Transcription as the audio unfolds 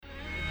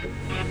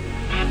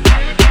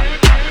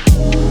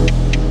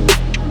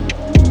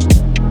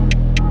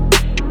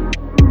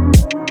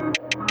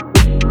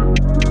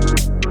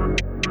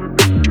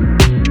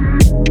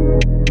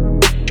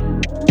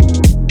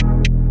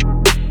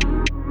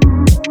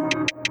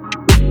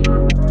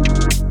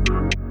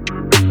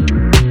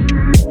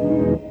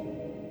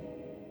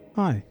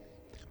Hi,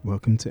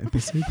 welcome to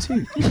episode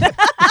 2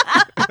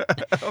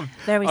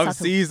 Very of subtle.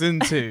 season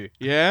 2.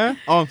 Yeah,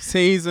 of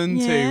season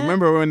 2. Yeah.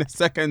 Remember, we're in the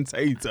second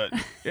season.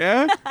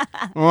 Yeah,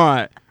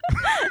 right.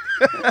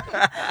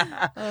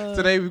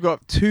 Today we've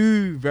got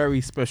 2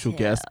 very special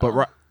guests, but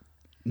right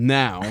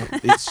now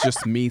it's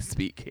just me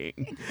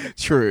speaking.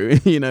 True,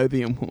 you know,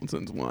 the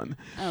important one.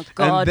 Oh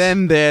God. And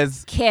then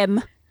there's.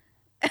 Kim.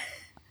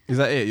 Is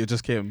that it? You're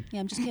just Kim.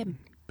 Yeah, I'm just Kim.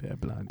 Bare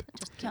blind.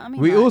 Just Kim. I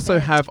mean, We right, also there.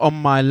 have on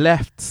my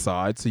left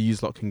side, so you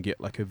lot can get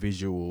like a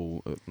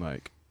visual,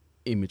 like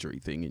imagery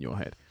thing in your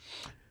head.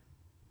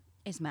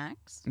 Is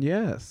Max.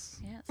 Yes.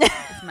 Yes,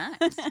 it's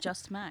Max.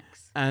 Just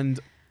Max. And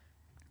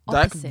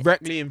Opposite.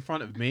 directly in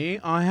front of me,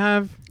 I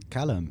have.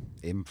 Callum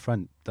in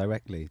front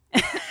directly.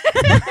 Girl,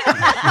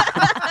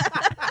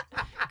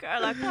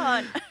 I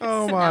can't.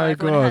 Oh So now my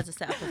everyone God. has a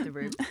setup of the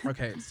room.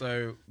 Okay,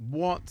 so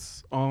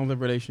what are the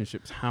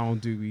relationships? How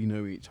do we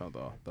know each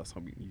other? That's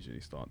how we usually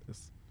start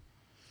this.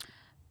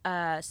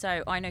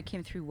 So I know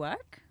Kim through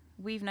work.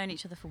 We've known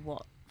each other for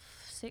what?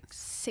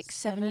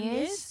 7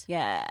 years.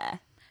 Yeah.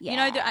 You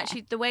know,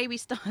 actually, the way we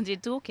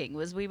started talking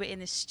was we were in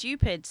this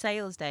stupid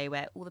sales day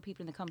where all the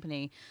people in the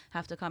company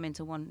have to come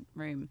into one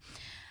room.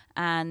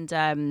 And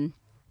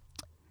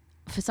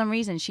for some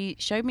reason, she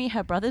showed me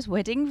her brother's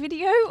wedding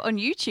video on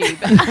YouTube. You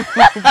remember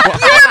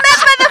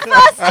the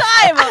first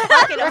time?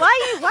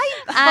 Why you?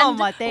 And Oh,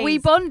 my days. we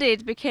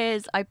bonded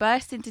because I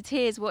burst into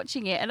tears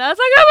watching it. And I was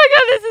like, oh my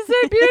God, this is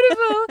so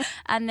beautiful.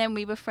 And then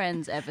we were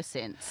friends ever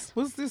since.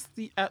 Was this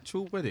the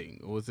actual wedding,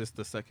 or was this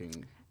the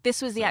second?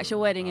 This was the actual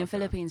wedding in Okay.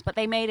 Philippines, but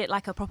they made it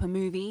like a proper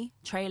movie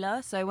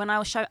trailer. So when I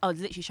was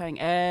literally showing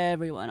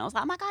everyone. I was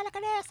like, oh my God, look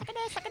at this, look at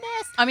this, look at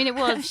this. I mean, it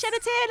was. Shed a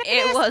tear, look at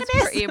It this, was look at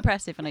this. pretty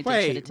impressive, and I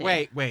did shed a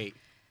tear. Wait.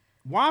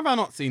 Why have I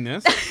not seen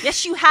this?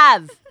 Yes, you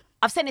have.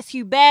 I've sent this to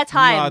you bare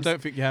times. No, I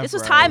don't think you have. This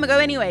was bro. time ago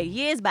anyway,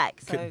 years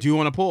back. So. Do you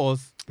want to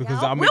pause?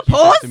 Because Yeah, I'm we'll making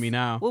pause. to me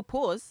now. We'll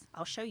pause.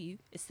 I'll show you.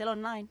 It's still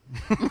online.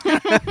 No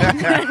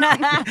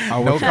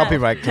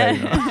copyright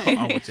claim.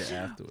 I'll watch it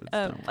afterwards.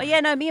 don't But worry. yeah,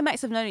 no, me and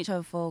Max have known each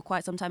other for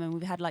quite some time, and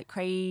we've had like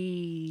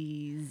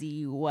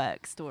crazy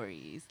work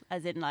stories,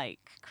 as in like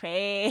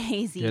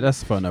crazy. Yeah,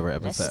 that's for another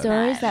Let's episode.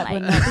 stories that will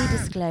not be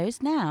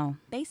disclosed now.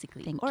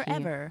 basically, Thank or you.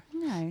 ever.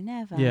 No,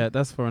 never. Yeah,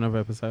 that's for another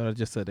episode. I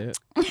just said it.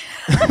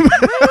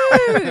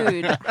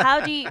 Rude. How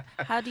do you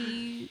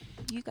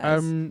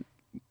guys?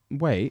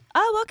 Wait.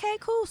 Oh, okay,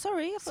 cool.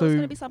 Sorry, I thought it So was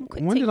gonna be some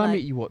quick. when thing, did I like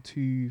meet you? What,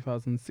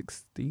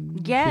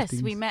 2016? Yes,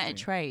 15, we met at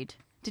 16? trade.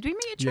 Did we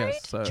meet at trade?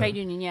 Yes. So, Trade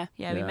union? Yeah,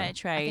 Yeah, we Yeah. met at I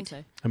trade. think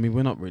so. I mean,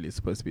 we're not really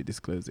supposed to be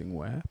disclosing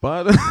where,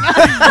 but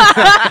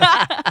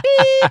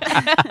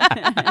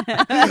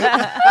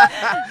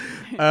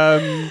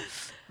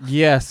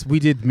yes, we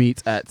did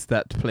meet at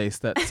that place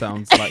that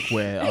sounds like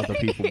where other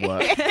people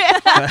work.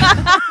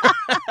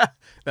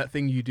 That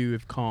thing you do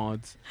with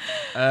cards.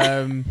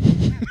 Yeah,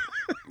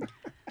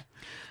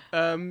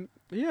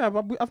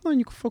 but I've known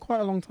you for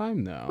quite a long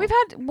time now. We've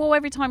had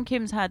every time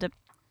Kim's had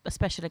a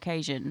special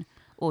occasion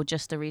or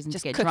just a reason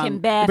Just to get cooking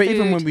drunk. bare But food.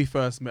 even when we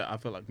first met, I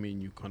felt like me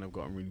and you kind of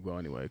got on really well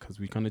anyway, because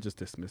we kind of just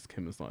dismissed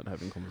Kim and started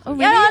having conversations. Oh,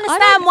 Yeah, I really? don't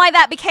understand why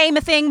that became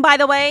a thing, by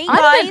the way.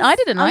 I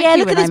didn't Oh like yeah, you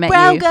look when at I this met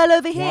brown you. girl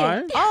over here.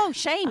 Why? Oh,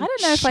 shame. I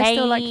don't know if I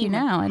still like you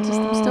now. I'm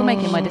still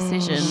making my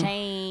decision.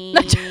 Shame.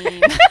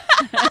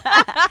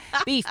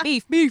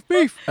 beef.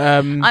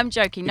 I'm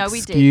joking. No, we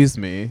did. Excuse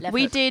me. Left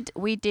We hook.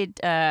 did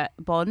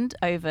bond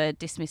over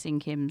dismissing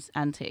Kim's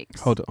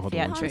antics. Hold on. I Theatrics.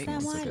 don't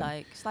understand why. Second.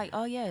 Like, it's like,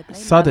 oh yeah. blame it.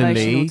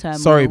 Suddenly, Emotional turmoil.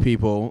 sorry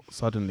people,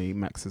 suddenly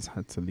Max has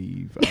had to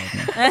leave.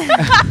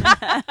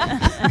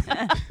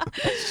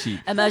 She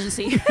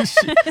Emergency.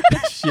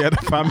 she had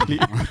a family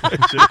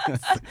emergency.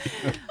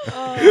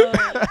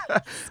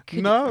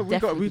 No, we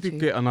definitely did true.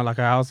 get on like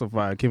a house of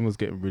fire. Kim was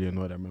getting really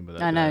annoyed. I remember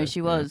that. I know day. she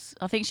Yeah. was.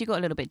 I think she got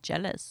a little bit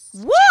jealous.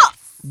 What?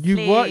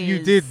 What you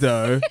Please. did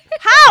though.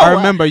 How? I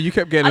remember you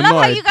kept I getting love how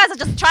annoyed. you guys are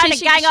just trying to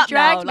gang up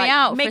dragged now, me like,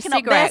 out for making a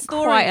up their cigarette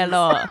stories. quite a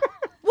lot.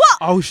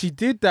 Oh, she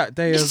did that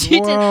day as She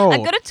did. well.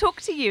 I've got to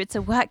talk to you. It's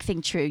a work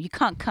thing, True. You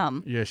can't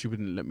come. Yeah, she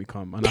wouldn't let me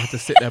come, and I had to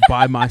sit there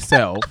by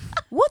myself.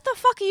 What the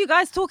fuck are you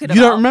guys talking about?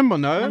 You don't remember,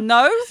 no?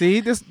 No.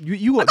 See this?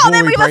 You got I got a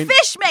memory Dory of a brain.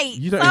 fish, mate.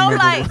 You don't so remember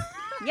like, what-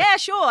 yeah,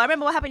 sure. I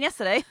remember what happened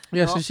yesterday.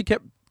 Yeah, so she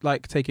kept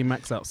like taking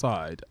Max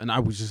outside, and I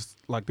was just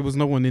like, there was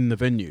no one in the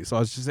venue, so I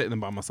was just sitting there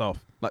by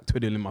myself, like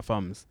twiddling my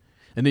thumbs.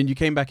 And then you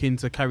came back in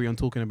to carry on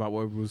talking about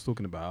what we was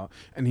talking about,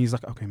 and he's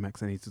like, "Okay,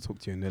 Max, I need to talk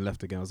to you," and then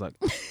left again. I was like,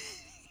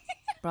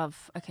 Bruv,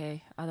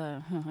 okay, I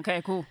don't.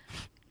 Okay, cool.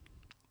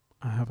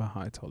 "I have a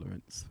high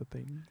tolerance for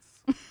things."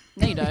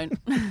 No, you don't.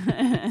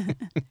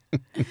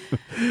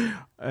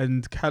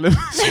 And Callum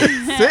was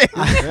just sitting there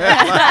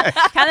like,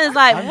 Callum's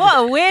like, what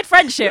a weird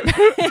friendship.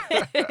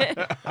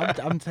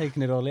 I'm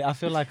taking it all in. I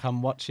feel like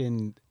I'm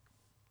watching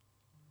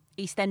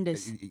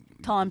EastEnders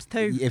times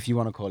 2. If you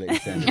want to call it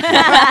extended.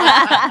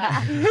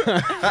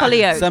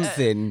 Hollyoaks.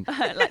 Something.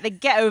 Like the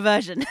ghetto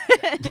version.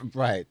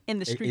 Right. In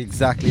the streets.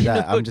 Exactly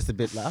that. I'm just a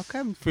bit like, okay,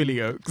 I'm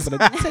Philly Oaks.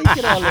 gonna take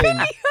it all in.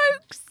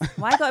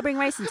 Why you gotta bring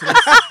race into this?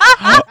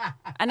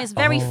 And it's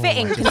very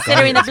fitting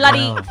considering the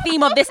bloody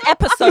theme of this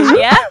episode,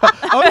 yeah?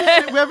 Oh,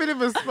 shit, we haven't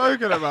even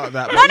spoken about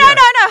that. No.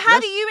 How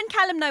do you and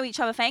Callum know each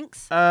other,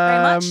 thanks?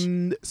 Very much.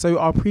 So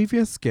our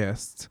previous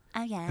guest,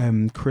 Oh, yeah.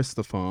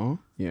 Christopher,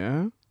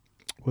 yeah,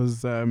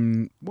 was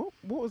what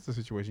was the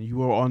situation? You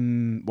were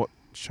on what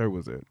show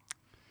was it?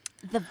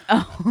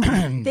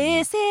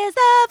 This is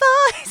the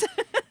voice.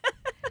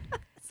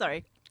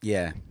 Sorry.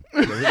 Yeah.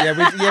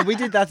 We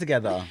did that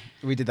together.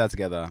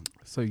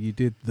 So you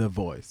did The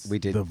Voice. We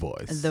did The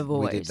Voice. The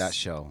Voice. We did that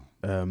show.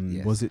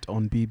 Yes. Was it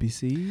on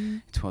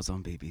BBC? It was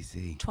on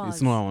BBC.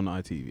 It's not on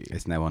ITV.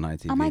 It's now on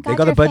ITV. Oh my They God,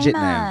 got a you're budget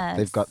now. famous.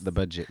 They've got the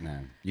budget now.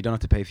 You don't have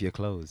to pay for your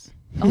clothes.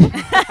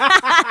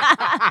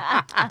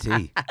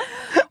 Tea.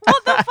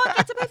 What the fuck? You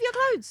have to pay for your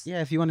clothes?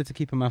 Yeah, if you wanted to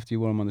keep them after you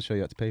wore them on the show,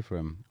 you had to pay for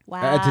them.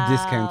 Wow. At a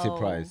discounted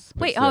price.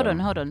 Wait, hold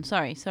on.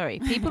 Sorry.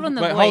 People on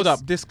the Wait, Voice. hold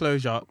up.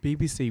 Disclosure.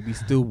 BBC, we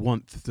still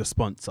want the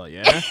sponsor,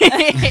 yeah? We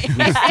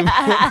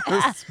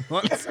still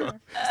want the sponsor.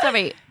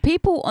 Sorry,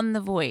 people on The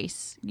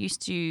Voice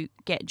used to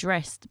get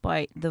dressed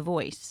by The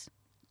Voice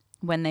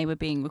when they were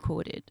being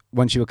recorded.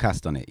 Once you were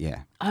cast on it,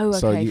 yeah. Oh, okay,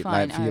 so you,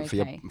 fine. Like,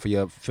 for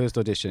your first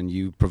audition,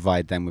 you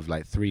provide them with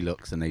like 3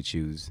 looks, and they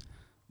choose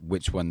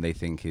which one they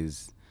think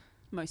is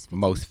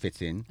most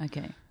fitting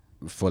Okay.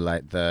 for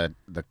like the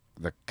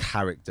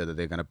character that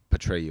they're going to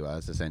portray you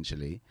as,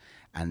 essentially.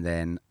 And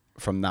then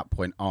from that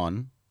point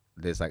on,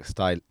 there's like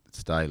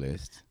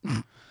stylists.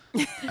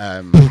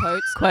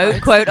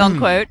 Quote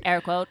unquote.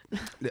 Air quote.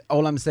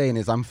 All I'm saying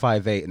is I'm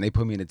 5'8", and they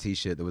put me in a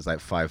t-shirt that was like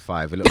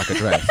 5'5". It looked like a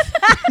dress.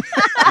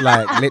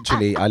 Like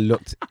literally, I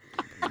looked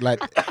like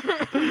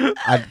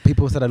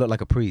people said I looked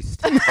like a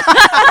priest.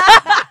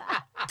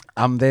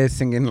 I'm there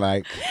singing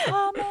like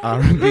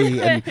R&B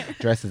and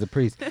dressed as a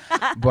priest.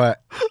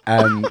 But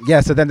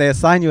yeah, so then they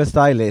assign you a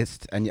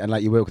stylist and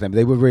like you work with them.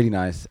 They were really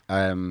nice.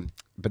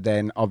 But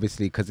then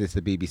obviously because it's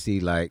the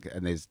BBC, like,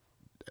 and there's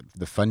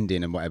the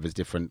funding and whatever's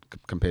different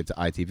compared to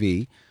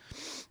ITV,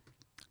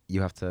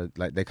 you have to,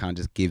 like, they can't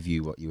just give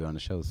you what you were on the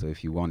show. So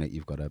if you want it,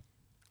 you've got to.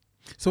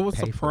 So what's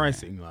Pay the for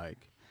pricing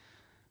like?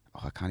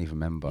 Oh, I can't even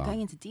remember.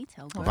 Going into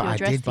detail. But But I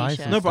dress did buy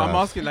t-shirt. some No, but I'm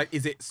stuff. asking, like,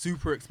 is it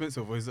super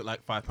expensive or is it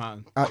like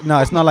 £5? No,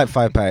 it's not like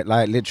 £5.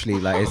 Like literally,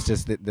 like it's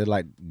just that they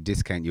like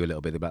discount you a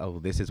little bit. They're like, oh,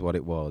 this is what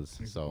it was.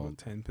 So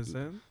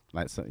 10%.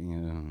 like, so you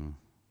know,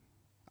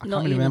 I Not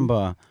can't really even.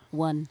 remember.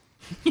 1.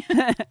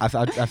 I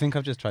think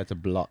I've just tried to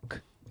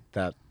block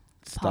that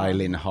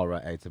styling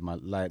horror out of my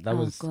like. That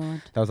was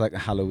God. like a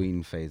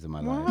Halloween phase of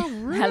my life.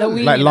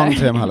 Halloween. Like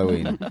long-term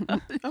Halloween.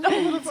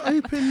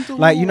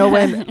 Like, you know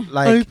when,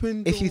 like,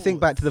 Open if you think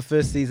doors. back to the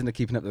first season of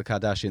Keeping Up with the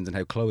Kardashians and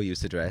how Khloe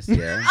used to dress,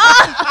 yeah,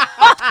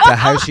 to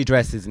how she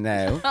dresses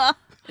now,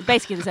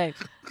 Basically the same.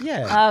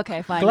 yeah, Oh,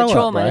 okay, fine. Glow The up,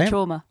 trauma. right? The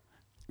trauma.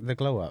 the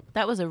glow up,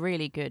 That was a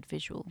really good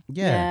visual.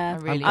 yeah.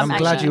 I really I'm like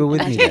glad that. you were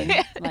with me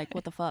then, Like,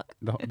 what the fuck?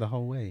 the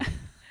whole way.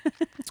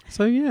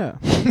 So yeah,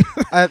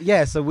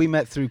 Yeah, so we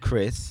met through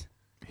Chris.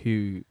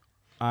 who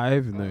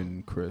I've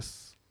known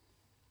Chris.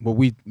 Well,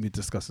 we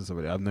discussed this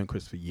already. I've known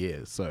Chris for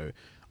years, so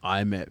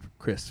I met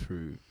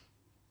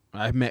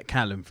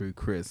Callum through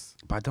Chris.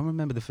 But I don't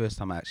remember the first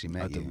time I actually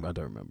met you. I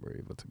don't remember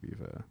either, to be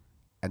fair.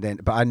 And then,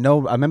 but I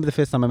remember the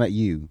first time I met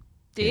you.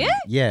 Do you?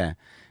 Yeah,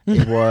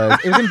 it was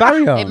in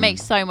Barrio. It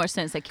makes so much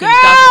sense that Kim Girl,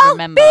 doesn't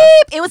remember.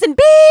 Beep! It was in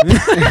beep!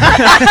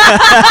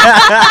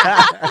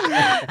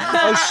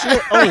 Oh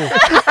shit! Oh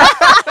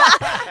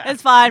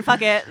It's fine,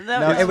 fuck it.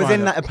 no, it was fine.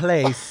 in that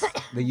place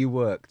that you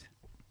worked.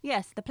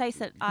 Yes, the place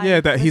that I...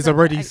 Yeah, that he's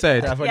already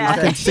said. I've already I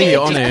said. can see it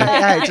on here.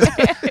 Yeah,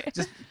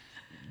 just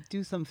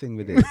do something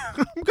with it.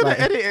 I'm gonna Like-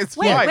 edit it. It's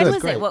Wait, fine. when Good,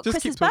 was great. it? What, Just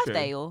Chris's keep talking.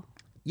 birthday or?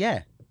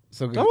 Yeah.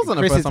 So That wasn't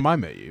the Chris first is- time I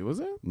met you, was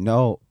it?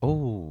 No.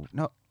 Oh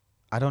no,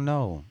 I don't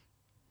know.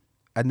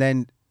 And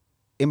then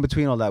in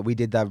between all that, we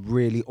did that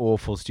really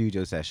awful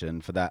studio session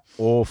for that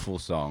awful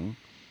song,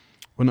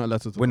 We're not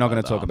allowed to talk We're not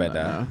about gonna talk about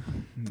that.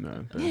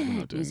 No, we're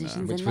not doing Musicians that.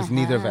 in which the was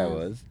neither of house.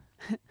 ours.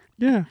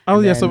 Yeah. Oh,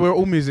 And yeah. So then- we're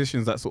all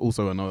musicians. That's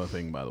also another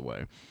thing, by the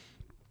way.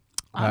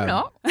 I'm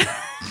not.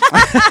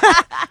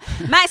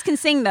 Max can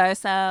sing though,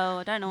 so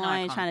I don't know No, why I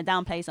you're can't. trying to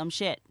downplay some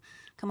shit.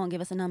 Come on,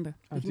 give us a number.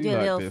 I We can do do a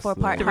like little this,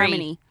 4-part though.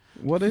 harmony.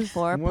 What is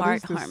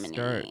 4-part this harmony.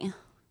 skirt?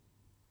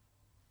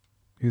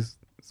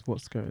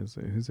 What skirt is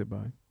it? Who's it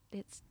by?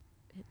 It's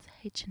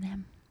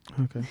H&M.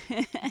 Okay.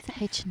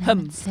 It's H&M. Hum.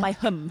 and By Zip.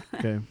 hum.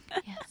 Okay.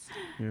 Yes.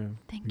 Yeah.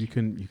 Thank You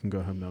can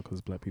go home now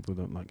because black people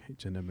don't like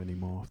H&M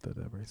anymore after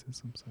their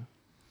racism. So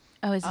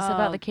Oh, is this Oh,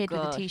 about the kid with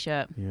God. the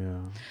t-shirt? yeah.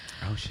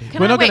 Oh shit.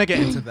 Can We're I not going to wait? get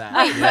into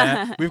that.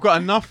 Yeah. We've got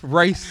enough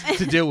race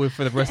to deal with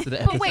for the rest of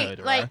the episode. But wait,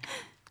 right? like,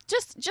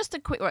 just a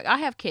quick. I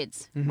have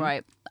kids, Mhm.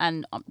 right?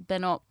 And they're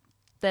not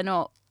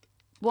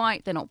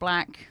white. They're not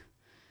black.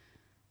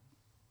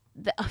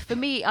 For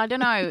me, I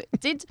don't know.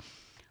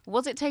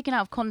 Was it taken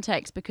out of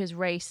context because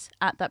race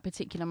at that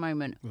particular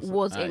moment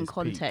was at in its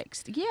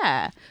context?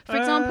 Yeah. For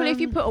example, if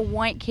you put a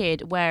white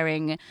kid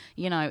wearing,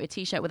 a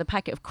t-shirt with a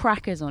packet of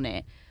crackers on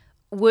it,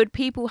 would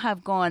people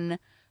have gone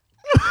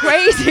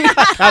crazy?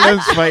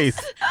 Callum's face.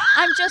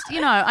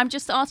 I'm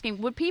just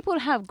asking, would people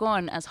have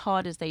gone as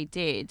hard as they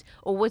did?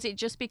 Or was it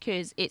just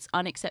because it's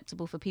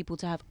unacceptable for people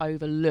to have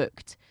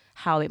overlooked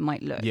how it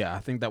might look? Yeah, I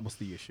think that was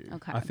the issue.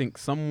 Okay. I think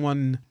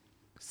someone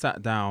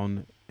sat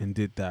down and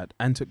did that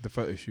and took the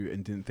photo shoot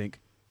and didn't think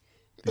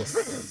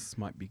this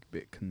might be a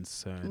bit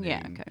concerning.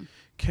 Yeah, okay.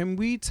 Can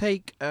we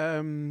take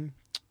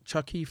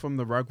Chucky from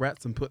the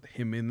Rugrats and put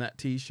him in that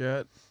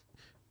t-shirt?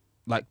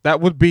 Like that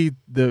would be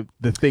the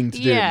thing to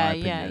do in my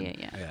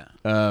opinion. Yeah.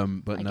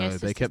 But I no, guess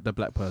they it's kept the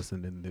black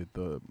person in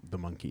the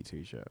monkey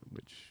t-shirt,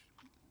 which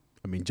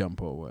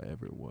jumper or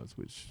whatever it was,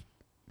 which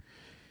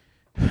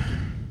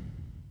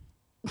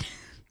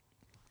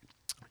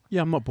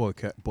yeah, I'm not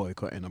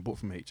boycotting. I bought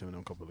from H&M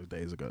a couple of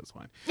days ago. It's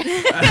fine.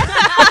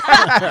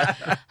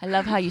 I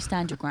love how you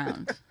stand your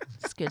ground.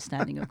 It's good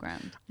standing your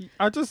ground.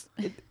 I just,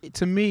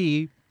 to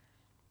me,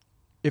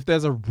 if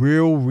there's a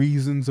real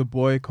reason to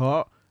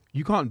boycott,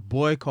 you can't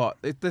boycott.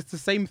 It's the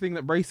same thing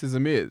that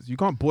racism is. You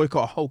can't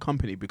boycott a whole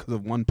company because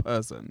of one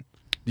person.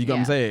 Do you get what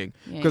I'm saying?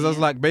 Because it's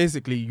like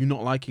basically you're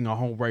not liking a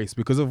whole race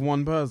because of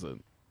one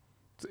person.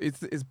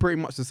 It's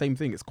pretty much the same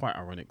thing. It's quite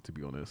ironic, to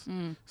be honest.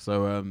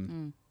 So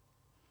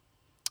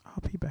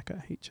I'll be back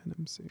at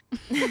H&M soon.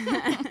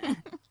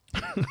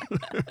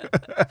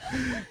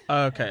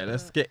 Okay,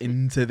 let's get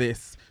into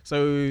this.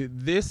 So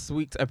this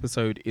week's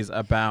episode is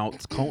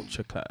about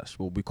culture clash.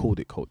 Well, we called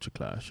it culture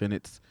clash, and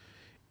it's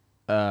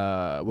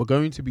we're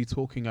going to be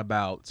talking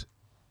about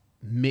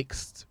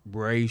mixed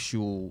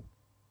racial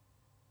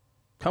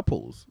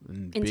couples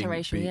and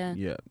Interracial,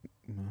 yeah.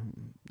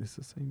 It's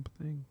the same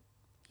thing.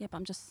 Yeah, but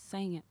I'm just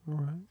saying it. All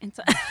right.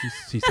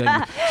 She's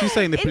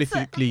saying the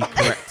politically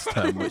correct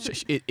term,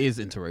 which it is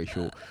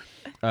interracial.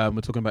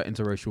 We're talking about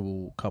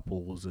interracial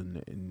couples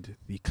and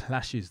the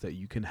clashes that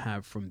you can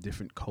have from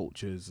different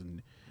cultures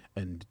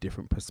and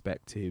different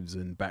perspectives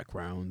and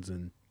backgrounds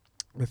and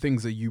the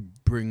things that you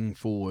bring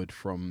forward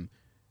from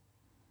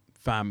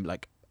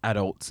like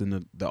adults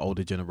in the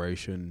older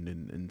generation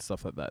and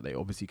stuff like that. They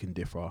obviously can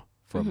differ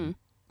from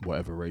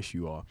whatever race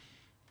you are.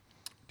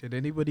 Did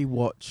anybody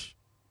watch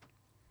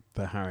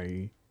the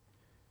Harry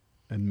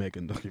and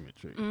Meghan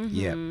documentary?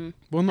 Yeah.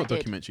 Well, not I did.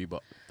 documentary,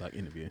 but like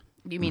interview.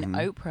 You mean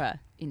Oprah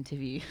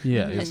interview?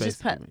 Yeah, Let's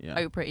just put yeah.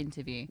 Oprah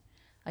interview.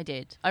 I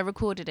did. I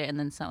recorded it and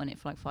then sat on it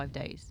for like 5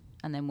 days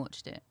and then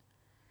watched it.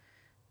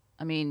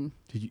 I mean,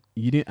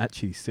 You didn't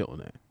actually sit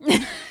on it.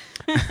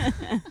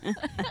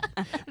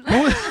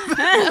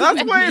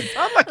 That's why it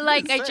sounded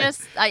like you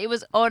said. it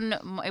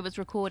was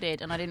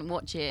recorded and I didn't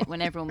watch it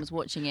when everyone was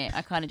watching it.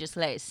 I kind of just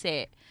let it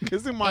sit.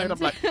 Because in my head, I'm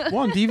like, what,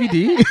 on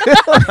DVD?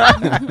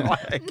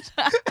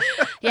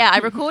 Yeah, I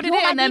recorded You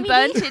it want and my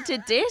then DVD? burnt it to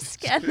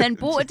disc and then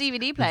bought a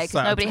DVD player because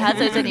Sad. nobody has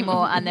those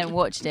anymore and then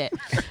watched it.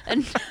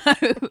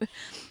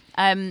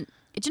 And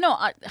do you know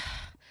what?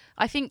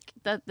 I think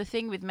the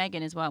thing with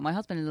Meghan as well, my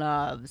husband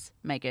loves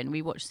Meghan.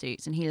 We watch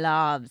Suits and he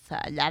loves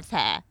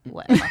her,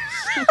 whatever.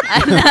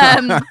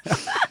 And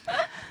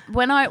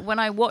when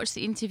I watched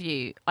the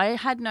interview, I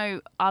had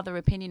no other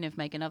opinion of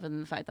Meghan other than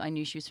the fact that I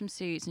knew she was from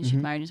Suits and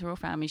she'd married into a royal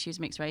family, she was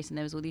mixed race, and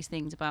there was all these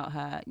things about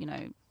her,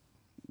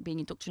 being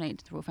indoctrinated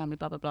to the royal family,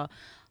 blah, blah, blah.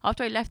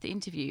 After I left the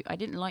interview, I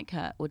didn't like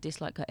her or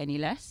dislike her any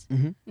less.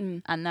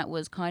 And that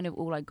was kind of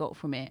all I got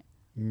from it.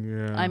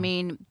 Yeah. I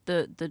mean,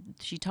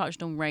 she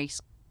touched on race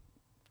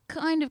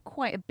kind of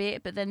quite a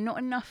bit, but then not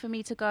enough for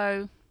me to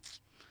go,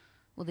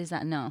 well, is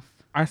that enough?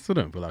 I still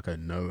don't feel like I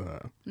know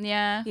her.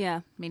 Yeah.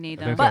 Yeah. Me I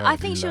neither. don't But think I I've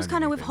think she was learned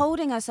kind of anything.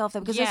 withholding herself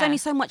there because there's Yeah. only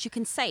so much you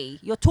can say.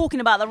 You're talking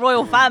about the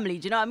royal family.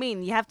 Do you know what I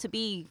mean? You have to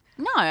be.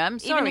 No, I'm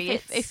sorry.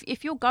 if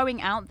If you're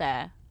going out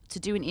there to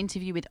do an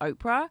interview with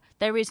Oprah,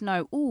 there is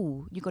no,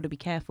 ooh, you got to be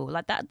careful.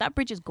 Like that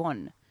bridge is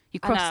gone. You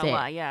crossed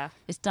it. Yeah.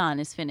 It's done.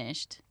 It's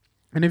finished.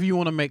 And if you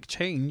want to make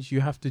change,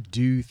 you have to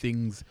do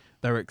things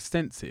that are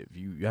extensive.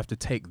 You have to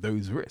take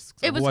those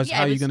risks. Otherwise,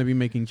 how are you going to be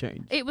making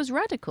change? It was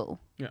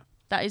radical. Yeah.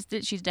 That is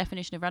she's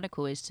definition of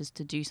radical is just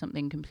to do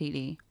something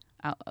completely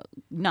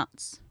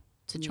nuts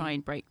to try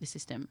and break the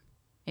system.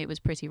 It was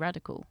pretty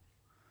radical.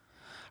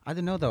 I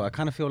don't know though. I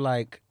kind of feel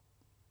like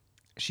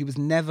she was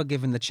never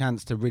given the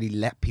chance to really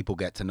let people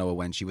get to know her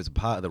when she was a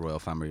part of the royal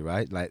family,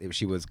 right? Like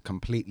she was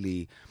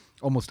completely,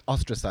 almost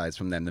ostracized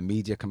from them. The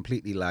media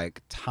completely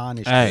like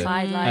tarnished Hey. her.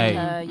 Sidelined Hey.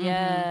 her.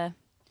 Yeah.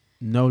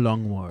 No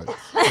long words.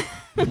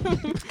 They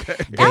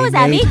was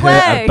a made big her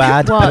word. a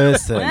bad What?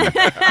 person.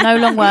 No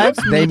long words.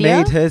 They media.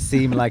 made her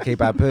seem like a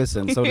bad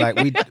person. So like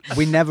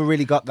we never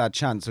really got that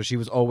chance. So she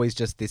was always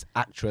just this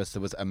actress that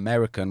was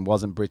American,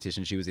 wasn't British,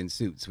 and she was in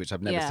Suits, which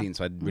I've never Yeah. seen,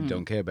 so I really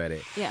don't care about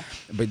it. Yeah.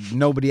 But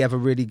nobody ever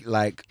really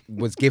like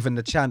was given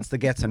the chance to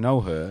get to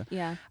know her.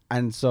 Yeah.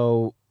 And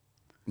so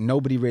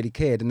nobody really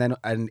cared.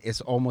 And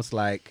it's almost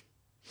like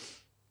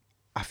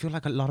I feel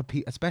like a lot of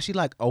people, especially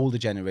like older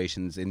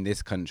generations in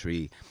this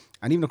country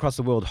and even across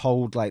the world,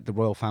 hold like the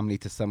royal family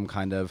to some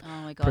kind of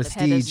Oh my god,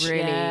 prestige, really.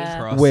 Yeah.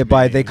 Trust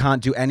whereby me. they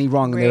can't do any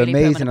wrong and Really they're put them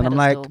on amazing. a And I'm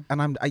like,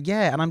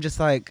 pedestal. and I'm just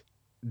like,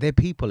 they're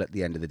people at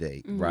the end of the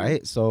day, Mhm.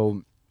 right?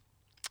 So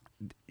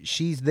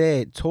she's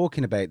there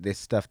talking about this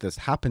stuff that's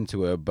happened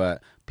to her,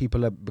 but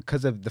people are,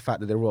 because of the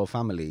fact that they're royal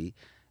family,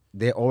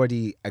 they're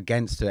already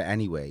against her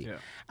anyway. Yeah.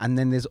 And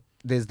then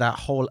there's that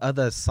whole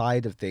other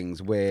side of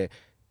things where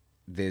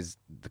there's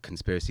the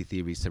conspiracy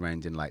theories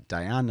surrounding like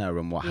Diana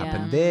and what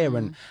happened there,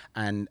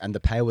 and the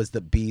powers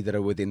that be that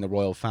are within the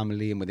royal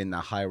family and within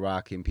that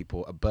hierarchy and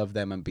people above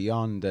them and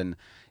beyond. And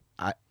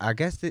I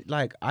guess it,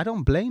 like, I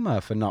don't blame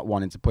her for not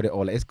wanting to put it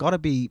all. It's got to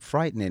be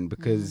frightening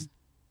because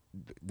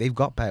they've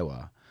got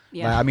power.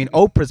 Yeah. Like, I mean,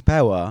 Oprah's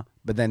power,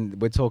 but then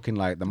we're talking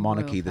like the The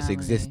monarchy royal that's family.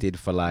 existed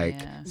for like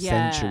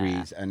Yeah.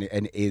 centuries and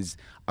is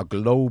a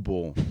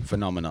global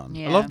phenomenon.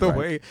 Yeah. I love the Right.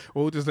 way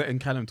we're all just letting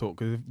Callum talk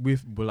because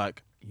we're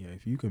like, yeah,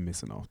 if you can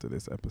miss an after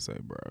this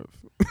episode, bro.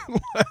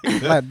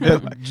 Like, but, do you know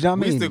what I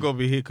We mean? still gonna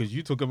be here because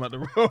you talking about the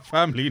royal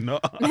family,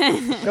 not.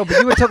 No, but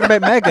you were talking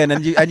about Meghan,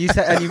 and you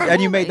said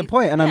and you made the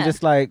point, and I'm Yeah.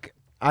 just like,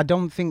 I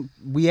don't think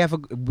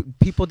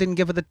people didn't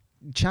give her the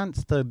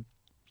chance to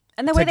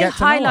And the to way they get to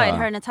know highlighted her.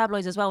 her in the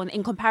tabloids as well,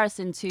 in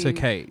comparison to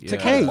Kate. Yeah. to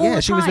Kate. All Yeah,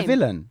 the she was a time.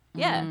 villain.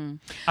 Yeah. Mm.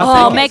 I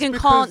Oh, think it's Meghan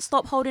because- can't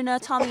stop holding her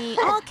tummy.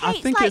 Oh, Kate's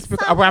I think like it's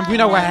because so we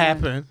know what bad.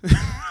 happened.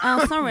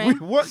 Oh, sorry. We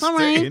watched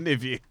Sorry. the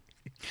interview.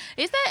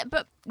 Is there?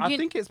 But I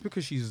think it's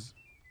because she's.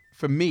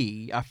 For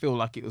me, I feel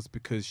like it was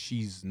because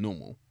she's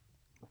normal,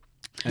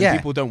 and Yeah.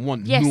 people don't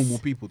want Yes. normal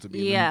people to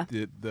be Yeah.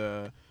 in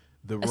the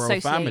royal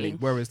Associating. family.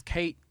 Whereas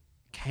Kate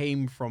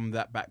came from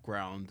that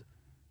background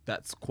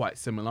that's quite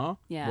similar.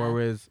 Yeah.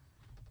 Whereas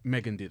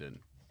Meghan didn't.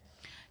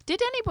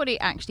 did anybody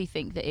actually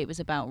think that it was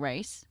about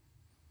race?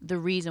 The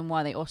reason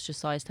why they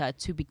ostracized her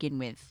to begin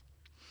with.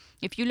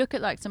 If you look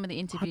at like some of the I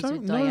interviews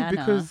don't with know Diana,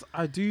 because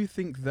I do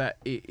think that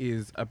it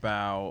is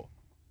about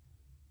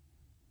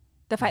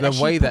The fact The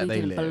that way she that probably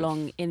they didn't live.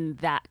 belong in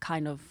that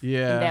kind of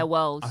Yeah. in their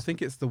world. I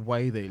think it's the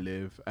way they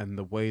live and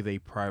the way they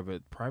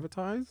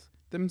privatize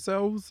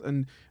themselves,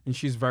 and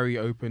she's very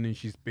open, and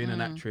she's been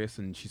an actress,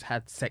 and she's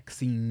had sex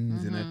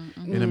scenes in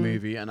a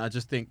movie, and I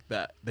just think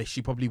that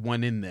she probably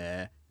went in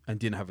there and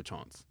didn't have a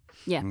chance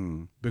Yeah.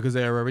 Mm. because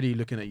they're already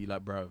looking at you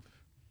like, bro,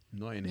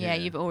 not in yeah,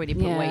 here. you've already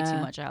put way too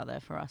Yeah. much out there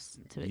for us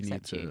to you need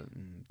accept to you.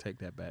 take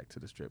that back to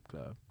the strip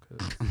club.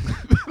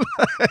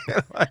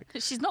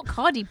 'Cause She's not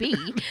Cardi B.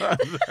 Can you But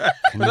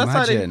that's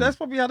how imagine? that's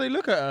probably how they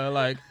look at her.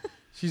 Like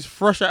she's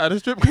fresh out of the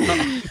strip club.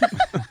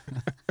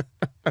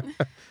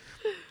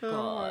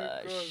 Oh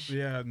my gosh.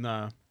 Yeah,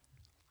 nah.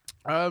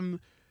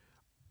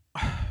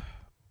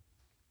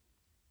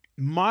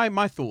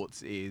 My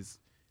thoughts is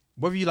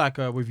whether you like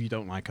her, whether you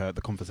don't like her,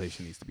 the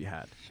conversation needs to be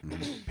had.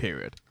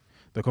 Period.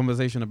 The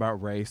conversation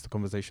about race, the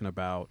conversation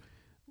about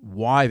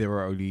why there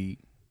are only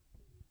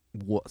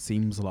what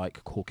seems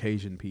like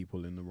Caucasian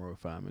people in the royal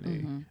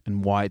family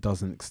and why it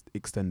doesn't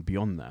extend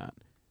beyond that.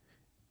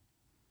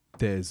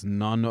 There's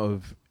none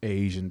of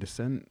Asian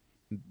descent.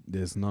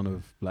 There's none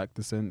of black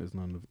descent. There's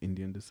none of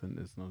Indian descent.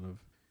 There's none of...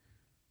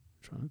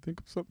 I'm trying to think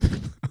of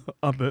something.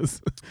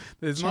 Others.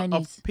 There's none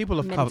Chinese. of people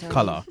of Mediterranean.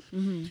 color.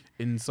 Mm-hmm.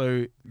 And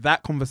so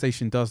that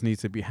conversation does need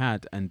to be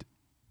had. And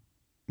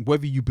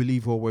whether you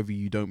believe her or whether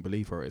you don't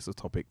believe her, it's a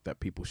topic that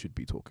people should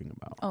be talking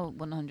about. Oh,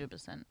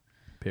 100%.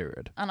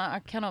 Period. And I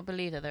cannot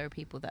believe that there are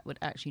people that would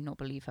actually not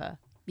believe her.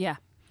 Yeah.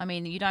 I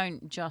mean, you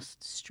don't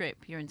just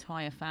strip your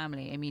entire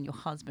family. I mean, your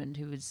husband,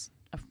 who is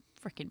a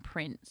freaking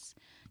prince,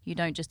 you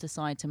don't just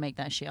decide to make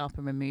that shit up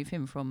and remove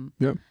him from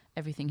Yep.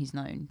 everything he's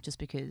known just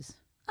because,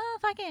 oh,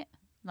 fuck it.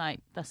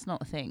 Like, that's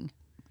not a thing.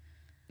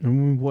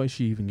 And what is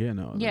she even getting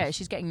out of Yeah, this?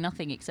 she's getting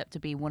nothing except to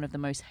be one of the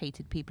most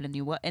hated people in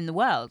the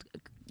world.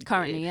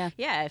 Currently, yeah.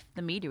 Yeah, if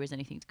the media is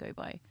anything to go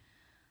by.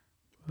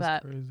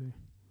 That's But, crazy.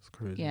 It's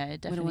crazy. yeah,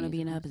 it definitely We don't want to is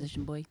be in a her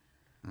conversation. position, boy.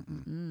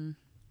 Mm.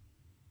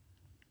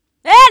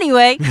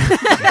 Anyway,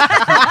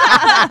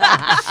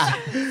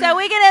 so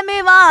we're gonna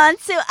move on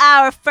to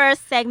our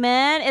first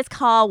segment. It's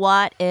called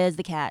 "What is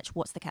the Catch?"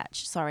 What's the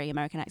catch? Sorry,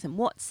 American accent.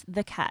 What's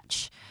the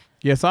catch?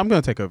 Yeah, so I'm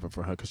going to take over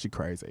for her because she's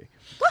crazy.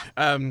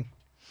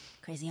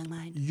 Crazy young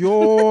mind.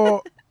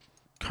 You're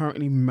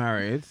currently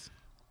married.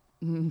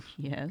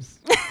 Yes.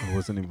 I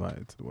wasn't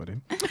invited to the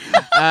wedding.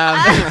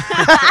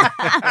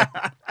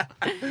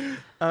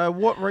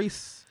 What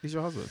race is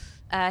your husband?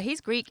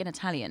 He's Greek and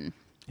Italian.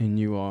 And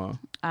you are...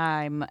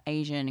 I'm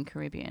Asian and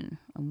Caribbean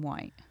and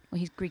white. Well,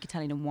 he's Greek,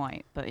 Italian, and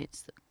white, but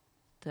it's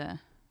the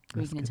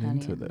Greek Let's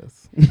and get into Italian.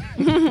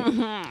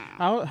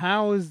 this.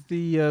 How is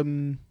the...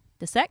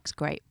 The sex,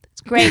 great.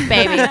 It's great,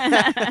 baby.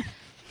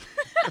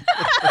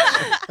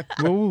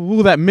 well,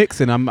 all that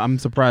mixing, I'm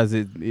surprised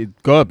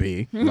it gotta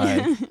be.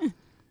 Like,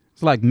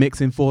 it's like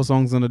mixing 4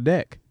 songs on a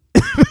deck.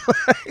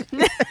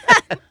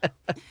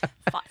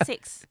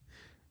 6.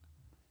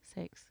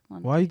 6.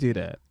 1, Why you do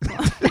that?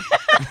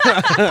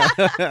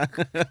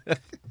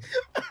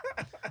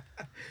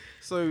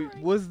 So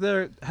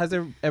has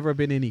there ever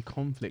been any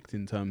conflict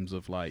in terms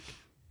of like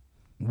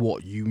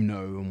what you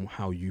know and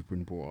how you've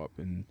been brought up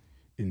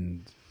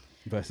in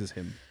versus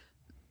him?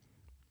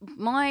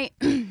 My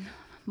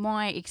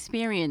my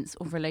experience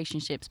of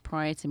relationships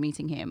prior to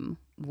meeting him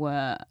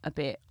were a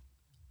bit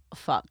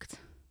fucked.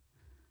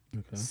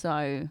 Okay.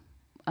 So,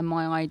 and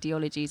my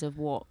ideologies of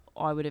what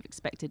I would have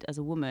expected as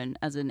a woman,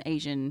 as an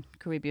Asian,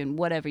 Caribbean,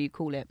 whatever you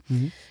call it,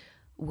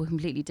 were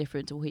completely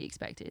different to what he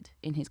expected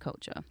in his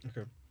culture.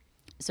 Okay.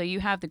 So you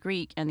have the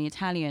Greek and the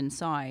Italian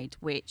side,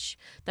 which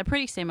they're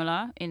pretty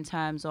similar in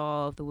terms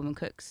of the woman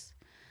cooks,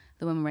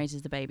 the woman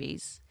raises the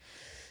babies.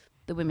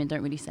 The women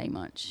don't really say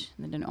much.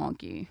 They don't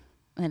argue.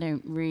 They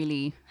don't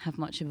really have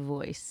much of a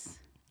voice.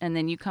 And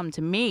then you come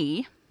to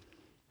me,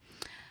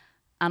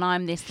 and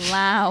I'm this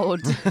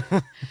loud,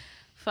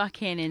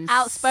 fucking insane,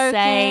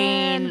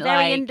 outspoken, very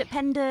like,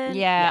 independent.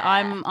 Yeah,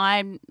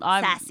 I'm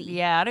sassy.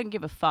 Yeah, I don't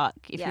give a fuck.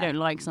 If Yeah. you don't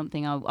like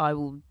something, I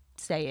will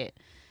say it.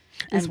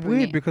 It's and bring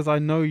weird it. because I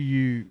know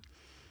you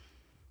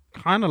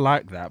kind of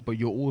like that, but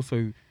you're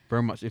also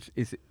very much if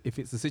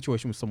it's a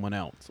situation with someone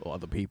else or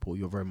other people,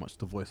 you're very much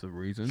the voice of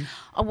reason.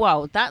 Oh,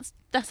 well, that's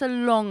a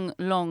long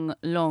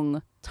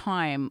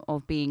time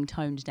of being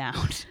toned down.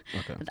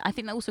 Okay. But I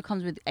think that also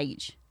comes with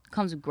age,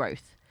 comes with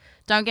growth.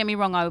 Don't get me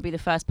wrong, I would be the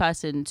first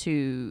person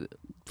to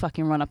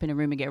fucking run up in a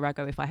room and get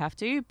raggo if I have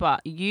to, but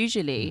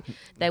usually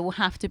there will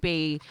have to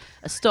be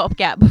a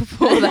stopgap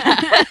before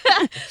that.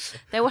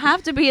 There will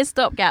have to be a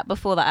stopgap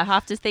before that. I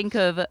have to think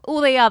of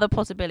all the other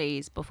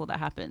possibilities before that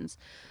happens.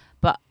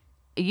 But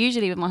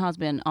usually with my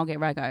husband, I'll get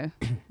raggo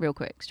real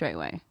quick, straight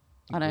away.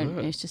 I don't,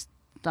 Good. it's just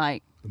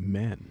like...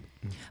 Men.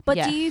 But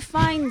Yeah. do you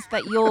find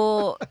that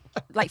you're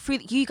like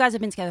you guys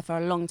have been together for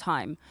a long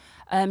time?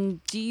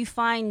 Do you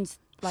find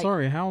like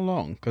Sorry, how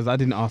long? Because I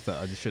didn't ask that.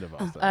 I just should have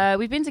asked that.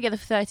 we've been together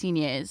for 13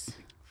 years. Is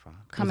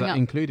Coming that up,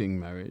 including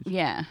marriage?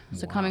 yeah.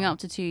 So coming Wow. up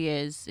to 2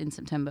 years in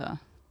September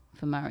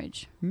for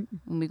marriage, and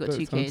we got Don't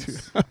 2 sound kids.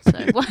 too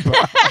So,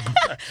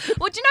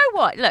 well, do you know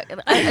what? Look,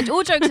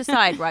 all jokes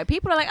aside, right?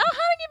 People are like, "Oh, how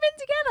long you been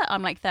together?"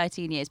 I'm like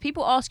 13 years.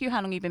 People ask you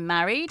how long you've been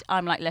married.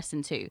 I'm like less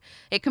than 2.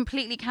 It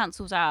completely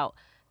cancels out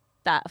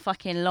that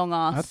fucking long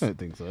I ass. don't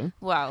think so.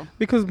 Well,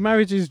 Because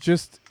marriage is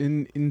just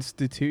an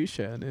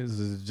institution.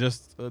 It's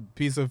just a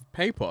piece of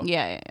paper.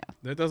 yeah.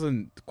 That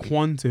doesn't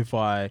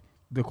quantify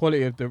the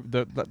quality of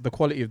the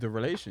quality of the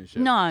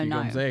relationship. No, Do you know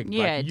what no. I'm saying?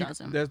 Yeah, it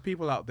doesn't. There's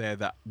people out there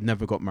that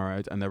never got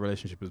married and their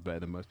relationship is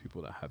better than most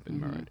people that have been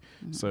married.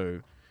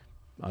 So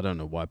I don't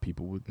know why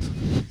people would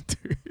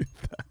do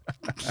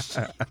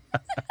that.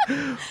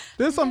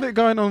 There's something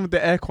going on with the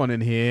aircon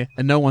in here,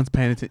 and no one's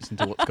paying attention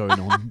to what's going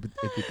on with the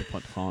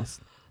podcast.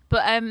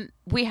 But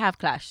we have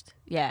clashed,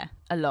 yeah,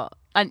 a lot.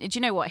 And do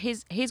you know what?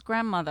 His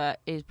grandmother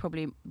is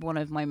probably one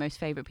of my most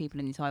favorite people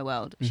in the entire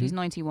world. She's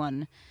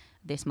 91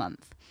 this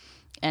month,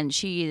 and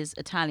she is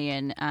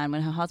Italian. And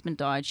when her husband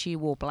died, she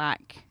wore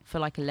black for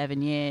like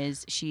 11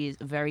 years. She is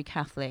very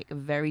Catholic,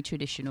 very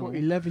traditional. For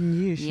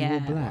 11 years, she yeah, wore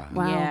black.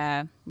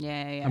 Wow.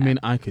 Yeah. I mean,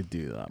 I could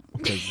do that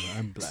because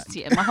I'm black.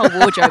 Yeah, my whole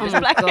wardrobe is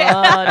black.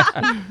 God.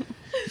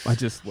 I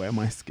just wear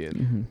my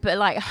skin. But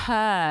like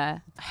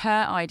her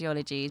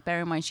ideologies,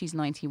 bear in mind she's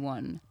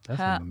 91. That's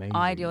her amazing,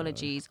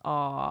 ideologies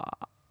are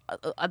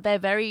they're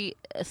very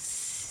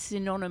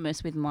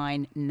synonymous with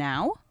mine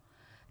now,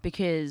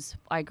 because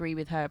I agree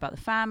with her about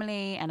the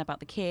family and about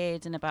the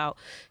kids and about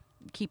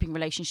keeping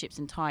relationships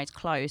and ties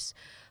close.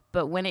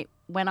 But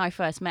when I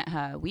first met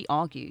her, we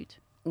argued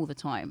all the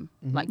time.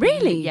 Like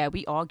Really? yeah,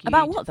 we argued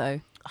About what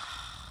though?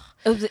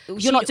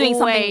 You're not doing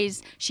something.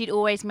 She'd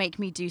always make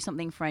me do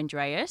something for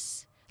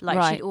Andreas. Like,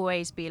 Right. she'd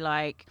always be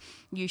like,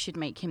 you should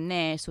make him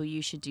this, or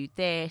you should do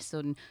this,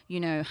 and, you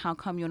know, how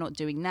come you're not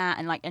doing that?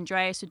 And, like,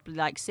 Andreas would be,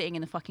 like, sitting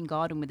in the fucking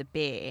garden with a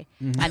beer,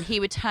 and he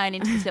would turn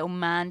into this little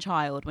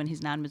man-child when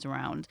his nan was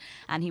around,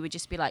 and he would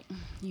just be like,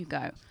 you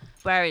go.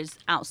 Whereas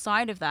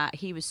outside of that,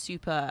 he was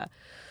super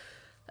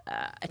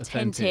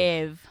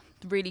attentive,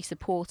 really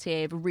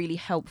supportive, really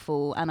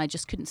helpful, and I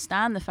just couldn't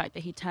stand the fact that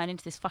he'd turn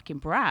into this fucking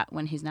brat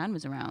when his nan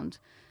was around.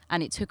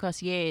 And it took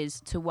us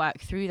years to work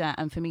through that,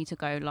 and for me to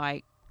go,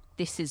 like,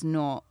 this is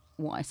not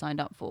what I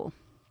signed up for.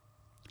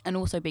 And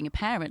also being a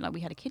parent, like, we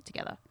had a kid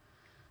together.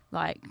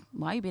 Like,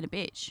 why are you being a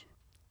bitch?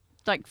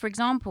 Like, for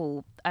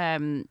example,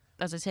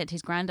 as I said,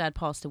 his granddad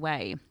passed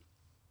away.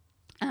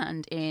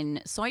 And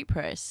in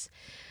Cyprus,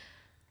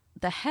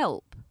 the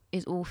help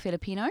is all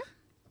Filipino.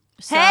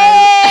 So,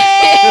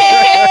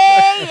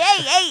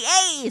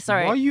 Hey!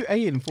 Sorry. Why are you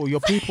aiming for? Your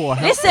people are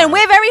helpful. Listen,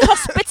 we're very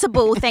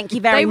hospitable. Thank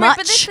you very much.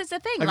 But this is the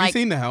thing. Have like,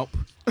 you seen The Help?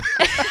 Wow.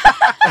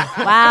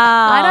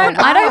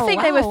 I don't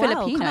think they were Wow.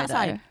 Filipino, Come though.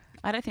 outside.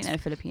 I don't think they were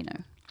Filipino.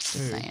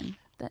 Just saying.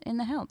 That in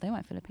the help, they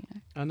weren't Filipino.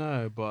 I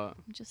know, but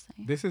I'm just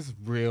saying. this is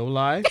real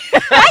life.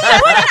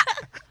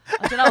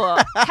 I don't know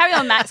what. Carry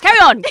on, Max. Carry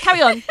on.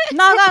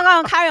 No, go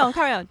on.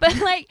 Carry on. But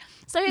like,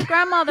 so his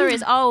grandmother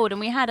is old, and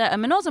we had a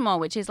monosimo,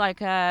 which is like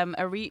a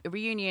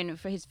reunion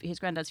for his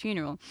granddad's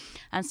funeral.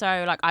 And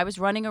so like, I was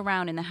running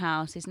around in the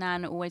house. His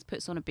nan always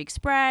puts on a big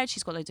spread.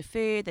 She's got loads of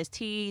food. There's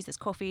teas, there's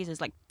coffees.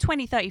 There's like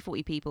 20, 30,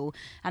 40 people.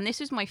 And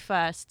this was my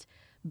first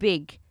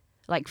big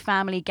like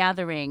family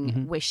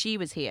gathering where she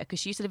was here because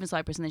she used to live in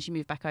Cyprus and then she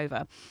moved back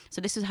over.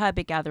 So this was her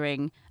big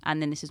gathering,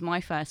 and then this is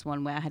my first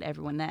one where I had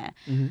everyone there.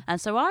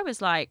 And so I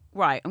was like,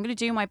 right, I'm going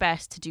to do my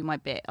best to do my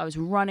bit. I was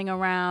running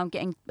around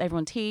getting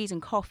everyone teas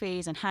and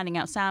coffees and handing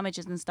out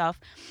sandwiches and stuff.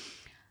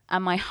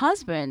 And my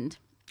husband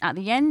at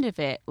the end of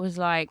it was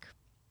like,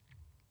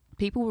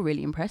 people were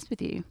really impressed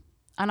with you.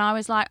 And I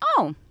was like,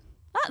 oh,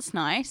 that's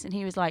nice. And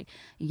he was like,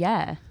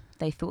 yeah,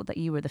 they thought that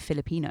you were the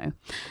Filipino.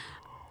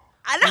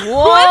 And I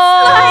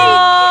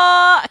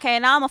was like, okay,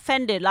 now I'm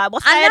offended. Like,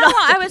 what's going on?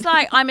 I was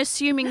like, I'm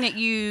assuming that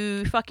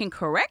you fucking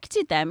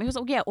corrected them. He was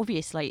like, yeah,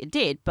 obviously it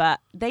did, but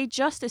they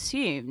just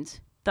assumed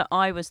that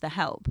I was the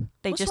help.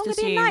 They What's just wrong with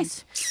being assumed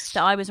nice?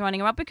 that I was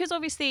running around because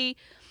obviously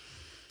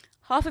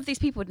half of these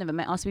people had never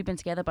met us. We'd been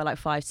together by like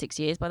 5-6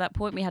 years. By that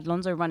point, we had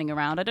Lonzo running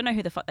around. I don't know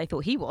who the fuck they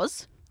thought he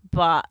was,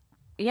 but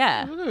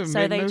yeah.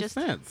 So they just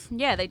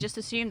they just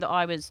assumed that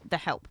I was the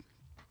help.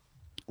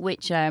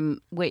 Which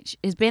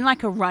has been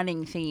like a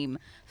running theme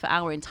for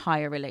our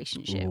entire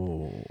relationship.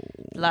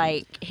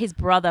 Like his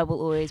brother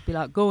will always be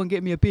like, "Go and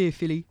get me a beer,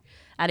 Philly,"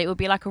 and it would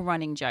be like a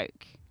running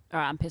joke.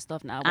 All right, I'm pissed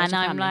off now. And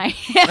I'm like,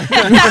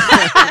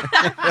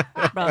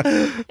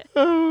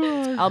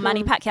 oh,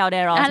 Manny Pacquiao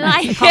there. And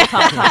Like, like-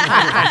 come.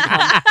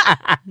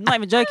 I'm not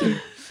even joking.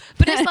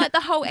 but it's like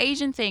the whole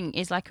Asian thing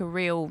is like a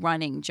real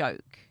running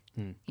joke.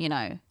 You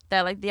know,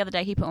 they're like the other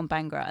day he put on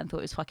Bhangra and thought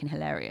it was fucking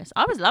hilarious.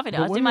 I was loving it. But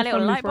I was where doing my your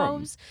little family light from?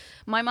 bulbs.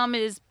 My mum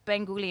is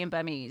Bengali and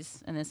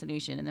Burmese, and then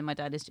Solution, and then my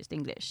dad is just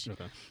English.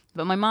 Okay.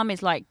 But my mum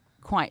is like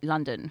quite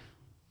London.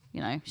 You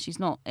know, she's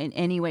not in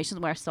any way. She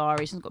doesn't wear a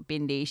sari. She hasn't got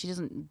bindi. She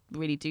doesn't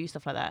really do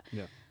stuff like that.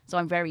 Yeah. So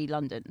I'm very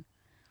London.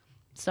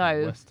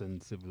 So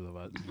Western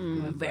civilized.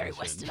 very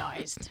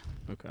westernized.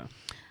 Okay.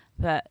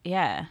 But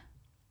yeah,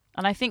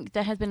 and I think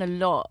there has been a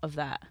lot of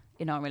that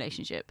in our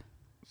relationship.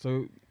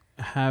 So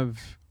has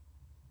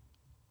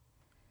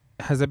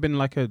there been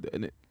like trying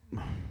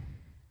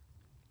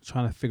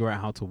to figure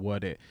out how to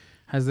word it?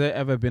 Has there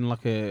ever been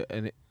like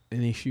an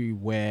issue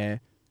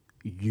where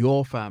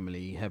your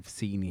family have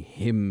seen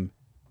him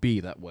be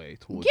that way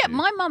towards Yeah, you?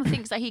 my mum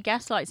thinks that he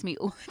gaslights me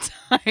all the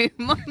time.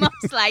 My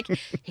mum's like,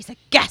 he's a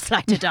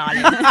gaslighter,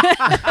 darling.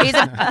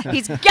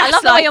 he's gaslighting. I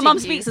love the way your mum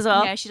you." speaks as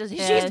well. Yeah, she does.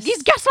 Yes.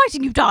 He's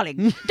gaslighting you, darling.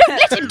 Don't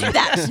let him do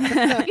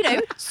that. You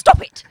know,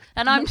 stop it.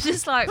 And I'm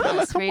just like, well,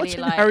 it's I'm really watching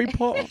like Harry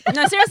Potter.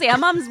 No, seriously, our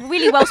mum's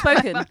really well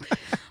spoken.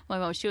 my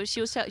mum. She'll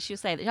say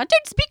that I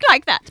don't speak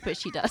like that, but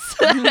she does.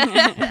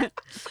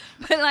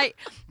 But like,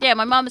 yeah,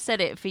 my mum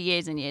said it for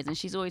years and years, and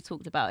she's always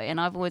talked about it,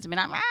 and I've always been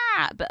like,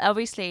 ah. But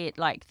obviously,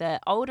 like the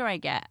older I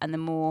get and the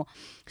more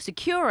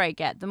secure I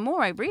get, the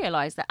more I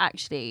realise that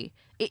actually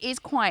it is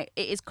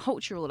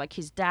cultural. Like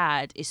his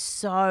dad is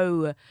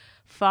so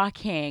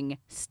fucking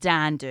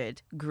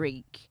standard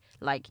Greek.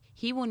 Like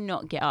he will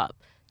not get up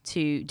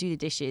to do the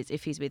dishes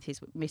if he's with his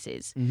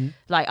missus.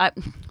 Like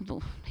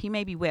he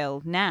maybe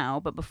will now,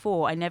 but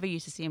before I never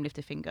used to see him lift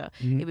a finger.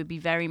 It would be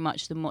very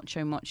much the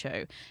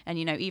macho. And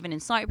you know, even in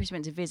Cyprus we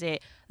went to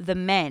visit, the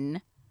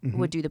men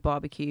would do the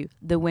barbecue,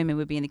 the women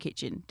would be in the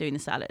kitchen doing the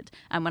salad.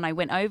 And when I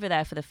went over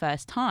there for the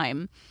first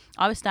time,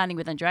 I was standing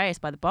with Andreas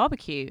by the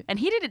barbecue and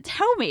he didn't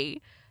tell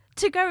me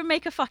to go and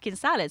make a fucking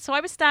salad. So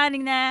I was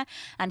standing there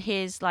and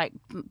his like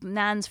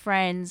Nan's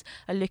friends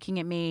are looking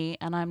at me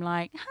and I'm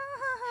like,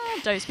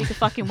 don't speak a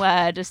fucking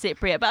word of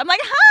Cypriot, but I'm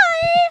like,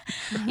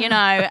 hi, you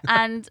know.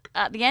 And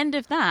at the end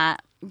of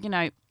that, you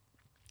know,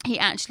 he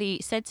actually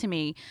said to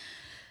me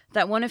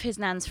that one of his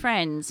Nan's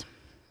friends,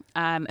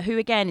 who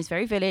again is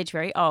very village,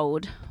 very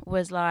old,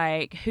 was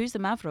like, who's the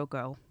Mavro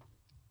girl?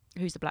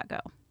 Who's the black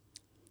girl?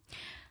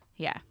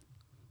 Yeah,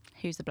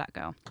 who's the black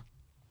girl?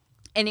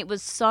 And it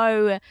was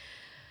so,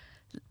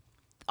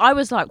 I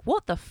was like,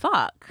 what the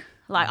fuck?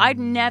 Like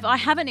I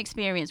haven't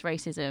experienced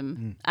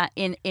racism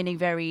in a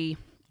very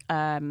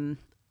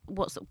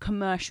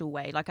commercial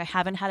way. Like I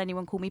haven't had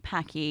anyone call me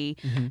Packy.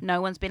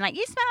 No one's been like,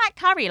 you smell like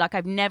curry. Like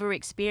I've never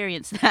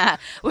experienced that.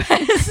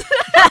 Whereas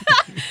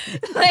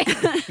like,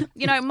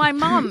 you know, my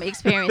mum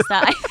experienced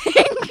that, I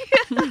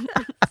think.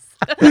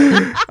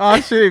 I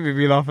shouldn't even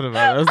be laughing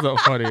about it. That's not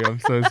funny. I'm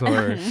so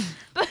sorry.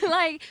 But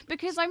like,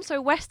 because I'm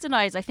so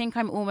westernized, I think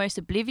I'm almost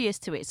oblivious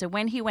to it. So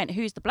when he went,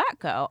 who's the black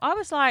girl? I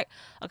was like,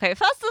 okay,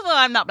 first of all,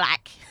 I'm not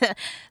black.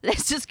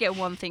 Let's just get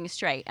one thing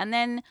straight. And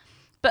then,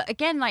 but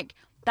again, like,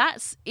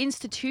 that's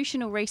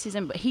institutional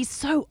racism, but he's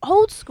so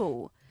old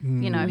school.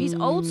 You know, he's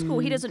old school.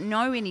 He doesn't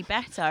know any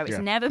better. It's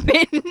never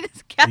been.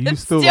 This Are you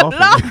cat's still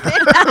laughing.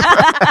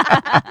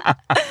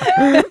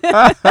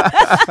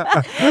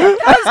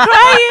 I was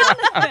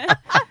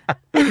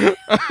crying.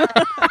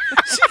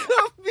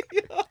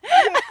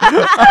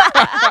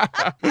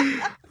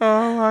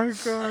 Oh my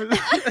god.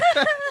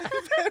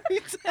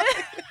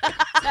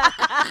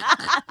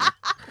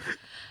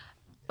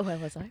 Where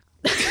was I?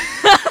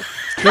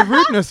 The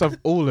rudeness of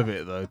all of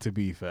it, though, to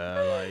be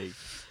fair, like.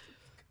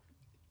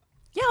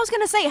 Yeah, I was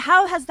gonna say,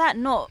 how has that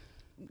not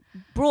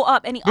brought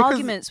up any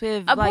arguments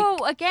with like?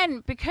 Well,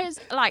 again, because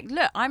like,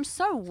 look, I'm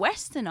so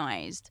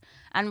westernized,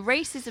 and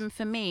racism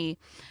for me,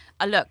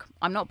 look,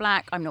 I'm not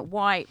black, I'm not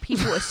white.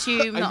 People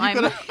assume that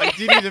I'm.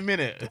 Do you need a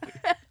minute?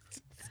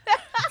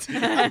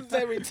 I'm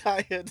very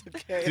tired.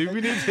 Okay. Do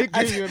we need to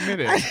give you a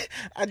minute?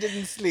 I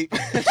didn't sleep.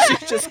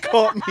 She just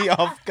caught me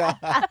off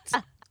guard.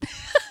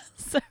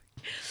 So,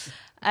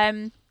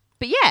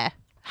 but yeah,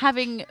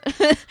 having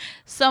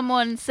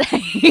someone say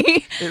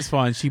It's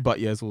fine. She butt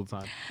years all the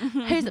time.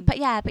 who's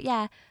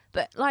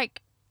but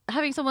like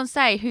having someone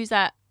say who's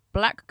that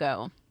black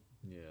girl.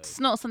 Yeah. It's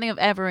not something I've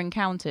ever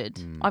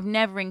encountered. I've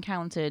never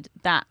encountered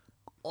that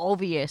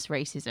obvious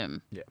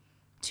racism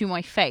to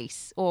my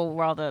face, or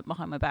rather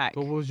behind my back.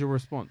 But what was your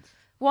response?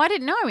 Well, I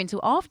didn't know until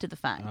after the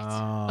fact.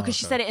 Because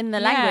she said it in the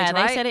Yeah, language,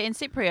 right? they said it in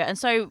Cypriot. And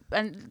so,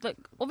 and look,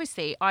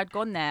 obviously, I'd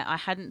gone there. I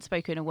hadn't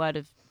spoken a word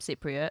of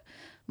Cypriot.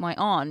 My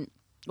aunt,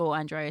 or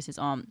Andreas's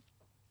aunt,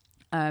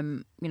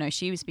 you know,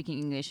 she was speaking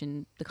English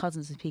and the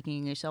cousins were speaking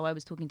English. So I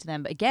was talking to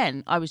them. But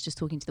again, I was just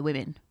talking to the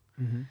women.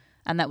 Mm-hmm.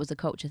 And that was a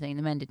culture thing.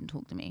 The men didn't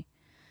talk to me.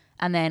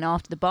 And then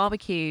after the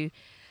barbecue,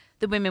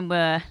 the women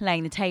were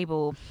laying the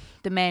table.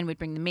 The men would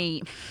bring the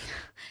meat.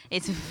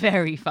 It's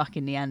very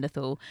fucking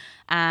Neanderthal.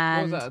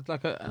 And What was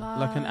that?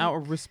 Like an out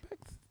of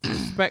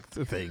respect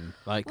thing.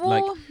 Like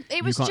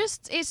it was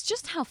it's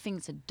just how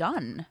things are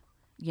done.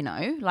 You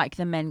know, like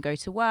the men go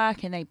to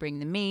work and they bring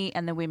the meat,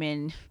 and the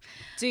women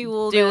do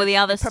all the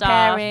other stuff.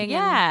 preparing.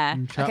 Yeah.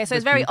 Okay, so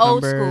it's very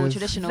old school, cucumbers.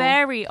 traditional.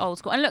 Very old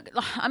school. And look,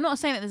 I'm not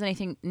saying that there's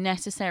anything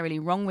necessarily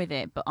wrong with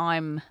it, but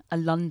I'm a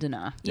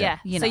Londoner. Yeah.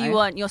 You So know?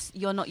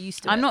 you're not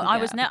used to I'm it. not. I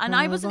was and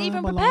I wasn't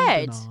even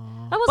prepared.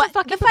 I wasn't But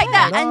fucking the fact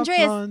that prepared.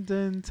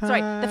 Andrea's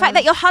the fact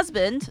that your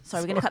husband,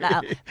 sorry, we're gonna cut that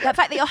out. The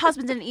fact that your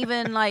husband didn't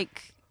even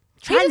like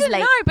He didn't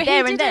translate know, but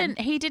there he and didn't.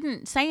 then. He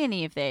didn't say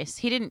any of this.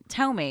 He didn't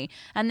tell me.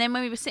 And then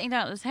when we were sitting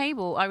down at the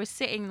table, I was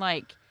sitting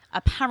like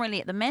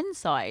apparently at the men's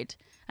side,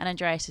 and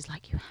Andreas is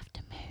like, "You have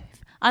to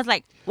move." I was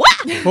like, "What?"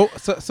 Well,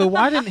 so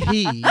why didn't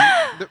he?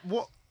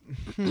 What?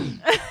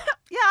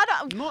 Yeah,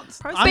 I don't.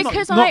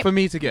 Because not for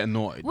me to get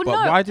annoyed, Well,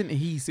 but no. why didn't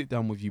he sit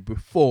down with you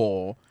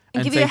before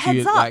And give say you a to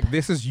heads up? like,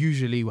 this is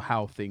usually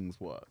how things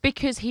work?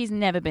 Because he's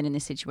never been in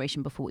this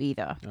situation before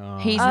either. Oh.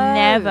 He's Oh.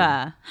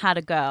 never had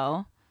a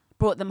girl,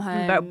 Brought them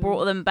home.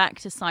 brought them back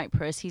to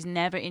Cyprus. He's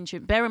never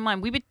Bear in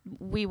mind,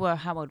 we were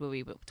how old were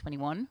we?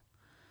 21.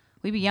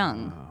 We were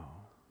young.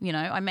 You know,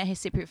 I met his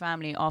Cypriot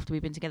family after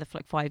we'd been together for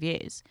like 5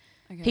 years.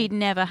 Okay. He'd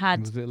never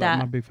had Was it like that.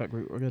 my big fat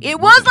Greek wedding? It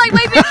was like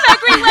my big fat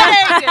Greek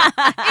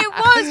wedding. It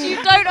was.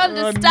 You don't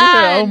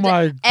understand. Oh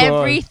my God.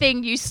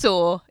 Everything you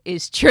saw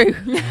is true.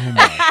 Oh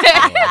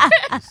my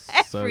God.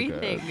 So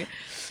Everything. good.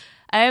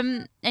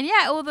 And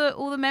yeah, all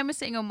the men were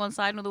sitting on one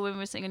side and all the women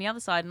were sitting on the other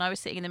side, and I was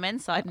sitting in the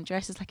men's side, and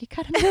Jess is like, "You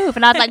gotta move,"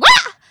 and I was like,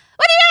 "What?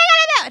 What are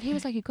you doing?" And he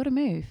was like, "You gotta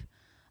move,"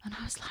 and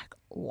I was like,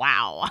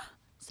 "Wow."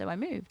 So I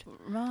moved.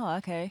 Oh,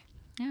 okay.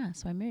 Yeah,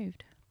 so I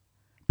moved.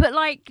 But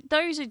like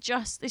those are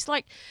just it's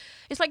like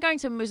going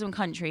to a Muslim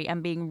country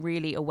and being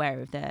really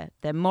aware of their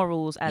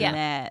morals and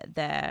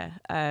their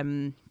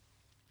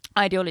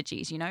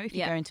ideologies, you know. If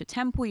you go into a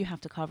temple, you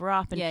have to cover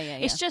up, and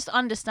it's just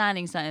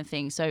understanding certain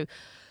things. So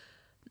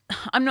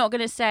I'm not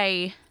going to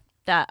say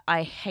that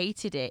I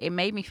hated it. It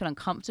made me feel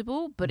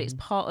uncomfortable, but it's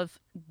part of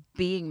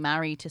being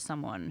married to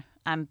someone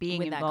and being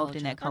With that involved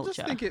in their I culture.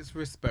 just think it's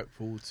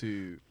respectful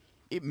to.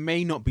 It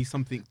may not be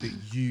something that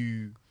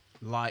you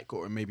like,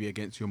 or it may be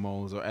against your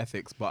morals or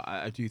ethics, but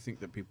I do think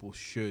that people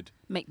should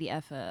Make the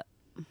effort.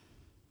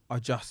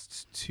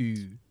 adjust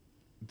to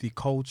the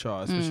culture,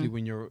 especially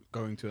when you're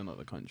going to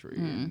another country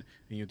and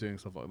you're doing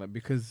stuff like that,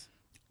 because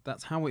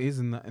that's how it is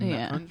in that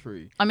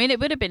country. I mean, it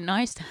would have been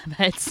nice to have a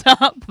heads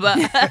up, but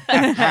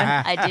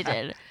I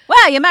didn't.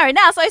 Well, you're married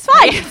now, so it's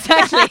fine.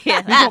 Exactly.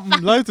 We've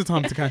got loads of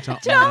time to catch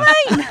up. Do you know what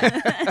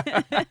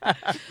I mean?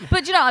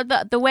 But you know,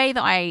 the way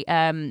that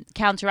I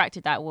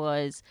counteracted that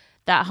was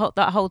that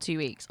whole 2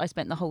 weeks. I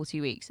spent the whole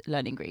 2 weeks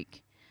learning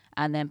Greek,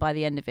 and then by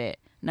the end of it,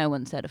 no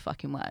one said a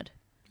fucking word.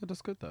 Yeah,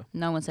 that's good though.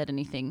 No one said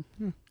anything,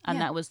 and Yeah.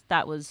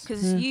 that was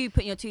Because you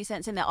put your 2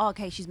 cents in there. Oh,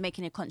 okay, she's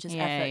making a conscious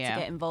Yeah, effort yeah.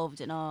 to get involved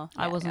in our.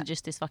 I wasn't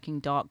just this fucking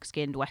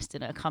dark-skinned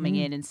Westerner coming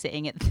in and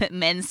sitting at the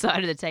men's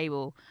side of the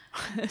table.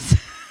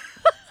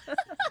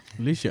 At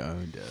least you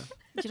owned it.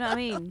 Do you know what I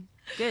mean?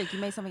 Good, you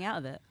made something out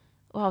of it.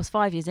 Well, I was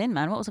 5 years in,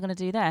 man. What was I going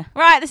to do there?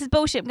 Right, this is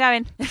bullshit. I'm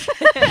going.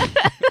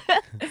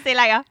 See you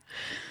later.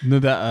 You know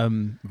that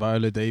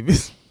Viola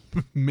Davis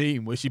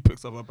meme where she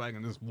picks up her bag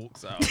and just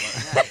walks out.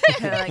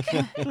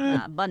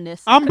 Like,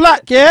 Bunness. I'm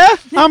black, yeah?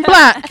 I'm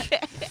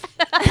black.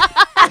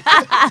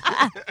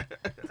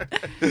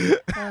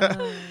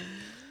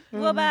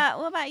 What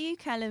about you,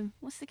 Callum?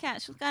 What's the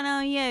catch? What's going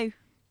on with you?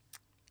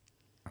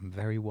 I'm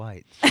very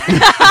white.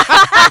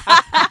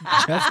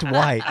 Just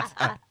white.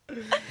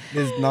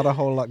 There's not a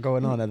whole lot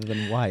going on other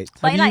than white.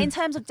 Like, in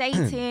terms of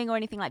dating or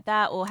anything like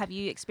that, or have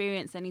you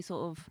experienced any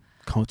sort of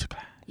Culture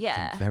clash.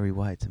 yeah? I'm very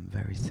white and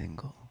very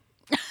single.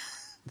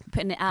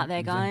 Putting it out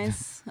there,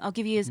 guys. I'll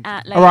give you his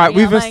at later. All right, you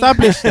know we've what I mean?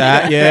 established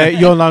that. Yeah,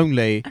 you're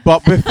lonely.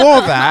 But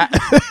before that,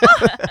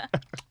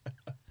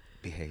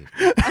 Behave.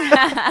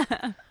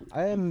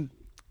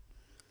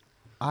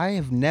 I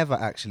have never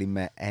actually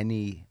met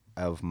any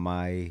of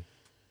my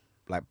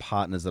like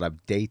partners that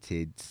I've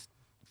dated,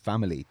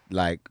 family,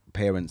 like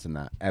parents and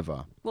that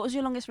ever. What was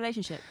your longest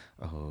relationship?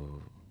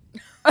 Oh,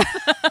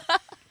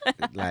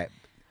 like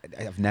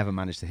I've never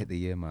managed to hit the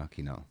year mark.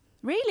 I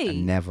Really?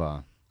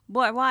 never.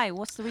 Why?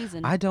 What's the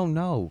reason? I don't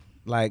know.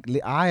 Like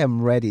I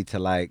am ready to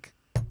like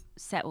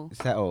Settle.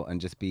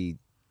 and just be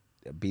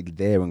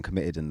there and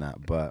committed in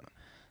that, but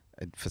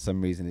for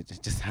some reason it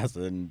just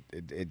hasn't.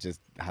 It just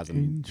hasn't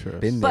Interesting.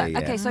 been there But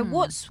yet. okay, so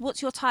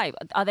what's your type?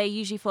 Are they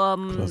usually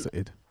from?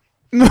 Closeted.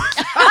 You need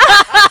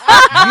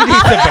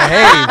to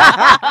behave.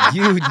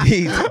 You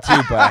need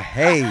to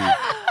behave.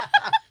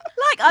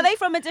 Like, are they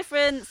from a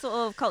different sort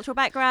of cultural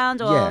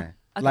background, or? Yeah,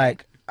 Okay.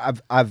 like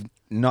I've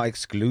not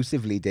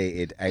exclusively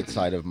dated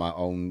outside of my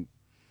own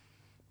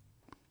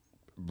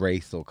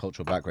race or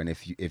cultural background,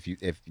 if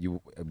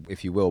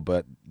you will,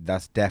 but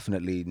that's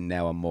definitely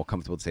now I'm more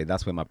comfortable to say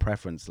that's where my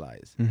preference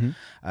lies.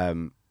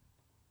 And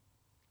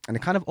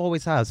it kind of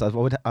always has.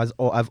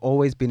 I've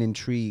always been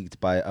intrigued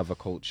by other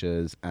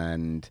cultures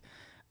and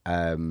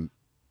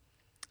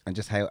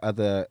just how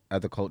other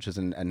cultures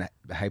and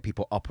how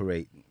people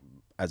operate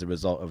as a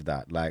result of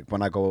that. Like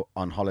when I go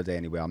on holiday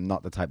anywhere, I'm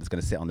not the type that's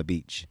going to sit on the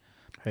beach.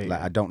 Hey,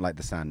 Like I don't like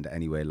the sand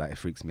anyway. Like it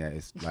freaks me out.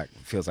 It's like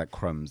feels like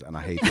crumbs, and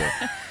I hate it.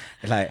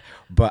 Like,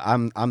 but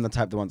I'm the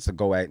type that wants to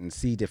go out and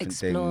see different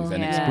Explore. things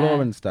and Yeah.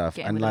 explore and stuff.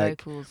 Get in And with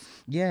like, the locals.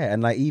 yeah,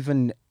 and like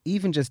even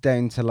just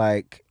down to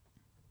like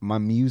my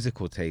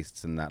musical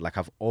tastes and that. Like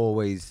I've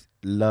always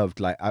loved.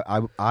 Like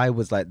I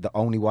was like the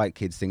only white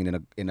kid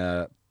singing in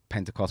a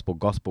Pentecostal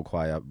gospel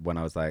choir when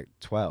I was like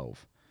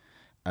 12.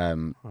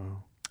 oh.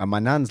 And my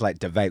nan's like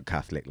devout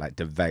Catholic,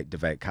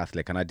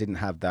 and I didn't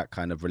have that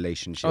kind of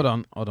relationship. Hold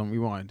on,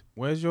 rewind.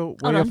 Where's your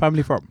Hold your on.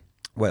 family from?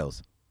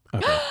 Wales.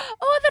 Okay.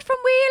 Oh, they're from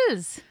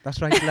Wales. That's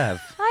right,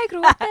 love. I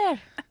grew up there.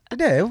 You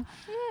do?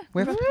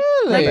 Where?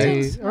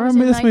 Really? All right, let's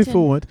move 19.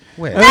 forward.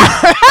 Where?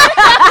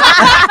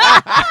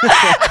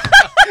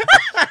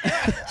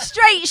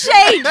 Straight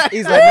shade.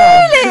 He's like,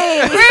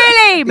 no.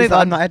 Really? He's Move like, I'm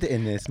on. not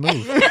editing this.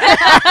 Move.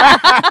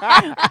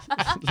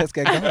 Let's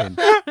get going.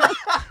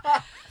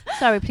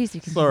 Sorry, please do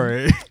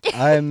continue.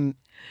 Sorry.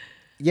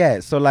 Yeah.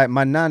 So like,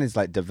 my nan is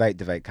like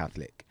devout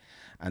Catholic,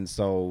 and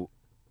so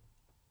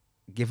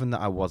given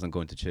that I wasn't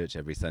going to church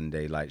every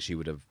Sunday, like she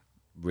would have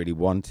really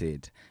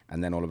wanted,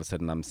 and then all of a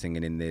sudden I'm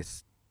singing in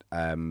this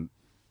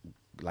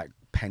like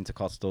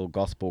Pentecostal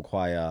gospel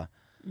choir.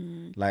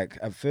 Like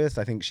at first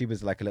I think she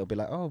was like a little bit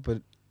like, oh,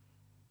 but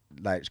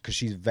like because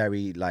she's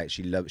very like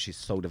she's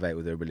so devout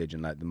with her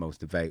religion, like the most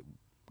devout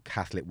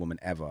Catholic woman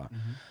ever.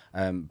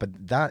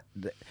 But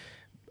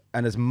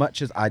and as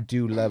much as I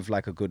do love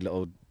like a good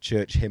little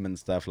church hymn and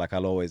stuff, like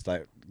I'll always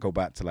like go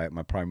back to like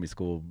my primary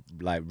school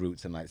like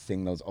roots and like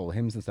sing those old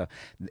hymns and stuff.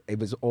 It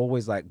was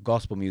always like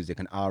gospel music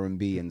and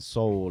R&B and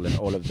soul and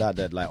all of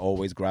that like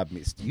always grabbed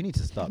me. You need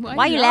to stop. Why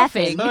are you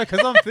laughing? No,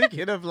 because I'm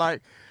thinking of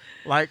like,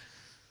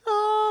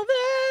 oh,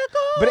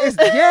 there goes.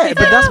 But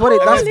but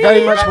that's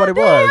very much what it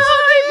was.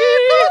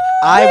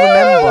 I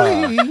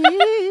remember.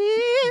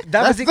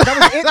 That was it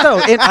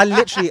though.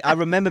 I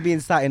remember being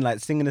sat in like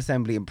singing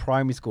assembly in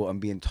primary school and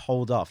being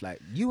told off like,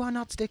 you are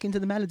not sticking to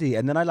the melody.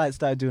 And then I like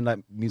started doing like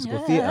musical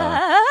theatre.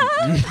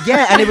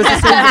 Yeah, and it was the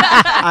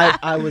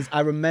same. I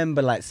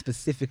remember like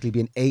specifically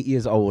being 8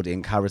 years old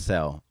in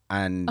Carousel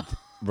and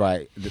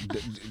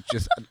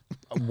just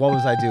what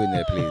was I doing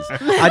there, please?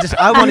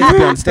 I wanted to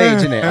be on stage,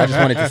 innit? I just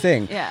wanted to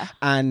sing. Yeah.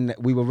 And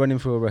we were running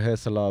through a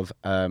rehearsal of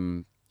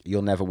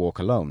You'll Never Walk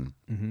Alone.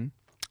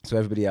 So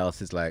everybody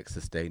else is like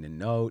sustaining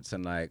notes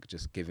and like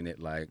just giving it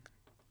like,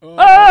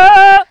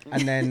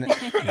 and then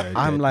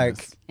I'm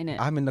like,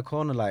 I'm in the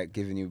corner like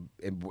giving you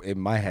in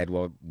my head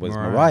what was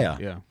Mariah.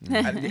 Yeah.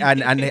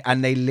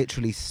 and they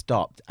literally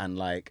stopped and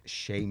like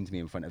shamed me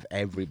in front of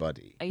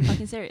everybody. Are you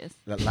fucking serious?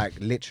 Like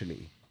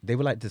literally, they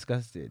were like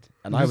disgusted,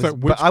 and You I was was, like,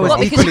 but I was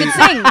What, because you equally,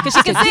 can sing? Because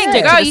you can sing.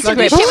 Yeah, Girl, just you can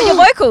like- do shit with your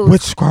vocals.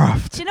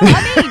 Witchcraft. Do you know what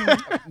I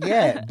mean?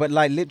 yeah, but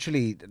like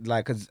literally,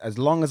 like as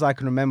long as I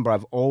can remember,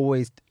 I've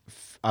always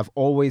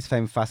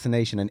found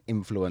fascination and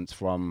influence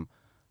from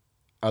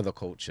other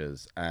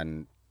cultures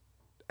and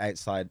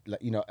outside, like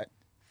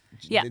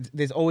Yeah.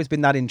 there's always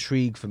been that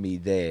intrigue for me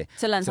there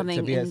To learn something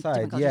to be in outside.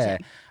 different cultures, Yeah,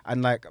 yeah.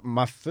 and like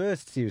my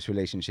first serious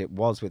relationship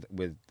was with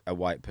a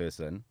white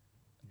person.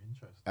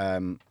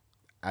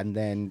 And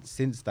then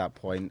since that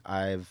point,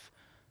 I've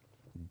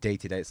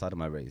dated outside of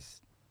my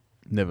race.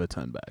 Never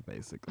turn back,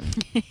 basically.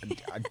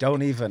 I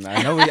don't even.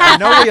 I know where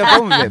you're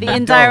going with it. The but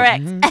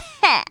indirect. don't.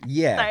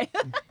 Yeah. Sorry.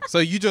 So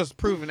you just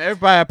proving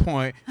everybody a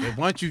point that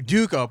once you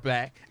do go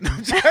black, You're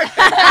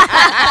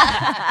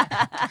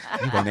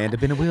going to end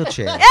up in a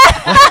wheelchair.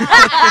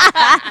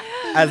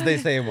 As they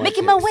say in Watch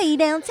Making It. my way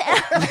downtown.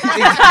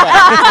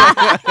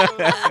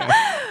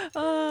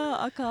 Oh,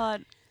 I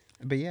can't.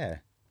 But yeah.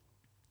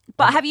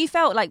 But have you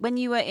felt like when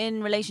you were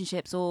in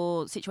relationships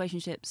or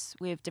situationships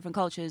with different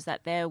cultures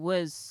that there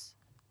was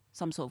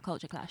some sort of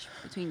culture clash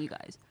between you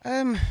guys?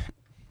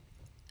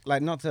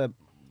 Like not to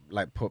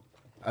like put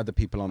other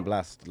people on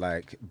blast,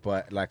 like,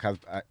 but like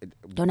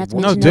Don't have to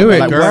No, mention do names. it,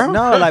 like, girl.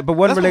 No, like, but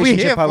one That's what we're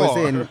relationship here I was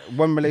for. in,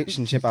 one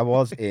relationship I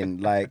was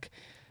in, like,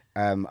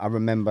 I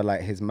remember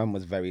like his mum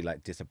was very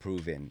like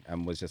disapproving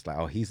and was just like,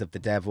 oh, he's of the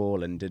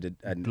devil and did it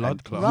and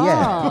Blood clot.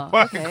 yeah,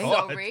 Raw. Okay.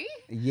 Sorry.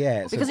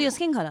 yeah. Because of your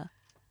skin color.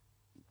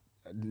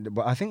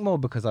 But I think more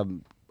because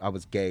I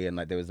was gay and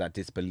like there was that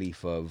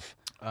disbelief of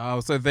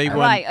Oh, so they weren't.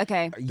 Right.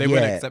 Okay. They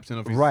weren't accepting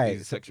of his, right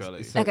his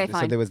sexuality. Okay, So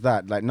fine. there was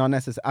that, like, not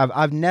necessarily.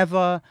 I've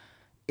never,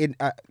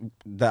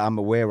 that I'm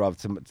aware of,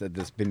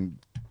 that's been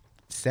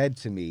said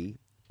to me,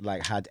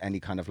 like, had any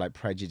kind of like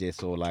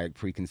prejudice or like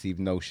preconceived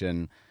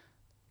notion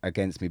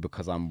against me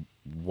because I'm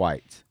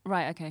white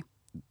Right. Okay.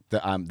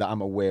 that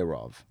I'm aware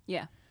of.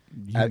 Yeah.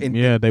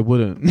 Yeah, they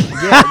wouldn't.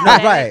 Yeah, no,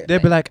 right,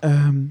 They'd be like,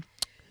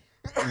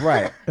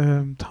 right.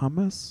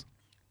 Thomas,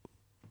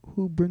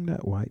 who bring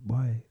that white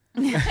boy?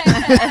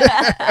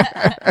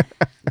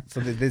 So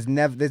there's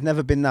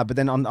never been that. But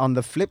then on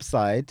the flip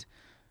side,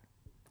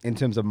 in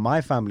terms of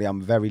my family,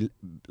 I'm very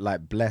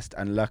like blessed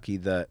and lucky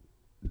that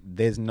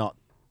there's not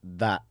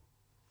that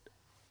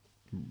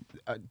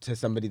to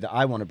somebody that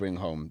I want to bring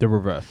home. The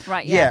reverse.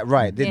 Right. Yeah, Yeah.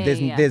 right.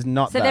 Yeah, There's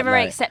not. So that, they're very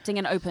like, accepting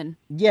and open.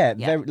 yeah,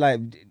 Yeah. very like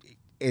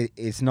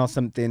it's not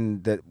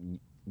something that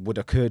would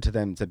occur to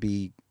them to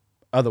be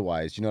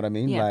otherwise. You know what I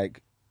mean? Yeah.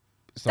 Like,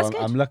 so That's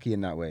I'm good. lucky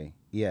in that way.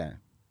 Yeah,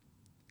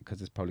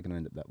 because it's probably going to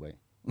end up that way.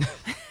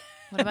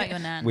 What about your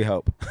nan? We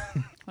hope.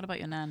 What about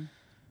your nan?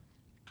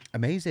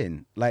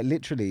 Amazing. Like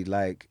literally,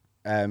 like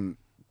that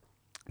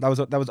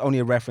was only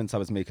a reference I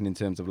was making in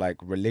terms of like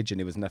religion.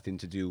 It was nothing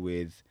to do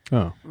with.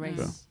 Oh.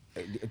 Race.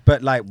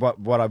 But like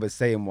what I was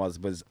saying was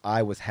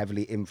I was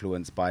heavily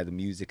influenced by the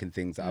music and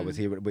things that I was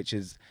hearing, which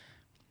is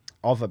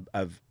of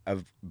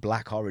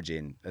black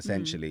origin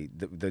essentially.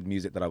 The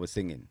music that I was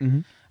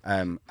singing,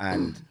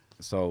 and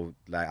so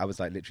like I was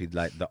like literally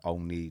like the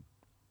only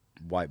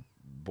white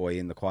boy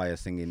in the choir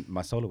singing.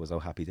 My solo was "Oh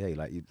Happy Day."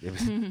 Like it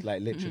was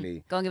like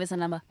literally. Go and give us a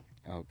number.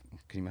 Oh,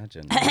 can you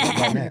imagine?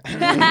 Right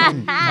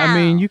now. I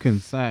mean, you can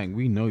sing.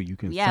 We know you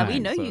can Yeah, sing. we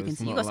know so you can it's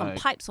see. You not got some like-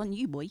 pipes on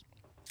you, boy.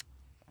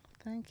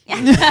 Thank you.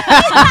 You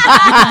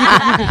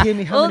can hear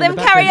me All humming them in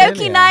the background karaoke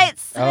earlier.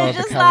 nights. Oh, They're the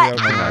just like, karaoke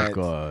Oh my nights.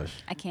 gosh.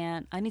 I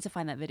can't. I need to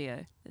find that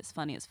video. It's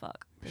funny as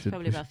fuck. There's Should-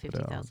 probably we about should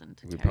put it out.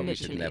 50,000. We probably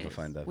should Literally never is.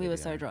 find that. We were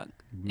video. so drunk.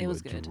 We It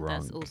was were good.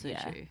 drunk. That's also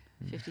Yeah. true.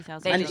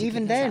 50,000. They And just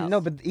even kick us then, out.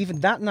 no, but even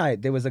that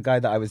night, there was a guy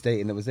that I was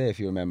dating that was there, if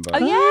you remember. Oh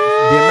yeah.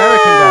 The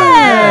American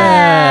guy.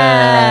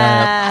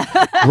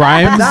 Yeah.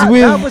 Rhymes That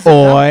with was-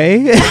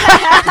 boy.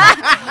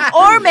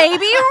 Or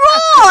maybe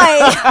Roy.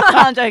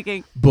 I'm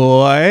joking.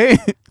 Boy.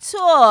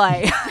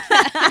 Toy.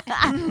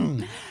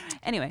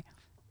 Anyway.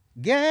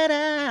 Get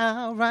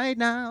out right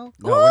now.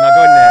 No, we're not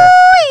going there.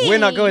 We're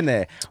not going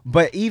there.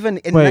 But even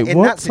in, Wait, in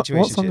what, that situation,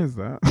 what song is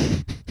that?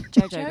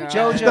 Jojo.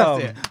 Girl.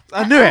 Jojo.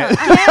 I knew it.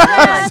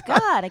 Oh my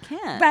god, I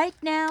can't. Right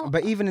now.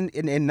 But even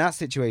in that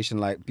situation,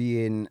 like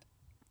being,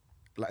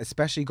 like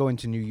especially going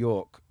to New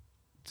York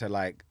to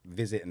like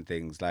visit and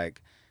things,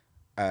 like,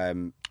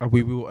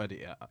 We will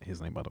edit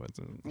his name, by the way.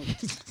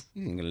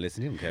 you ain't gonna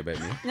listen. You don't care about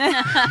me.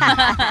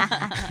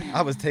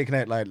 I was taking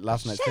out like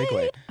last night's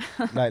takeaway,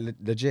 like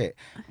legit.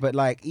 But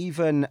like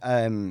even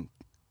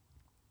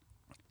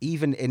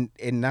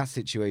in that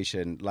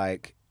situation,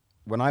 like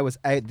when I was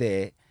out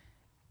there,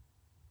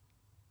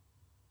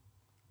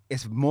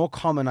 it's more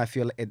common. I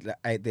feel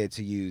out there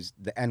to use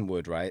the N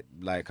word, right?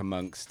 Like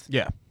amongst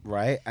Yeah.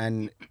 right,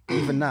 and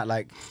even that,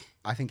 like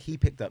I think he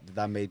picked up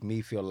that made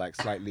me feel like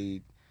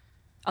slightly.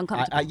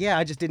 Uncomfortable. Yeah,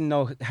 I just didn't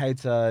know how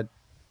to.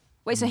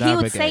 Wait, so he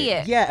would say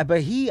navigate. it. Yeah,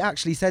 but he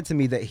actually said to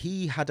me that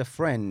he had a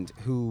friend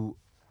who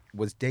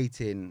was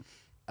dating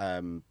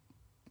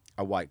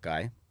a white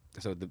guy.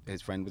 So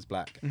his friend was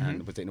black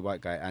and was dating a white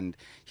guy, and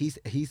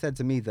he said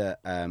to me that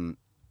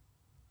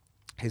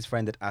his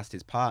friend had asked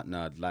his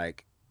partner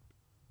like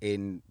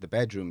in the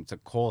bedroom to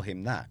call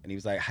him that, and he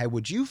was like, "How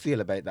would you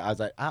feel about that?" I was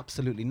like,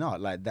 "Absolutely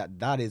not. Like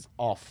that is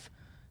off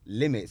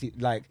limits."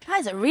 Like. That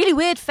is a really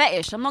weird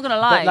fetish. I'm not gonna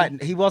lie. But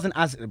like he wasn't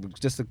asking.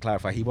 Just to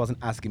clarify, he wasn't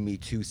asking me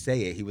to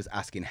say it. He was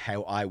asking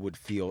how I would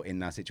feel in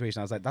that situation.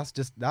 I was like,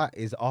 that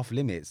is off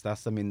limits.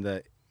 That's something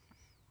that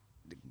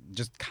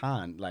just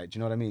can't. Like, do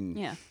you know what I mean?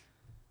 Yeah.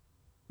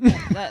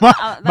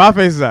 My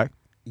face is like,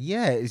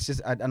 Yeah, it's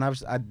just,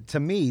 to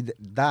me,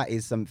 that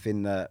is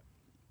something that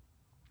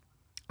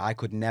I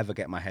could never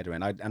get my head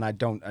around. And I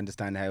don't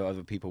understand how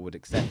other people would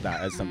accept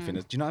that as something.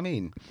 Do you know what I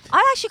mean?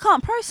 I actually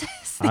can't process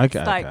this. I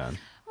can. Like,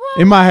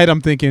 In my head,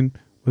 I'm thinking,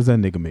 what's that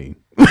nigga mean?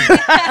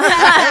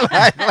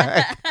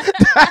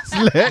 That's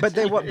lit. But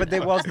there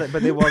was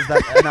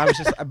that, and I was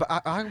just, but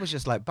I was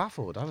just like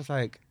baffled. I was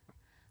like,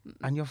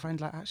 and your friend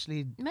like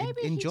actually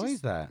Maybe he enjoys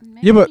just- that.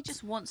 Maybe Yeah, but- he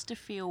just wants to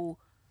feel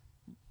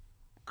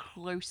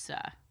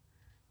closer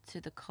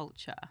to the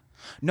culture.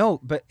 No,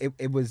 but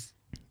it was.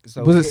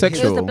 So Was it his- it was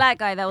sexual? the black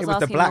guy that was It was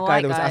the asking black the guy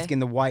white that was guy asking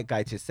the white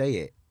guy to say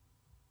it.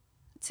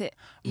 to. Right.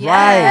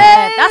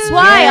 Yeah, that's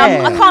why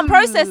Yeah. I can't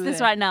process this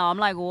right now. I'm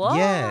like, what?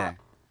 Yeah.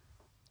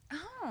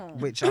 Oh.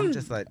 Which I'm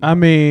just like. I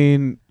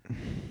mean,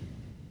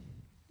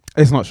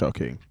 it's not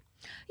shocking.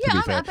 Yeah, be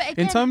I fair. know, but In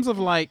again- terms of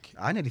like,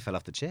 I nearly fell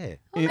off the chair.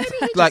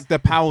 like the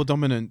power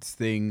dominance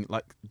thing,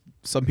 like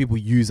some people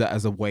use that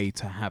as a way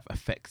to have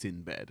effects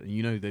in bed, and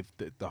you know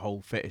the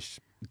whole fetish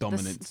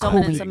dominance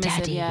Dominant, thing. submissive,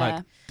 Daddy. yeah.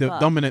 Like but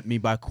dominate me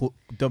by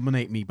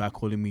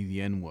calling me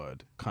the N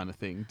word kind of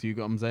thing. Do you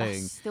get what I'm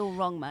saying? that's still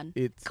wrong, man.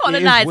 It's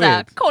Colonizer,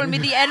 weird. calling me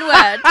the N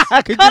word.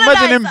 Could you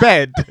imagine in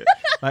bed?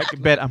 Like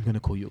in bed, I'm gonna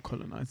call you a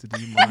colonizer. Do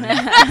you mind?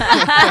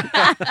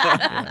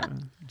 Yeah.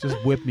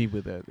 Just whip me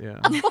with it. Yeah,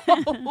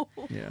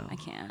 yeah. I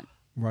can't.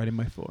 Right in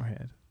my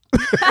forehead.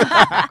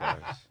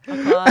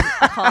 I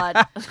can't.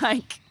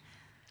 Like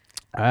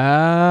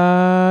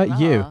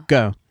You Ah.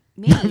 go.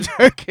 me.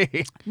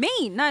 Okay.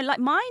 Me? No, like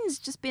mine's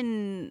just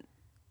been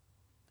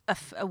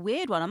a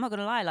weird one. I'm not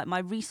gonna lie. Like my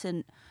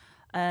recent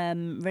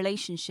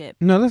relationship.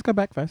 No, let's go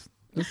back first.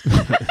 Let's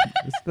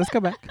go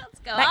back. Let's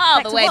go Back- all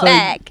back the to way what?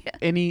 back.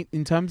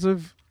 In terms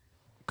of,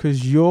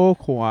 because you're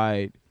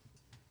quite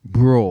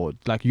broad,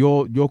 like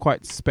you're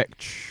quite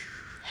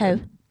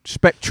spectral.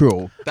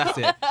 That's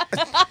it.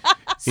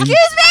 Excuse me?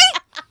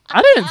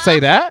 I didn't say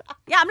that.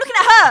 Yeah, I'm looking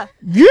at her.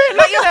 You're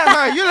looking at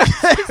her. You're She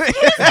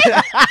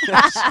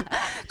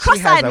Cross-eyed,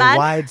 has a man.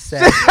 wide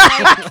set.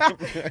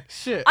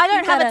 shit. I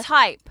don't You have a gotta-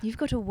 type. You've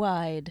got a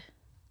wide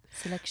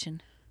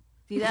selection.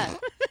 See that?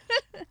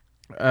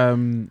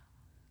 I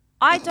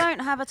I don't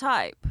have a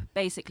type.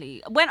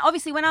 Basically, when I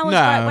was no.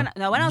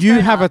 when I was You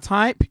growing have up, a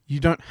type. You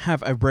don't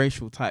have a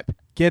racial type.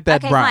 Get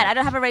that okay, right. fine. I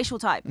don't have a racial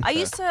type. I Okay.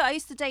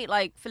 used to date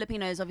like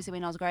Filipinos. Obviously,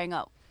 when I was growing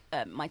up,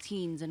 my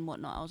teens and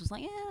whatnot, I was just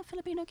like, yeah,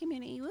 Filipino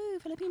community, woo,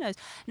 Filipinos.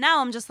 Now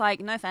I'm just like,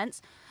 no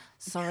offense,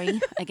 sorry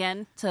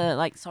again to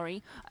like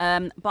sorry,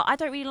 but I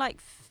don't really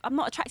like. I'm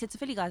not attracted to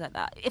Philly guys like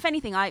that. If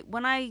anything,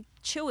 when I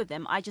chill with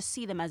them, I just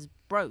see them as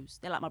bros.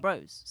 They're like my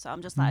bros. So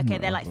I'm just like, okay,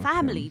 they're like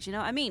family. Do you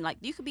know what I mean? Like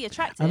you could be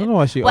attracted. I don't know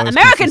why she. Well, always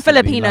American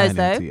consistently Filipinos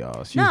lying though. to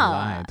y'all. She's No,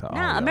 lying to all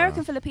no, y'all.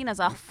 American Filipinos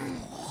are fine.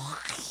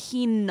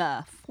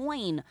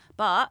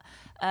 But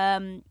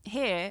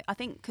here, I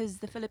think because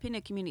the Filipino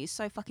community is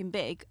so fucking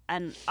big,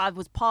 and I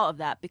was part of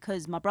that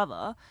because my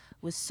brother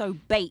was so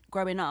bait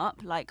growing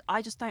up. Like,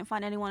 I just don't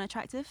find anyone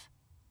attractive.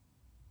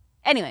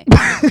 Anyway,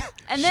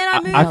 and then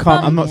I moved. I can't.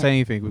 from- I'm not saying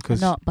anything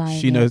because I'm not buying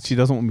she knows it. she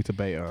doesn't want me to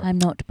bait her. I'm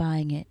not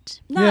buying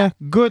it. No, Yeah,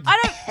 good. I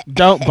don't.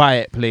 Don't buy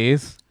it,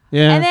 please.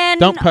 Yeah. And then-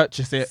 don't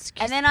purchase it.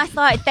 And then I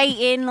started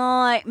dating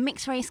like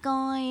mixed race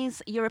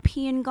guys,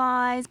 European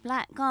guys,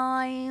 black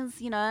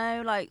guys, you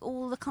know, like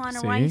all the kind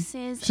of See?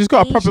 races. She's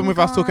got a problem Asian with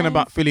us talking guys.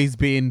 about Phillies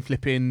being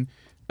flipping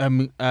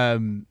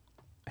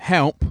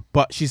help,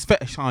 but she's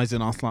fetishizing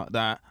us like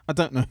that. I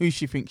don't know who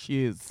she thinks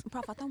she is.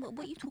 Prof, I don't. What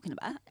are you talking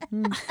about?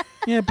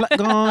 Yeah, black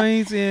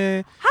guys.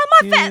 Yeah. How am I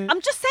Yeah. fat?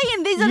 I'm just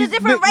saying these are the You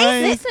different mixed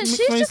race. races. Listen, Mixed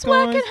she's race just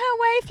working guys. her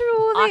way through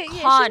all I the. Yeah,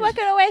 she's can't.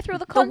 working her way through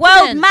the The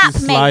continents. world map,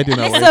 She's mate. sliding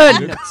her way Listen,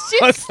 through.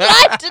 She's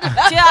sliding.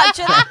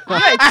 you're a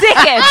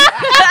dickhead.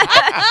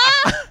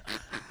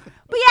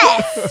 But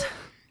yes.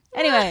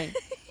 Anyway,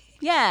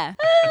 yeah.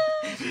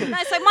 No,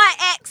 so my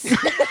ex,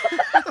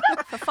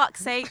 for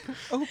fuck's sake,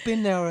 Oh,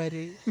 been there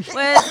already.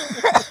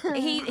 was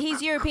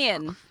he's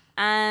European,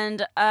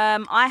 and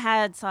I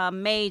had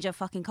some major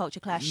fucking culture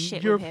clash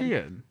shit with him.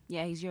 European,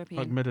 Yeah, he's like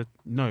European.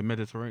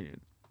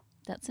 Mediterranean.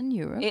 That's in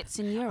Europe. It's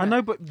in Europe. I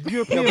know, but No,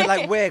 European. but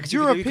like where? 'Cause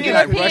you could do European.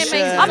 like European Russia.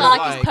 makes it I'm sound not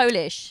like he's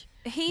Polish.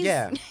 He's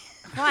Yeah.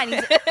 fine.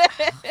 He's,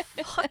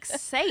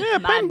 fuck's sake, Yeah,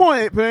 man.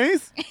 pinpoint it,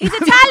 please. He's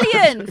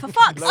Italian. For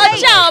fuck's Oh,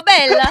 sake. ciao,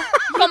 Bella.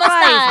 Come Christ,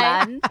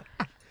 stai?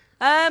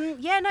 man.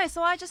 Yeah, no,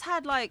 so I just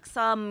had like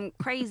some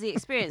crazy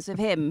experience with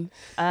him.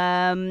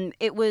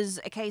 It was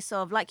a case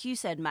of, like you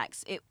said,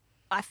 Max,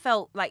 I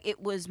felt like it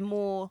was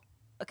more,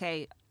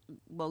 okay,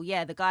 well,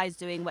 yeah, the guy's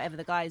doing whatever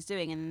the guy's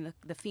doing, and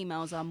the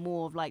females are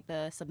more of like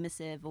the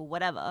submissive or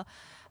whatever.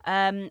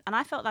 And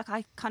I felt like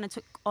I kind of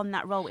took on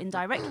that role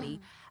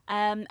indirectly.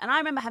 And I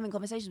remember having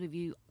conversations with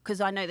you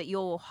because I know that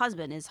your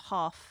husband is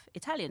half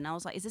Italian. And I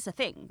was like, is this a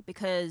thing?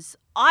 Because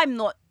I'm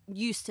not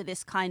used to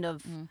this kind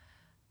of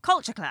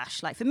culture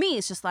clash. Like for me,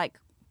 it's just like,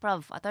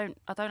 bruv, I don't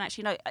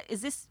actually know.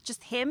 Is this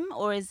just him,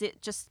 or is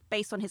it just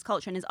based on his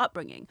culture and his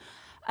upbringing?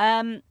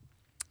 And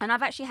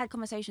I've actually had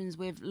conversations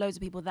with loads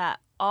of people that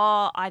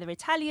are either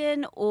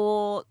Italian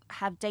or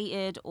have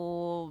dated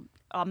or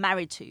are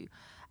married to,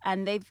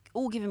 and they've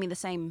all given me the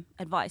same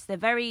advice. They're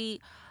very,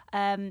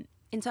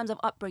 in terms of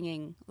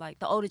upbringing, like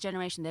the older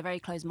generation, they're very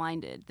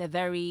close-minded. They're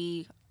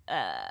very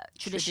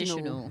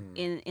traditional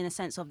in a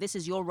sense of this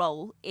is your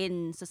role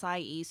in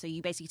society, so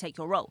you basically take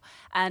your role.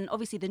 And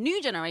obviously the new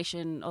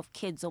generation of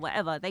kids or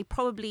whatever, they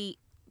probably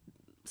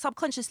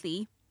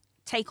subconsciously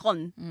take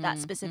on that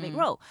specific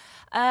role.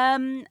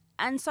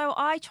 And so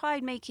I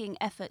tried making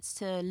efforts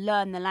to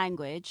learn the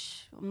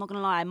language. I'm not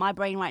gonna lie, my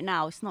brain right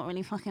now, it's not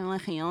really fucking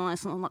like,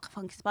 it's not like a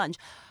funky sponge.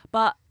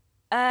 But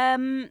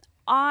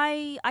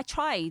I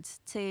tried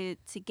to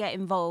get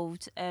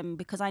involved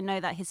because I know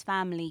that his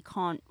family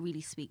can't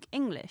really speak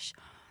English.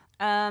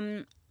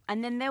 And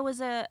then there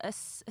was a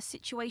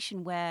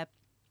situation where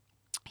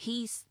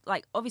he's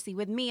like, obviously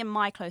with me and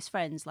my close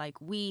friends, like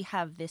we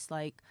have this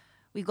like,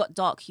 we've got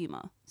dark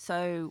humor.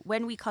 So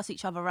when we cuss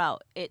each other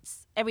out,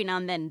 it's every now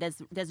and then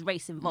there's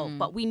race involved,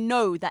 but we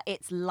know that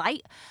it's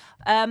light.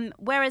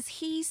 Whereas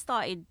he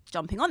started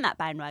jumping on that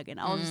bandwagon.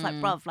 I was just like,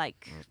 bruv,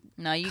 like,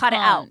 no, you cut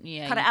can't. it out.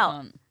 Yeah, cut you it out.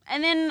 can't.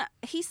 And then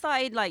he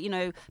started, like, you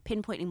know,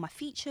 pinpointing my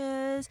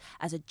features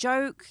as a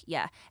joke.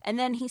 Yeah. And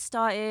then he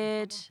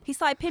started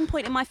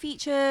pinpointing my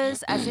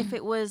features as if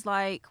it was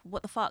like,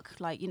 what the fuck?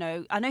 Like, you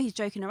know, I know he's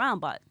joking around,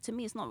 but to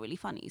me, it's not really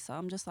funny. So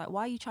I'm just like,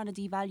 why are you trying to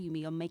devalue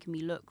me or making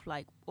me look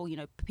like, or, you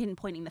know,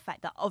 pinpointing the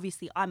fact that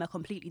obviously I'm a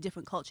completely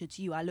different culture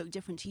to you. I look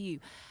different to you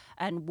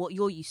and what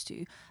you're used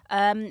to.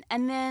 And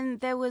then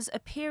there was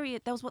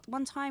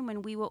one time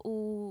when we were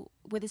all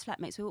with his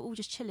flatmates, we were all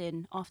just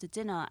chilling after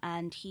dinner,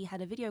 and he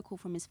had a video call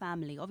from his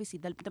family. Obviously,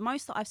 the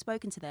most that I've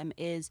spoken to them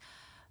is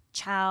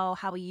ciao,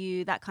 how are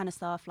you, that kind of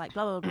stuff, like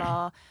blah, blah,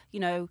 blah, you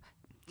know,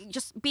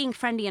 just being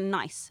friendly and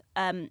nice.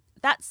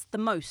 That's the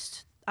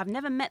most. I've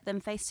never met them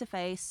face to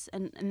face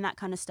and that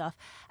kind of stuff.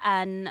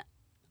 And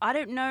I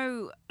don't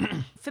know,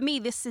 for me,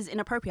 this is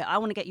inappropriate. I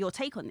want to get your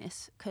take on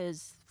this,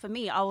 because for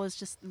me, I was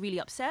just really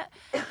upset.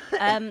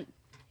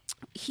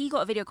 He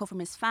got a video call from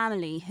his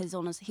family. He was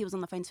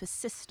on the phone to his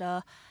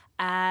sister,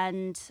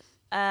 and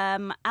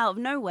out of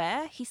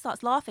nowhere, he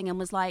starts laughing and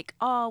was like,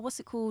 oh, what's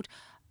it called?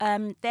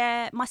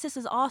 My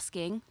sister's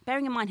asking,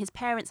 bearing in mind his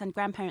parents and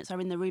grandparents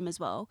are in the room as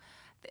well.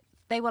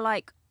 They were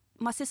like,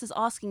 my sister's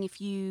asking if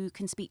you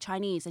can speak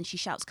Chinese, and she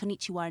shouts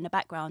konnichiwa in the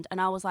background.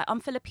 And I was like, I'm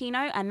Filipino,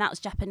 and that was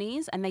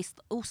Japanese. And they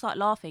all start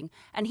laughing.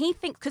 And he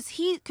thinks,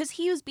 because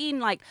he was being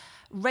like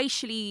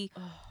racially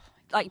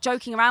like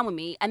joking around with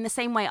me, and the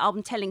same way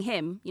I'm telling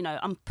him, you know,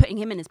 I'm putting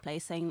him in his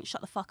place saying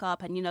shut the fuck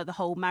up, and you know, the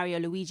whole Mario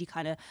Luigi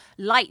kind of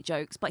light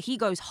jokes, but he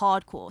goes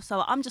hardcore.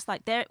 So I'm just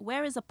like,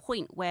 where is a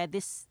point where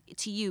this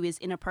to you is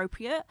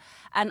inappropriate?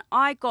 And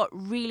I got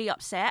really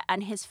upset,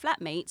 and his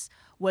flatmates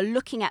were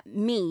looking at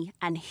me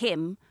and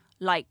him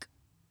like,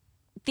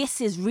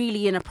 this is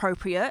really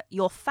inappropriate.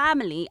 Your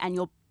family and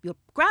your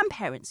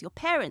grandparents, your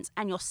parents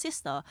and your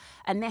sister,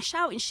 and they're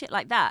shouting shit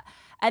like that.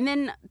 And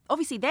then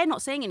obviously they're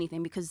not saying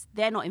anything because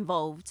they're not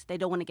involved. They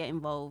don't want to get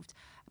involved.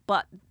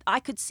 But I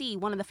could see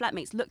one of the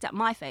flatmates looked at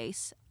my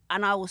face,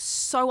 and I was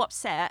so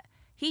upset.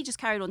 He just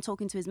carried on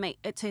talking to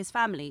his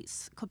family,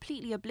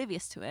 completely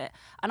oblivious to it.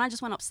 And I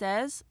just went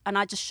upstairs and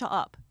I just shut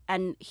up.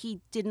 And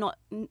he did not,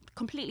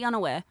 completely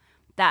unaware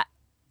that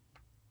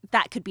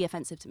could be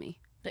offensive to me.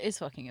 That is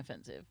fucking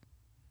offensive.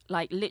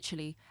 Like,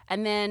 literally.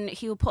 And then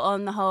he would put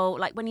on the whole,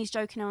 like, when he's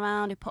joking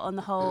around, he'd put on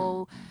the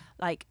whole,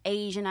 like,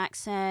 Asian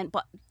accent,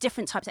 but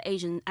different types of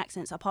Asian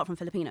accents apart from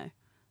Filipino.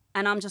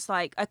 And I'm just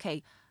like,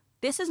 okay,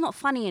 this is not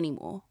funny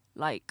anymore.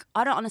 Like,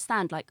 I don't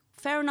understand. Like,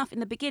 fair enough, in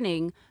the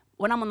beginning,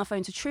 when I'm on the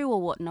phone to True or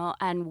whatnot,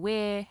 and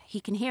he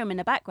can hear him in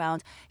the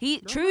background,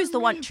 True's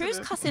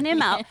cussing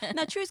him out.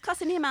 No, True's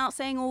cussing him out,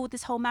 saying all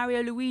this whole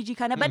Mario Luigi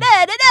kind of, do you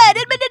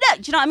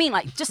know what I mean?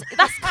 Like, just,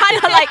 that's kind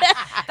of like,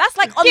 that's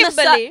like on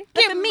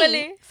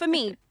Kimberly. For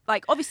me,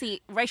 like,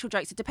 obviously, racial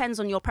jokes, it depends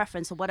on your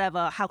preference or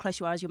whatever, how close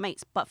you are as your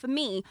mates. But for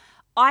me,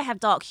 I have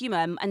dark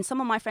humor, and some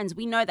of my friends,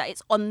 we know that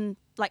it's on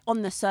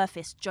the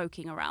surface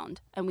joking around,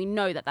 and we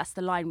know that that's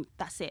the line,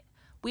 that's it.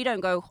 We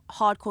don't go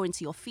hardcore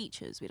into your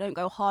features. We don't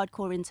go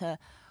hardcore into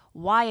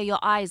why are your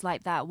eyes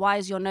like that? Why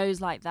is your nose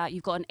like that?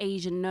 You've got an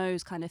Asian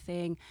nose kind of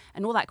thing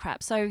and all that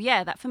crap. So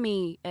yeah, that for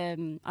me,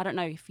 I don't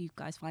know if you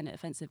guys find it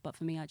offensive, but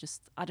for me,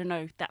 I don't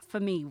know. That for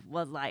me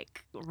was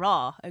like,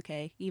 raw,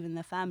 okay, even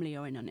the family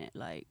are in on it.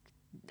 Like,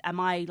 am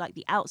I like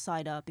the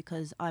outsider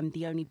because I'm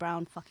the only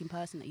brown fucking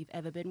person that you've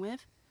ever been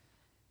with?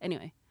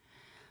 Anyway,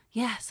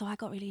 yeah, so I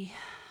got really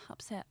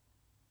upset.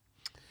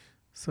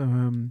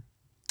 So,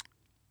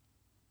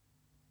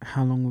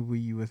 how long were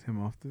you with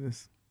him after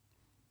this?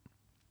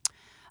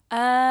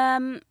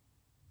 A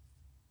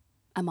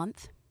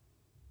month.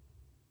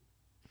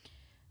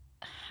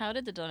 How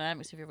did the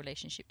dynamics of your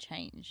relationship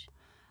change?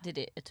 Did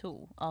it at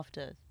all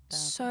after that?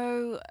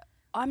 So,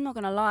 I'm not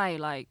going to lie,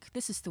 like,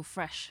 this is still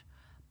fresh,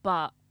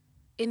 but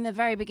in the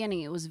very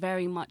beginning, it was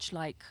very much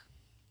like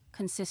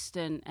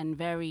consistent and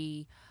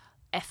very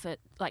effort,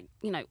 like,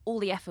 you know, all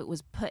the effort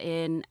was put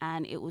in,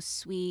 and it was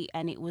sweet,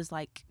 and it was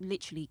like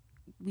literally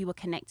we were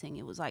connecting.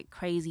 It was like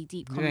crazy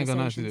deep conversations. You ain't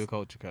got nothing to do with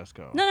culture,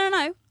 Casco.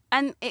 No.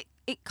 And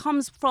it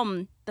comes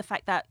from the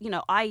fact that, you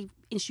know, I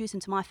introduced him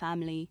to my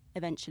family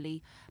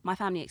eventually. My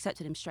family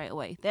accepted him straight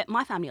away.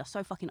 My family are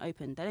so fucking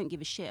open. They don't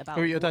give a shit about...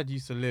 Oh, your dad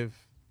used to live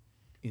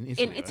in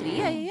Italy? In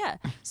Italy, yeah.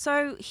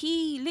 So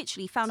he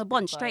literally found a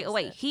bond straight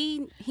away.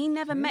 He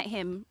never met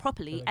him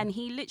properly, and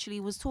he literally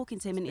was talking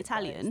to him in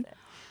Italian.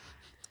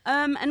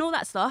 And all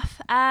that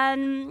stuff.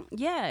 And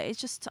yeah, it's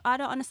just, I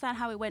don't understand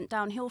how it went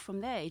downhill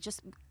from there. It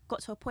just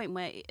got to a point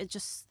where it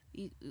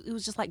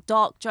was just like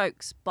dark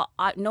jokes, but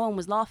no one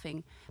was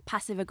laughing.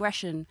 Passive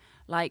aggression.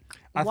 Like,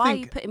 why are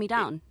you putting me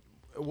down?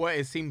 What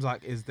it seems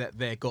like is that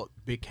there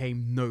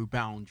became no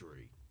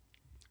boundary.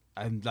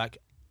 And like,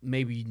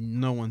 maybe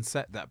no one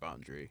set that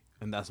boundary.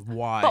 and that's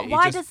why. But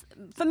why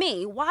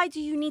why do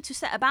you need to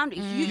set a boundary?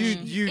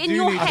 You in do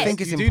your need head, I think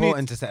it's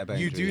important to set a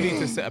boundary. You do need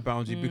to set a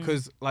boundary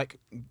because, like,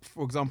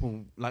 for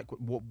example, like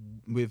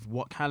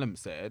what Callum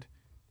said,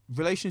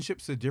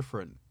 relationships are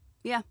different.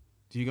 Yeah.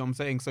 Do you get what I'm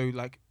saying? So,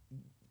 like,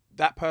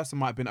 that person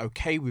might have been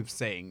okay with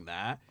saying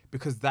that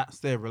because that's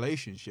their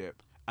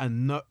relationship,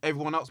 and no,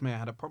 everyone else may have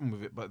had a problem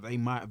with it, but they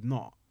might have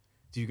not.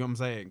 Do you get what I'm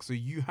saying? So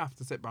you have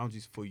to set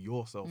boundaries for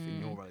yourself in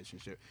your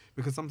relationship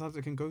because sometimes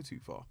it can go too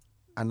far.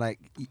 And like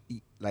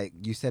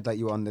you said, like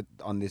you were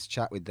on this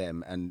chat with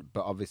them,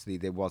 but obviously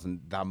there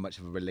wasn't that much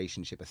of a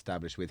relationship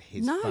established with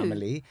his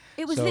family.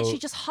 It was literally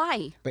just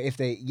hi. But if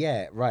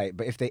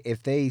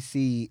they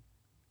see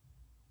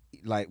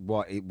like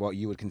what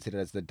you would consider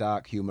as the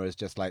dark humor is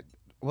just like,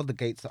 well, the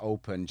gates are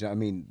open. Do you know what I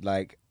mean?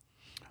 Like,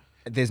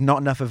 there's not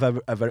enough of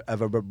a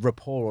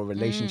rapport or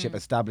relationship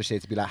established here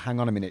to be like, hang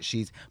on a minute,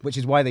 which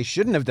is why they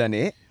shouldn't have done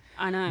it.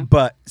 I know.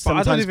 But I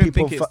sometimes don't even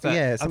people, think it's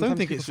that. I don't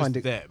think people it's find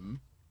just it.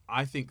 them.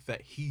 I think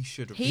that he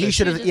should have. He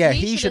should have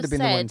been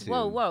the one said, to.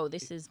 Whoa,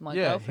 this is my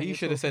Yeah, girlfriend. he you're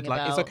should have said, talking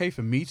like, it's about. okay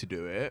for me to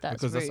do it That's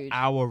because that's rude.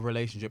 our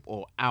relationship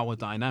or our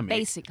dynamic.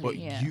 Basically, but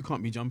yeah. you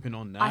can't be jumping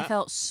on that. I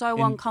felt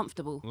so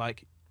uncomfortable.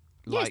 like.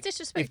 Yeah, it's Like,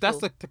 disrespectful. if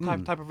that's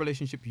the type of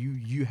relationship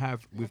you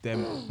have with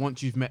them,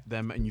 once you've met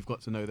them and you've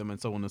got to know them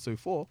and so on and so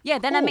forth. Yeah,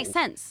 then that cool. makes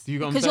sense. Do you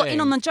get what I'm Because you're in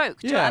saying? on the joke.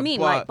 Do you know what I Yeah, mean?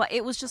 but- Like, but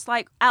it was just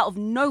like out of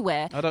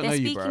nowhere. I don't They're know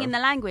you, speaking bro. in the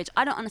language.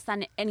 I don't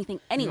understand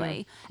anything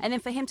anyway. And then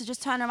for him to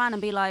just turn around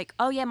and be like,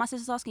 "Oh yeah, my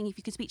sister's asking if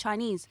you could speak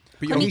Chinese."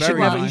 But you're He very should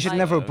never. nice, He should like-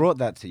 never have brought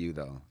that to you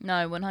though.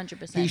 No,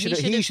 100%.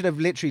 He should have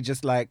literally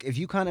just like, if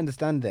you can't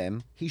understand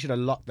them, he should have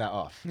locked that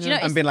off Do you know,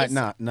 and been like,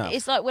 nah.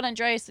 It's like when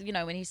Andreas,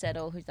 when he said,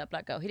 "Oh, who's that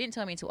black girl?" He didn't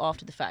tell me until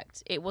after the fact.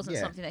 It wasn't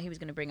Yeah. something that he was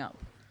going to bring up,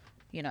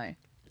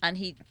 and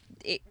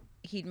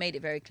he'd made it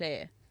very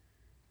clear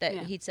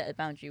that he'd set a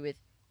boundary with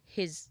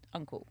his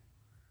uncle,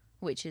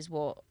 which is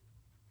what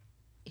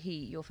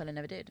your fella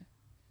never did,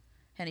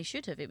 and he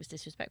should have. It was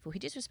disrespectful. He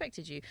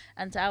disrespected you,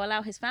 and to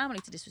allow his family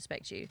to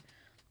disrespect you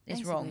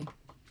is wrong.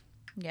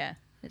 Yeah,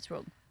 it's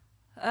wrong.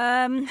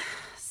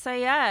 So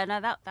yeah, no,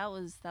 that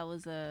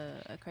was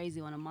a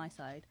crazy one on my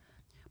side.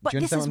 But Do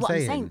you this is understand what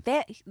what I'm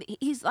I'm saying.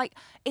 He's like,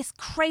 it's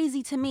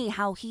crazy to me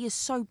how he is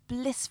so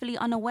blissfully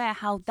unaware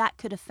how that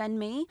could offend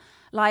me,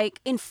 like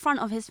in front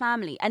of his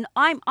family. And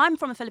I'm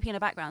from a Filipino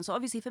background, so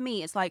obviously for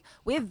me, it's like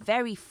we're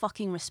very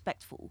fucking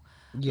respectful,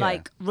 Yeah.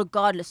 like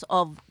regardless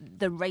of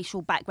the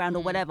racial background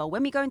or whatever.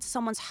 When we go into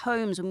someone's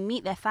homes, when we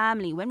meet their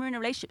family, when we're in a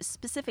relationship,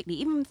 specifically,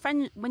 even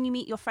when you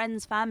meet your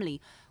friend's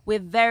family, we're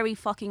very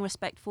fucking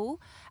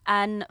respectful.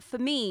 And for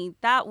me,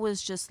 that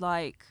was just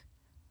like,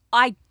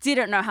 I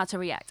didn't know how to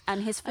react.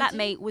 And his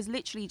flatmate was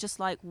literally just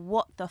like,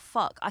 what the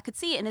fuck? I could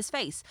see it in his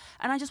face.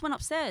 And I just went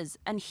upstairs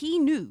and he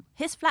knew.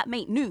 His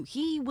flatmate knew.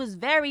 He was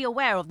very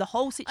aware of the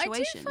whole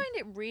situation. I do find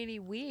it really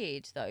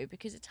weird though,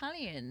 because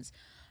Italians,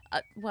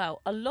 a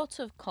lot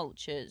of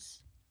cultured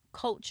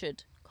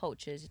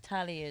cultures,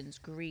 Italians,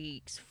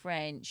 Greeks,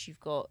 French, you've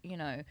got,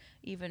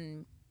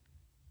 even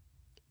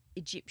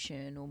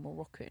Egyptian or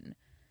Moroccan.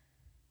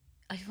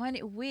 I find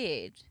it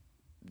weird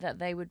that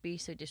they would be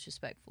so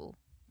disrespectful.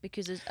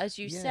 Because as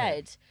you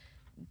said,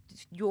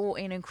 you're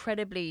an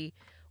incredibly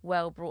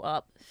well brought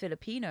up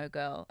Filipino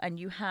girl and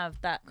you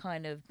have that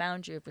kind of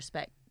boundary of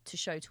respect to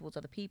show towards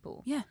other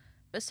people. Yeah.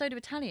 But so do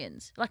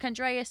Italians. Like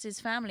Andreas's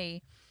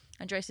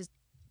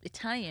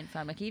Italian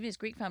family, like even his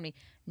Greek family,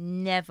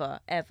 never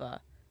ever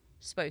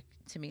spoke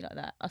to me like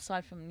that.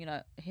 Aside from,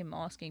 him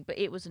asking, but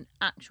it was an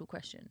actual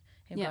question.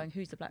 Him going,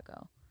 "Who's the black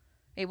girl?"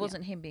 It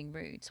wasn't him being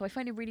rude. So I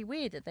find it really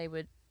weird that they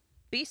would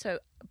be so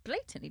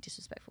blatantly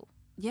disrespectful.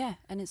 Yeah,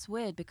 and it's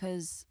weird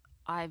because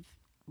I've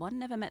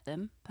never met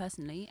them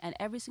personally, and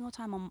every single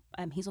time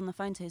he's on the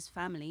phone to his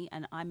family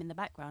and I'm in the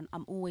background,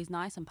 I'm always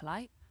nice and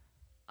polite.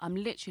 I'm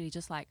literally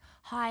just like,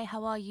 "Hi,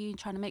 how are you?"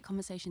 Trying to make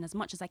conversation as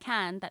much as I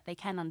can that they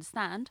can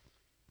understand.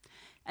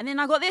 And then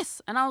I got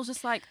this, and I was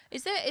just like,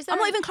 Is there I'm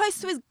not even close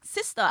to his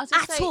sister I was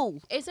gonna at say,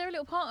 all. Is there a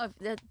little part of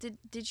that?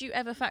 Did you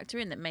ever factor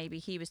in that maybe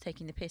he was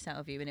taking the piss out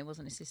of you and it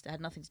wasn't his sister, had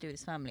nothing to do with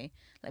his family?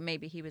 Like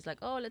maybe he was like,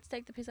 "Oh, let's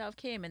take the piss out of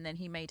Kim," and then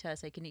he made her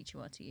say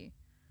konnichiwa to you.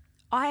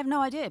 I have no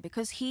idea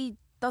because he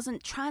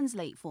doesn't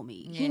translate for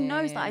me. He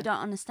knows that I don't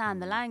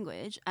understand the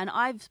language, and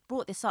I've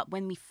brought this up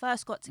when we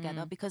first got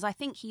together because I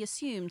think he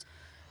assumed,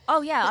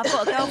 oh yeah, I've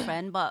got a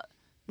girlfriend, but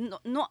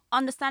not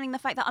understanding the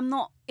fact that I'm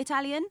not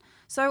Italian.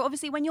 So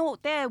obviously when you're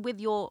there with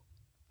your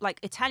like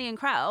Italian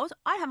crowd,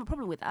 I have a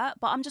problem with that,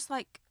 but I'm just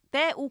like,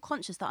 they're all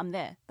conscious that I'm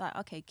there. Like,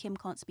 okay, Kim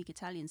can't speak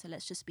Italian, so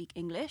let's just speak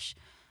English.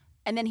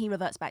 And then he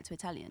reverts back to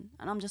Italian.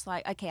 And I'm just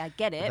like, okay, I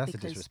get it. But that's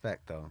because a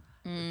disrespect, though.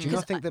 Do you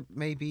not think that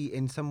maybe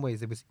in some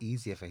ways it was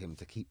easier for him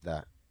to keep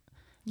that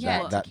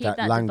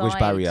that language divide.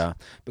 barrier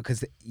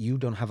because you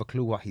don't have a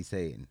clue what he's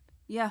saying,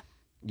 Yeah.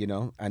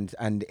 and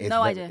it's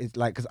No idea. It's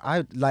like because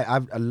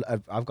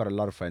I've got a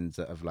lot of friends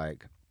that have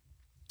like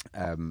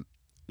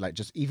like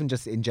just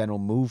in general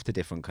move to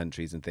different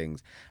countries and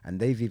things, and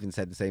they've even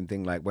said the same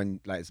thing, like when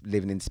like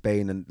living in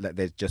Spain and like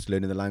they're just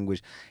learning the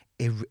language,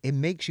 it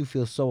makes you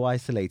feel so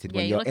isolated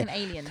when you're you're like an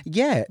alien.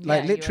 yeah,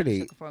 like you're literally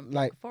like a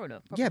like foreigner,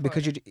 yeah,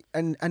 because you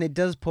and it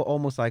does put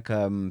almost like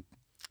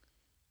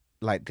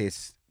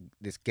this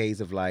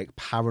gaze of like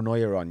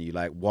paranoia on you,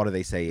 like what are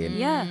they saying?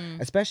 Yeah.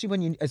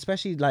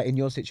 Especially like in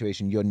your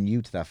situation, you're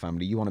new to that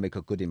family, you want to make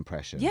a good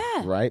impression,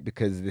 Yeah. right?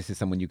 Because this is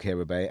someone you care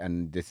about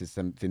and this is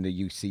something that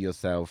you see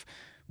yourself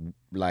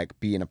like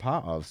being a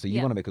part of, so you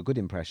Yeah. want to make a good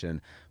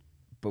impression.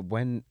 But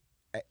when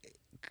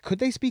could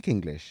they speak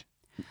English?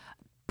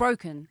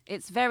 Broken.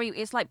 It's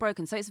like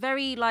broken. So it's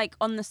very like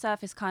on the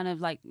surface kind of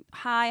like,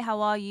 hi,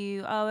 how are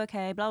you? Oh,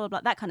 okay, blah, blah,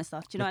 blah. That kind of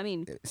stuff. Do you know what I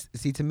mean?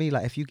 See, to me,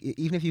 like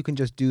even if you can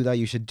just do that,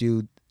 you should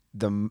do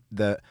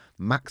the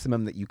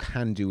maximum that you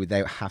can do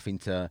without having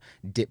to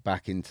dip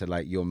back into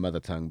like your mother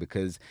tongue,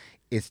 because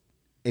it's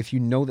if you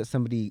know that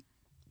somebody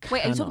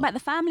Wait, are you talking cannot- about the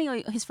family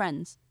or his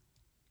friends?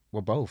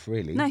 well, both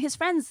really. No, his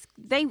friends,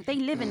 they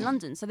live in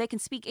London, so they can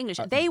speak English.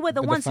 They were the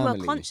but the ones who were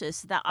family-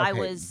 conscious that I Okay,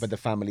 was... but the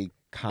family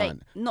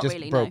can't. not just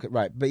really, broke no. it,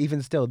 right? But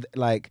even still,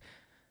 like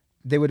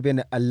there would have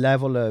been a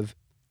level of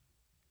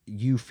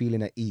you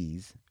feeling at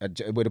ease.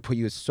 It would have put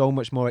you so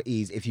much more at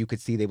ease if you could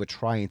see they were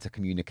trying to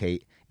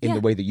communicate in Yeah.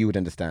 the way that you would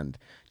understand.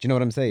 Do you know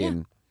what I'm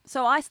saying?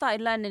 So I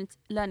started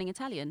learning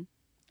Italian,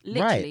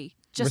 literally.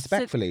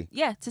 Respectfully.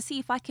 To see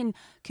if I can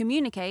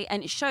communicate,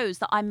 and it shows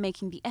that I'm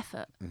making the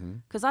effort. Mm-hmm.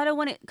 Because I don't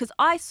want it, because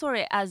I saw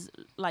it as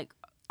like,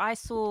 I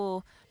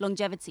saw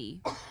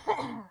longevity.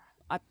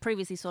 I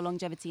previously saw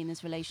longevity in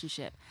this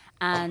relationship.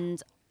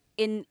 And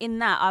in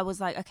that, I was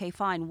like, okay,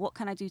 fine, what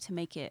can I do to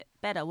make it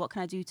better? What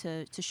can I do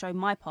to show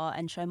my part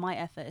and show my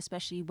effort,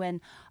 especially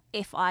when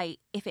if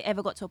it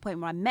ever got to a point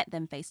where I met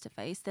them face to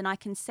face, then I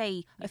can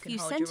say a can few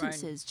hold your own.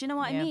 sentences. Do you know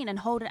what I Yeah. mean? And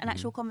hold an Mm-hmm.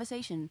 actual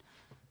conversation.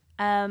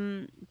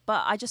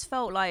 But I just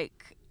felt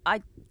like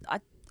I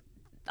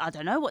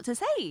don't know what to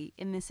say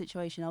in this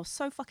situation. I was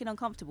so fucking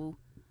uncomfortable.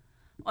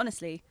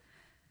 Honestly.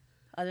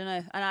 I don't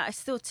know. And I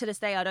still, to this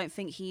day, I don't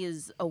think he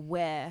is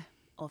aware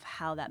of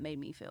how that made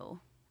me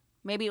feel.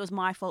 Maybe it was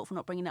my fault for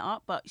not bringing it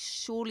up, but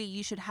surely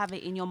you should have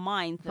it in your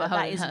mind that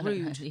that is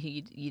rude.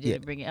 You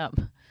didn't bring it up.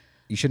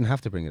 You shouldn't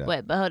have to bring it up.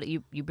 Wait, but hold it,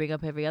 you bring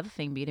up every other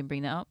thing, but you didn't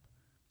bring that up.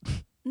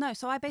 No,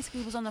 so I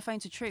basically was on the phone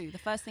to True. The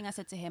first thing I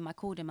said to him, I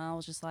called him and I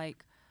was just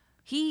like,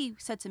 he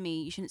said to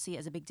me, you shouldn't see it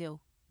as a big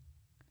deal.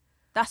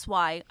 That's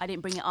why I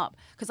didn't bring it up.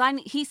 Because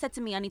he said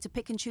to me, I need to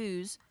pick and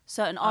choose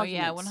certain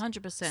arguments. Oh yeah,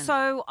 100%.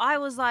 So I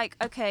was like,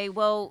 okay,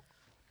 well,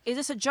 is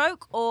this a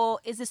joke or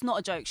is this not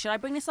a joke? Should I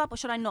bring this up or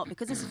should I not?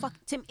 Because this is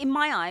in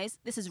my eyes,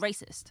 this is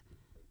racist.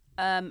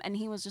 And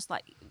he was just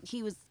like,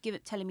 he was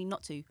telling me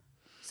not to.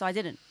 So I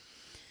didn't.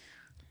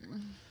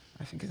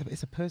 I think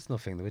it's a personal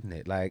thing, though, isn't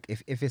it? Like,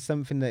 if it's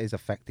something that is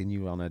affecting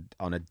you on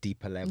a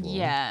deeper level,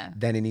 Yeah.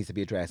 then it needs to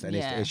be addressed, and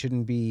Yeah. it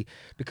shouldn't be,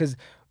 because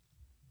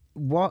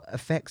what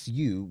affects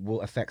you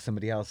will affect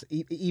somebody else.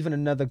 Even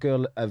another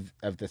girl of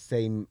the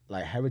same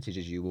like heritage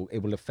as you, it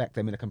will affect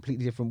them in a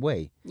completely different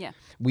way. Yeah.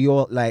 We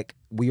all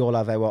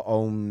have our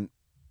own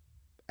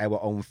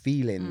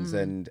feelings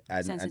and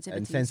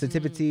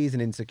sensitivities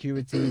and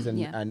insecurities and,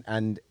 Yeah.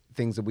 and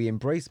things that we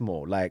embrace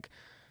more, like,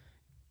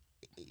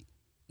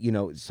 you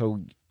know,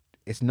 so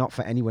it's not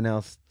for anyone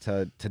else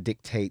to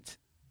dictate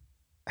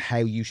how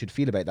you should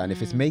feel about that. And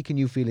if it's making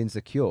you feel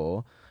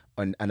insecure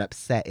and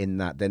upset in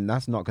that, then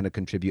that's not going to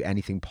contribute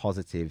anything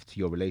positive to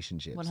your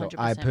relationship. So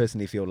I 100%.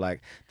 personally feel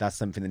like that's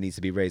something that needs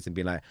to be raised and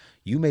be like,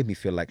 you made me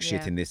feel like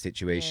shit Yeah. in this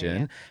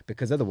situation, Yeah.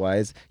 because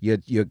otherwise you're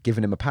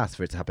giving him a pass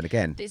for it to happen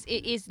again. It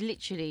is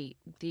literally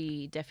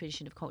the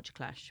definition of culture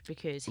clash,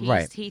 because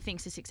Right. he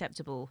thinks it's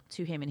acceptable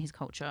to him in his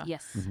culture.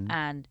 Yes.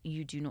 And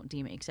you do not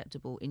deem it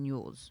acceptable in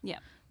yours. Yeah.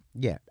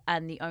 Yeah.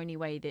 And the only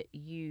way that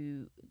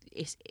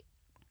is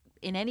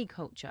in any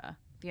culture,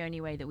 the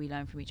only way that we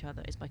learn from each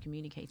other is by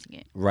communicating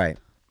it. Right.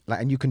 Like,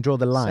 and you can draw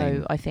the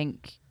line. So I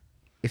think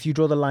If you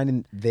draw the line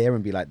in there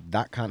and be like,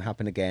 that can't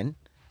happen again,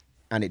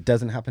 and it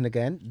doesn't happen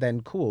again,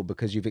 then cool,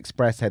 because you've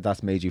expressed how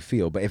that's made you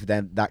feel. But if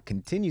then that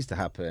continues to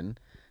happen,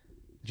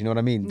 do you know what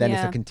I mean? Then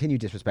it's a Yeah.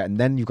 continued disrespect, and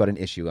then you've got an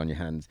issue on your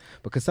hands.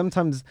 Because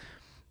sometimes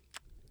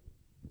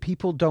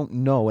people don't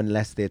know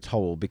unless they're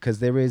told, because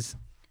there is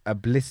a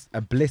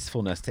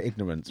blissfulness to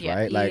ignorance, Yeah.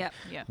 right? Like,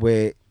 Yeah.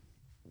 we're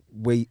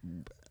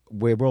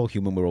all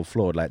human, we're all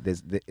flawed. Like,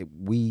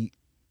 we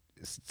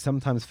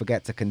sometimes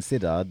forget to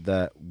consider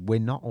that we're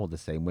not all the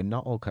same. We're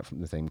not all cut from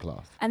the same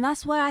cloth. And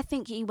that's where I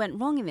think he went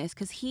wrong in this,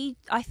 because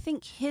I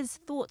think his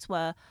thoughts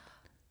were,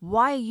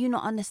 why are you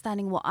not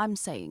understanding what I'm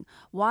saying?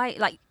 Why,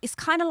 like, it's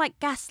kind of like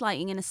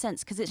gaslighting in a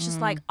sense, because it's just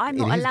like, I'm It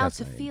not is allowed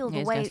to gaslighting. feel the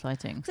it's way,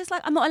 gaslighting. because it's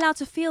like, I'm not allowed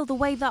to feel the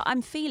way that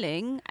I'm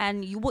feeling,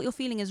 and what you're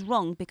feeling is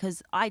wrong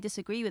because I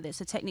disagree with it.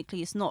 So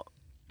technically it's not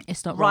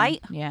It's not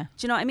right. wrong. Yeah.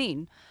 Do you know what I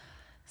mean?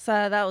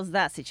 So that was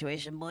that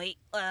situation, boy.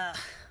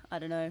 I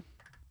don't know.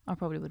 I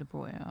probably would have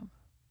brought it up.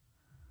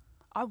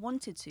 I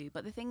wanted to,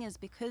 but the thing is,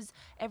 because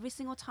every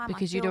single time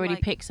Because I you'd feel already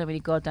like, picked so many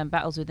goddamn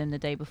battles with him the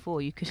day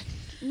before. You could.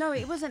 No,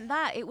 it wasn't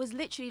that. It was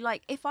literally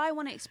like, if I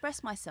want to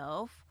express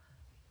myself,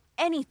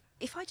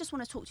 if I just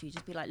want to talk to you,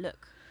 just be like,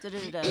 look,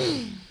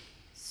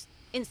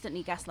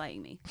 instantly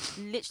gaslighting me,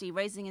 literally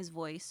raising his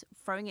voice,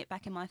 throwing it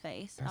back in my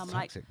face. That's I'm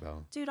toxic, like,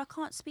 though. dude, I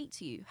can't speak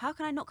to you. How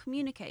can I not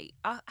communicate?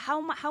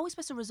 How are we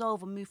supposed to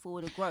resolve and move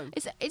forward or grow?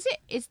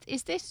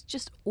 Is this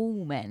just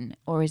all men,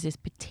 or is this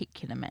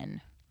particular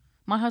men?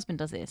 My husband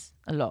does this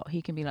a lot.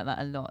 He can be like that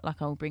a lot.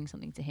 Like, I'll bring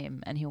something to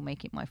him and he'll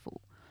make it my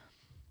fault.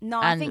 No,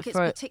 I And think it's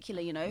for-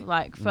 particular, you know.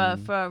 Like, for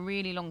a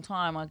really long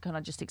time, I kind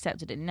of just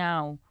accepted it.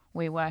 Now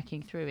we're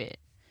working through it.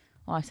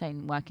 Well, I say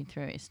working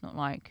through it. It's not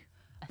like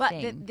a But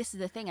thing. this is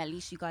the thing. At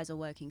least you guys are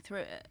working through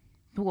it.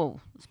 Well,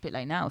 it's a bit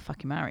late now. We're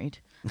fucking married.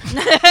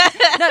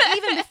 No,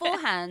 even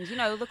beforehand, you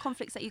know, the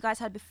conflicts that you guys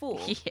had before.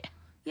 Yeah.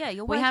 Yeah,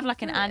 you're. We have working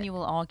like an through it.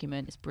 annual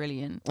argument. It's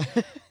brilliant.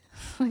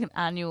 Like an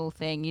annual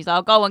thing. He's like,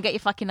 oh, go on, get your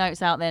fucking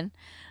notes out then.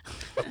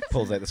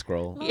 Pulls out the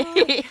scroll.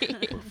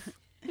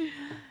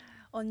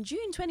 On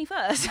June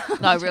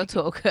 21st. No, real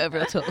talk.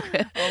 Real talk.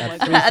 Oh my At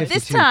god. At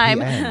this 3:52 time,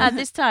 PM. at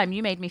this time,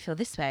 you made me feel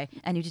this way,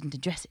 and you didn't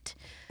address it.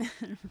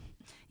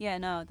 Yeah,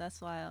 no,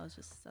 that's why I was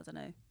just, I don't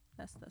know.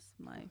 That's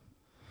my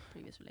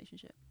previous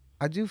relationship.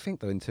 I do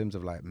think though, in terms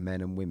of like men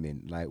and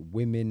women, like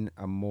women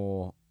are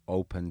more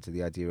open to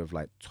the idea of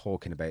like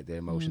talking about their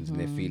emotions and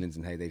their feelings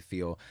and how they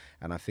feel.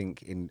 And I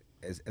think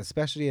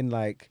especially in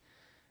like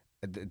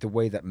the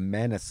way that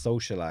men are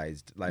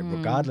socialized, like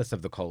regardless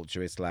of the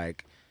culture, it's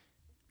like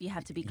You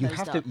have to be you closed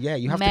have up. to, yeah,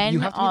 you have Men to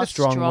be are the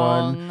strong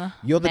one.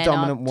 You're the men are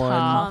dominant one.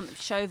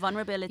 tough. Show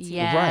vulnerability.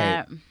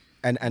 Yeah. Right.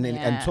 And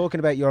Yeah. talking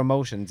about your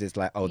emotions is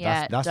like, oh,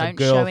 Yeah, that's a don't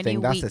girl show any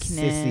thing, that's a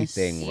sissy weakness.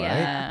 thing, right?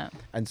 Yeah.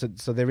 And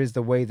so there is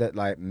the way that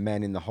like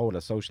men in the whole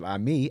are social.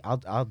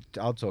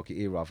 I'll talk your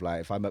ear off. Like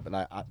if I'm up,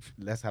 like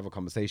let's have a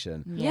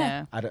conversation.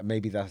 Yeah. I don't,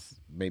 maybe that's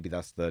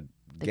the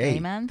gay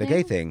man the thing?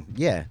 gay thing.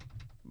 Yeah,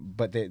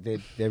 but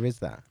there is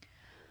that.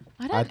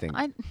 I think.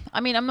 I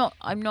mean, I'm not.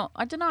 I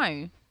don't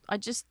know. I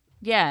just.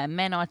 Yeah,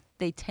 men are.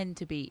 They tend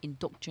to be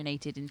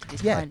indoctrinated into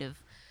this Yeah. kind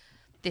of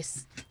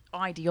this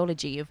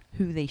ideology of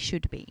who they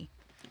should be,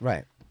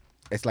 Right.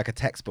 It's like a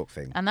textbook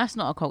thing. and that's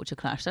not a culture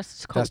clash. That's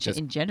just culture just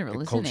in general,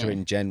 The isn't culture it?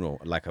 in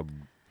general, like a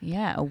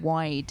Yeah, a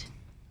wide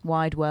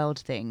world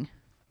thing.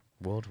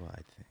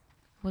 worldwide thing.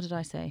 What did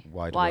I say?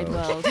 Wide Wide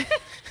world.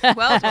 world.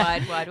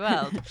 Worldwide, wide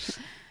world.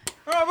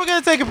 All right, we're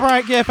gonna take a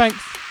break. Yeah, thanks.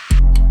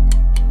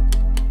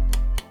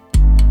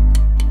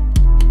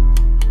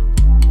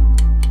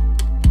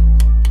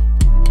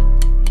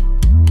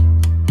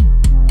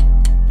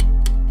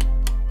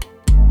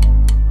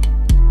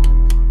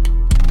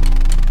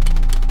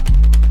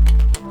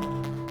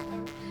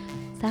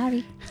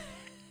 Sorry.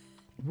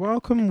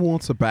 Welcome,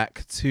 Water,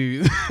 back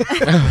to the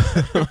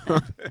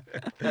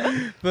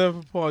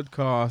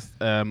podcast.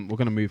 We're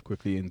going to move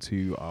quickly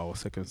into our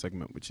second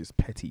segment, which is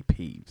petty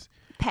peeves.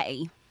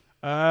 Petty.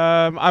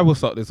 I will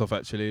start this off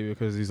actually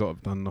because he's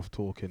not done enough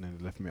talking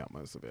and left me out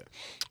most of it.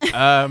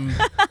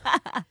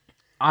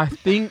 I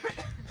think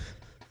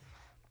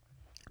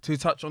to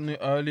touch on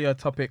the earlier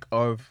topic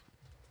of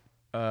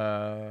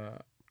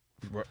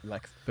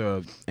like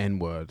the N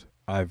word,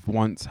 I've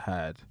once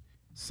had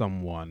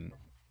someone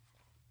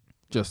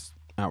just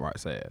outright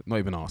say it, not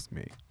even ask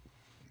me.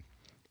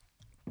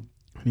 And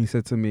he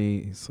said to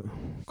me, oh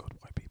God,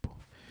 white people.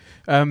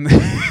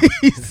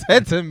 He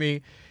said to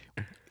me,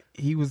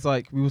 he was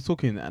like, we were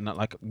talking and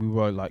like we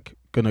were like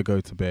gonna go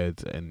to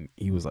bed, and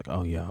he was like,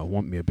 oh yeah, I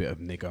want me a bit of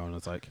nigger, and I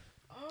was like,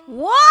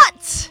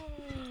 What?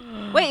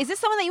 Wait, is this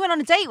someone that you went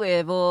on a date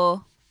with,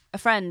 or a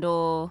friend,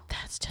 or?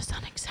 That's just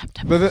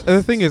unacceptable. but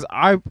the thing is,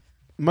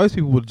 most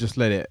people would just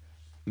let it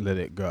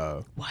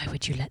go. Why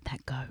would you let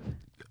that go?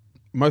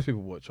 Most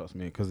people would, trust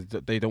me, because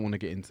they don't want to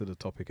get into the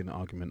topic in the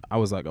argument. I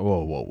was like,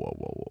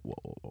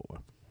 whoa.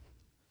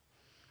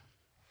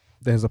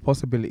 There's a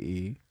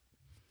possibility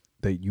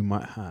that you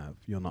might have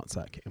your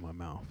nutsack in my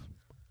mouth.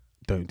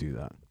 Don't do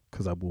that,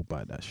 because I will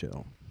bite that shit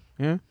off.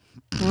 Yeah?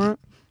 Alright.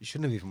 You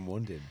shouldn't have even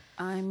wondered.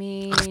 I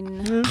mean,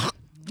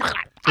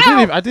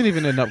 I didn't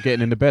even end up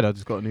getting into bed. I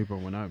just got an Uber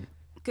and went home.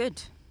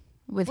 good.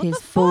 With What his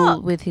the ball,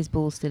 fuck? with his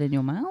ball still in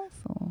your mouth,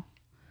 or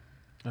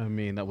I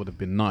mean, that would have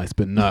been nice,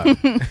 but no.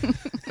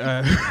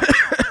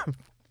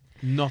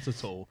 Not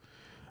at all.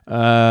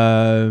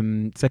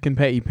 Second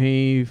petty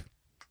peeve.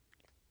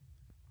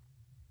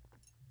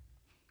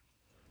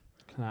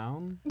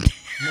 Clown?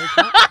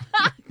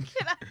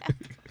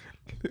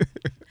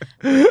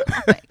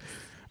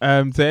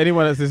 To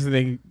anyone that's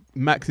listening,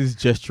 Max is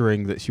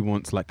gesturing that she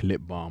wants like lip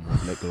balm or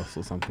lip gloss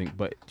or something,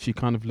 but she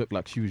kind of looked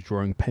like she was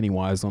drawing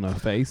Pennywise on her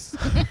face.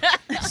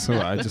 So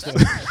I just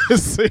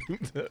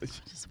assumed that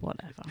just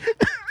whatever.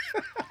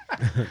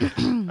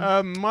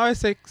 my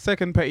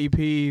second petty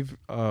peeve,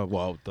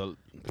 well, the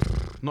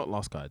not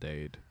last guy I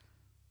dated.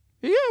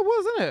 Yeah, it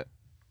was, isn't it?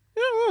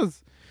 Yeah, it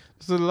was.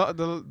 So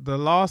the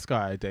last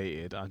guy I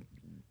dated, it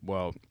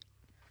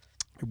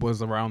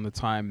was around the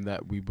time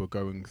that we were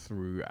going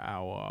through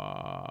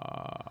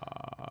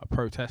our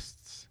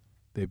protests,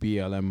 the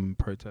BLM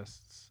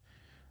protests,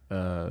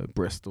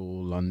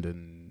 Bristol,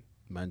 London,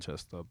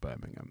 Manchester,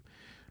 Birmingham.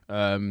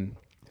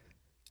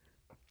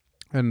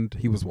 And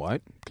he was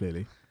white,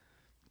 clearly.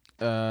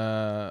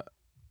 I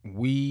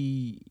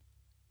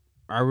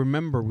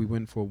remember we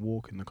went for a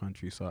walk in the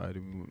countryside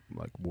and we were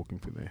like walking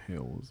through the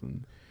hills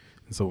and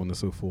so on and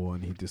so forth,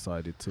 and he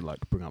decided to like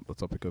bring up the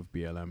topic of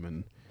BLM,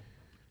 and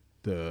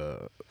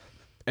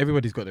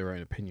everybody's got their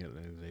own opinion at the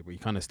end of the day, but he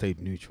kind of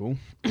stayed neutral.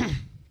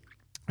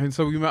 And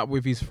so we met up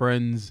with his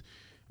friends,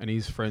 and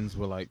his friends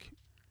were like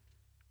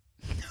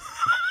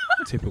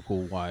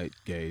typical white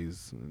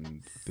gays,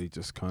 and they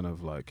just kind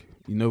of like,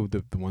 you know,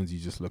 the ones you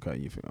just look at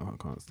and you think, oh, I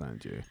can't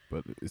stand you,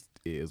 but it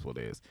is what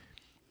it is.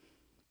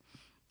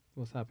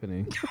 What's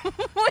happening?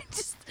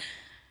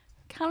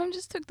 Callum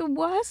just took the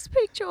worst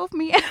picture of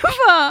me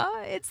ever.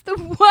 It's the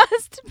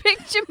worst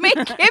picture.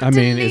 Make him I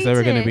mean, delete is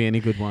there going to it. be any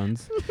good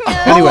ones?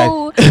 Anyway,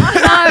 no,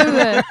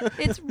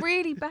 it's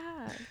really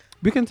bad.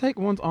 We can take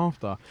ones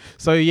after.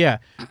 So yeah,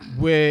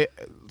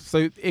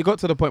 so it got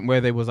to the point where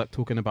they was like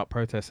talking about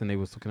protests, and they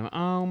was talking about,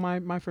 oh,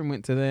 my friend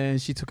went to there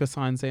and she took a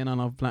sign saying I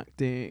love black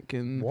dick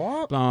and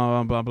What? blah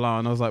blah blah blah,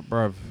 and I was like,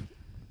 bruv,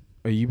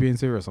 are you being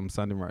serious? I'm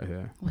standing right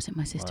here. Was it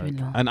my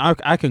sister-in-law? And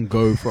I can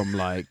go from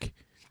like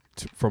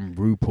from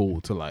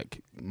RuPaul to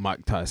like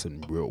Mike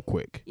Tyson real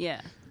quick.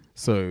 Yeah.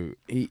 So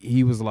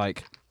he was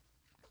like,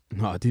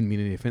 no, I didn't mean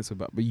any offensive,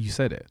 but you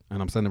said it,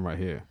 and I'm standing right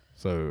here.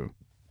 So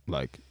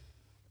like,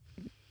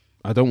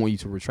 I don't want you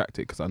to retract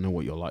it because I know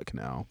what you're like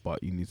now,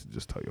 but you need to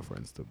just tell your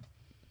friends to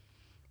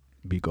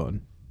be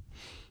gone.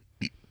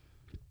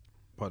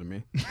 Pardon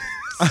me.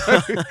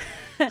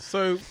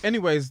 So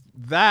anyways,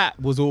 that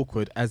was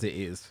awkward as it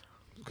is,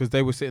 because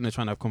they were sitting there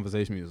trying to have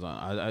conversation. He was like,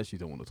 I actually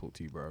don't want to talk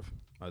to you, bruv.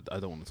 I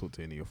don't want to talk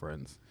to any of your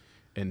friends.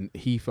 And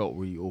he felt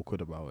really awkward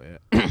about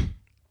it.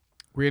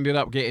 We ended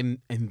up getting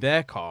in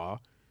their car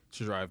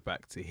to drive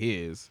back to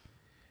his,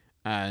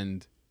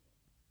 and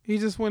he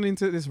just went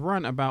into this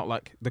rant about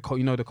like the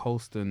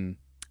Colston,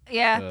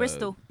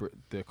 Bristol,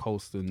 the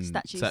Colston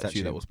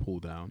Statue that was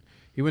pulled down.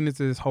 He went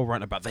into this whole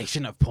rant about they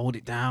shouldn't have pulled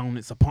it down.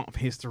 It's a part of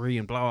history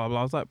and blah blah blah.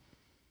 I was like,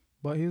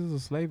 but he was a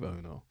slave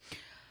owner.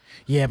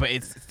 Yeah, but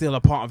it's still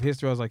a part of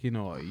history. I was like, you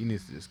know what? You need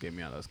to just get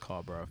me out of this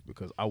car, bro,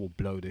 because I will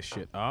blow this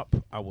shit up.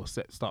 I will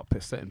start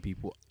setting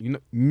people. You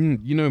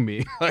know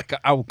me. Like,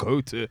 I will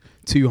go to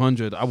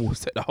 200. I will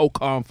set the whole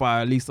car on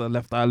fire. Lisa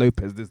Left Eye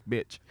Lopez, this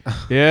bitch.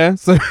 Yeah,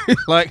 so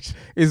like,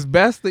 it's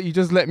best that you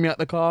just let me out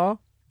the car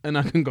and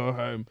I can go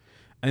home.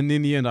 And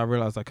in the end, I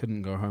realized I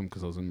couldn't go home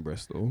because I was in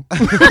Bristol.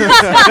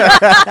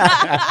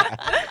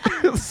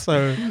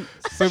 So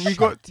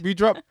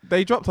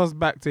they dropped us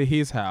back to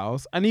his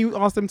house, and he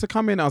asked them to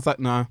come in. I was like,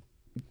 nah.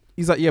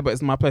 He's like, yeah, but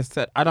it's my place. I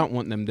said, I don't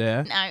want them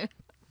there. No.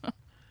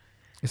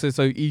 He said,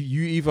 so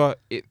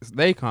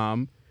they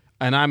come,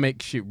 and I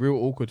make shit real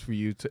awkward for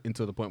you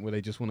into the point where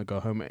they just want to go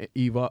home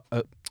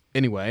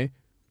anyway,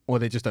 or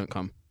they just don't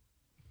come.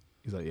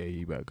 He's like, yeah,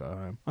 you better go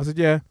home. I said,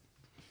 yeah.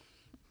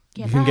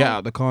 You can get out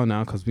of the car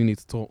now because we need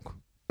to talk.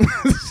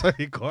 So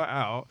he got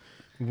out,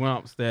 we went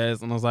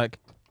upstairs, and I was like,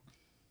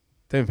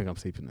 don't think I'm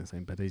sleeping in the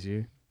same bed as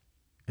you,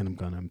 and I'm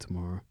going home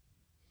tomorrow.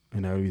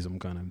 And the only reason I'm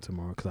going home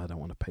tomorrow because I don't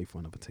want to pay for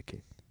another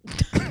ticket.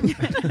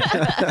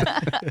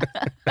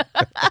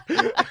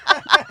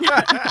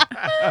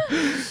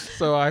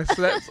 So I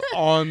slept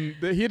on.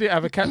 He didn't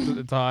have a couch at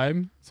the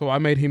time, so I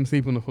made him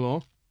sleep on the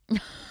floor,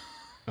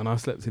 and I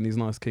slept in his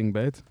nice king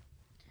bed.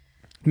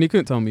 And he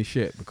couldn't tell me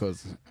shit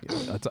because,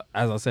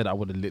 as I said, I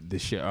would have lit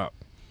this shit up.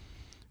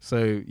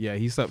 So yeah,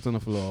 he slept on the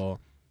floor.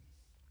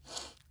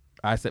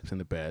 I slept in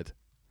the bed,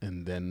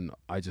 and then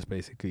I just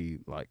basically,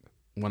 like,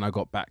 when I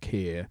got back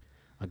here,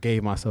 I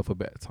gave myself a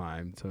bit of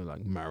time to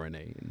like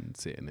marinate and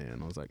sit in there,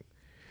 and I was like,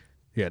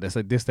 yeah, this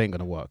ain't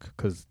gonna work,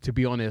 because to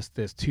be honest,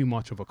 there's too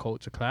much of a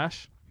culture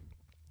clash.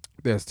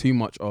 There's too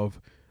much of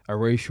a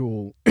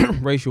racial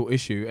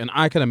issue, and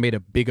I could have made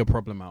a bigger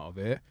problem out of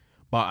it,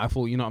 but I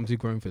thought, I'm too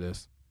grown for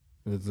this.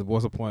 There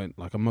was a point,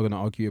 like, I'm not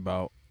gonna argue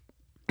about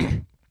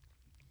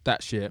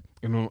that shit.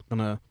 I'm not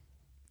gonna.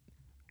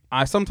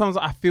 Sometimes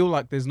I feel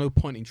like there's no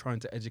point in trying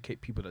to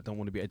educate people that don't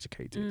want to be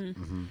educated.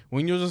 Mm-hmm.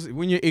 When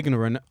you're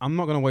ignorant, I'm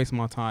not gonna waste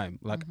my time.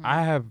 Like,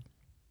 I have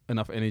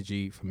enough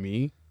energy for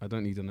me. I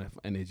don't need enough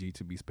energy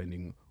to be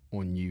spending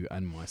on you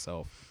and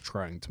myself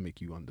trying to make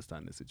you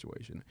understand the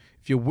situation.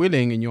 If you're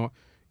willing and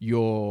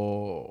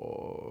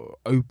you're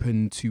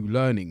open to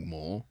learning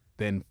more,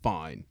 then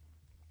fine.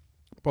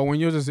 But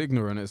when you're just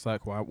ignorant, it's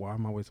like, why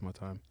am I wasting my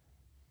time?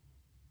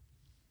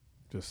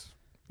 Just,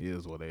 it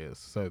is what it is.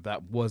 So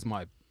that was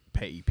my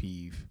petty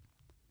peeve,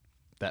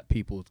 that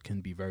people can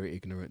be very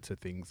ignorant to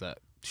things that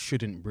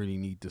shouldn't really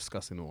need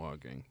discussing or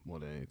arguing more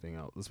than anything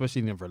else.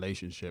 Especially in a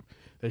relationship,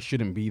 there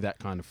shouldn't be that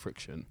kind of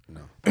friction.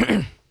 No.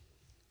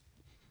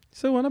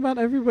 So what about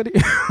everybody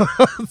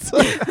else?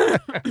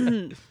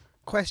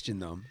 Question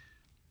though.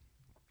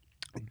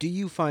 Do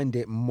you find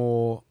it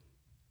more,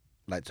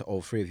 like, to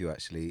all three of you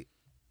actually,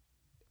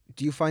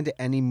 do you find it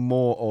any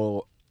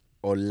more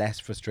or less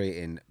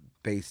frustrating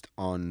based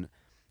on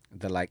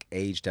the like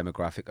age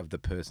demographic of the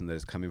person that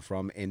is coming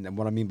from? And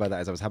what I mean by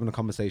that is, I was having a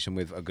conversation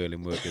with a girl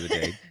in work the other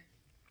day,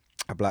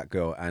 a black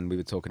girl, and we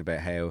were talking about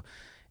how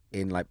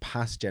in like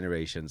past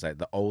generations, like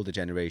the older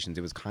generations,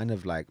 it was kind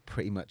of like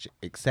pretty much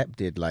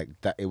accepted, like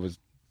that it was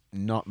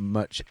not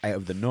much out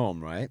of the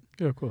norm, right?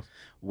 Yeah, of course.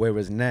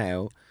 Whereas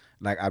now,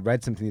 like I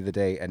read something the other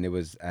day, and it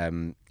was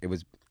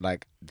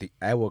like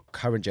our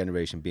current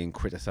generation being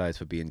criticized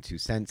for being too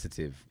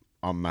sensitive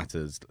on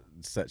matters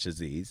such as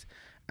these,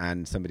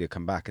 and somebody had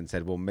come back and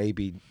said, well,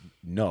 maybe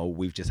no,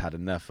 we've just had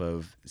enough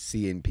of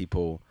seeing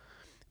people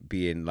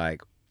being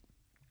like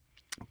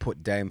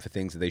put down for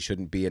things that they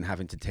shouldn't be, and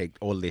having to take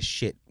all this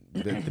shit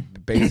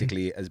that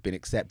basically has been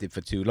accepted for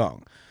too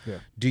long. Yeah.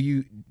 Do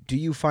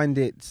you find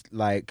it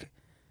like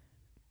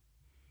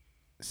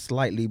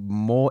slightly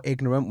more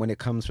ignorant when it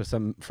comes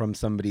from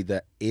somebody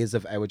that is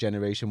of our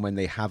generation, when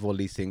they have all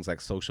these things like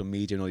social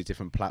media and all these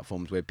different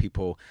platforms where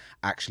people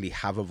actually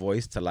have a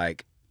voice to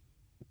like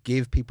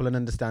give people an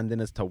understanding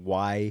as to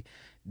why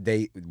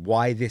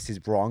this is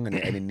wrong and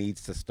it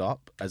needs to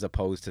stop, as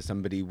opposed to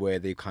somebody where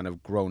they've kind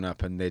of grown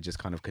up and they're just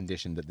kind of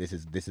conditioned that this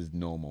is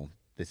normal,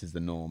 this is the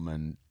norm,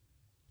 and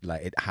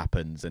like it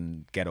happens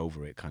and get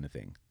over it kind of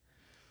thing?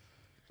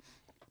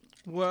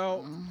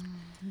 Well,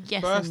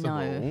 Yes first and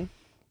no. of all,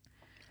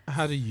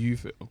 how do you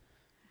feel?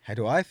 How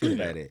do I feel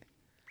about it?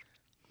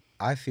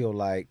 I feel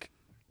like,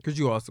 Because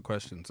you asked the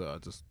question, so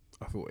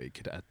I thought it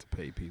could add to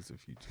pay piece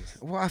if you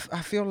just. well,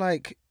 I feel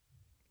like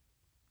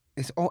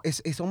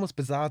it's almost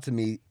bizarre to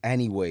me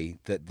anyway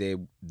that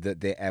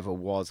there ever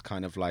was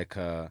kind of like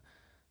a,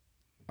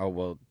 oh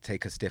well,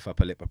 take a stiff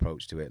upper lip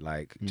approach to it,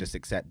 like just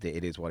accept that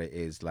it is what it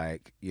is,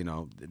 like, you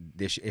know,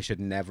 it should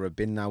never have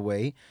been that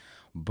way.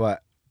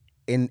 But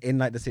in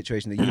like the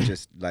situation that you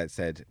just like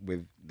said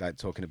with like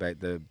talking about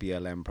the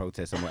BLM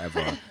protests and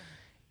whatever,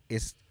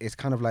 it's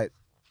kind of like,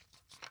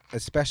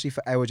 especially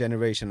for our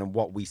generation and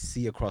what we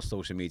see across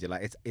social media,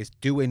 like it's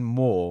doing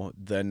more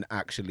than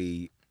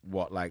actually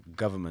what like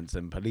governments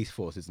and police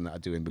forces and that are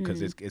doing,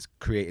 because it's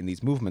creating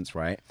these movements,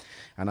 right?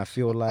 And I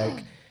feel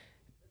like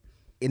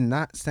in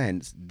that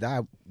sense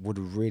that would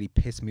really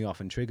piss me off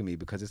and trigger me,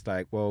 because it's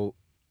like, well,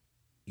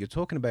 you're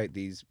talking about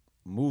these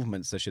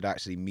movements that should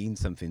actually mean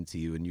something to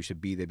you, and you should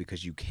be there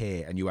because you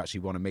care and you actually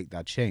want to make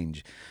that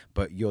change,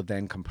 but you're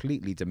then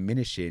completely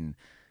diminishing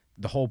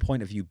the whole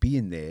point of you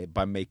being there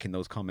by making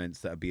those comments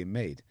that are being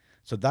made.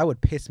 So that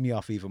would piss me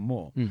off even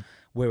more.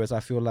 Whereas I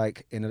feel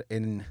like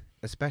in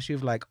especially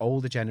with like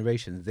older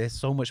generations, they're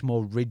so much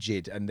more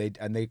rigid, and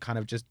they kind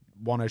of just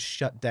want to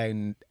shut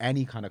down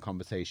any kind of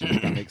conversation,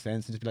 if that makes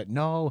sense, and just be like,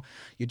 no,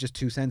 you're just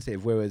too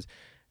sensitive. Whereas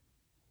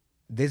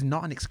there's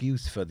not an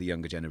excuse for the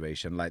younger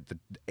generation. Like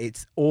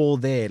it's all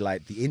there.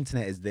 Like the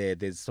internet is there.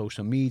 There's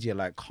social media.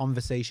 Like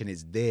conversation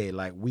is there.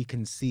 Like we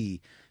can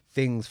see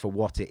things for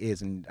what it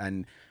is,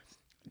 and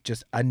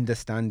just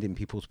understanding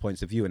people's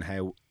points of view and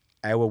how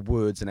our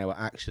words and our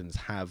actions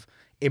have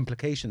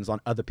implications on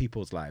other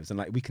people's lives, and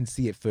like we can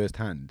see it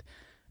firsthand.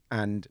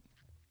 And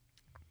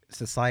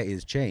society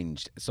has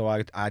changed. So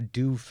I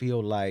do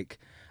feel like,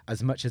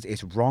 as much as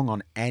it's wrong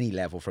on any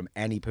level from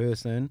any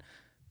person,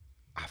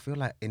 I feel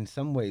like in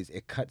some ways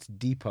it cuts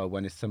deeper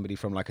when it's somebody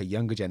from like a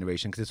younger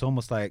generation, because it's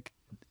almost like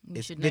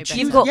You should know they're better.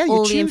 You've choosing- got yeah, you're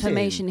all the choosing.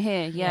 information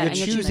here. Yeah, You're and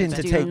choosing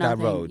to do take that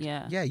nothing. road.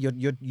 Yeah.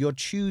 You're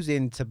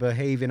choosing to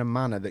behave in a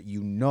manner that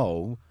you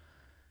know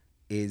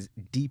is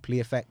deeply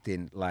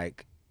affecting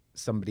like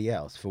somebody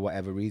else for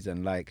whatever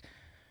reason, like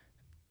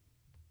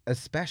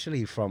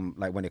especially from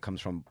like when it comes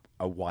from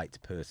a white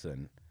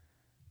person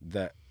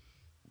that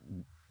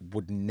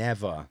would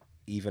never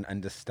even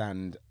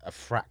understand a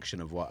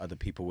fraction of what other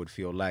people would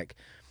feel like.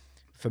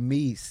 For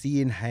me,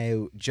 seeing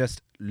how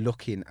just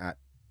looking at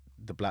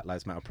the Black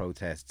Lives Matter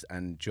protests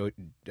and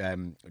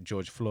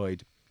George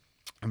Floyd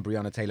and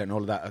Breonna Taylor and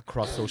all of that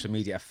across social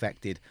media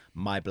affected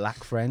my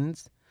black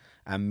friends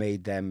and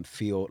made them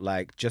feel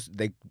like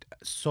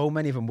so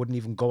many of them wouldn't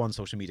even go on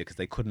social media because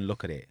they couldn't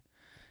look at it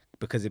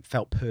because it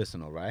felt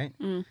personal, right?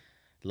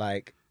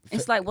 Like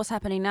It's like what's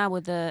happening now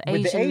with the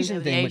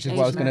Asian thing, which is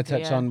what I was going to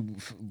Asian touch on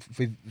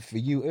for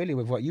you earlier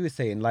with what you were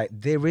saying. Like,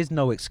 there is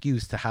no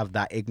excuse to have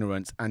that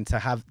ignorance and to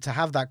have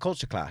that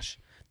culture clash.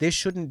 There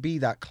shouldn't be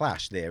that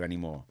clash there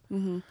anymore.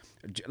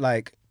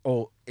 Like,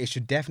 or it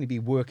should definitely be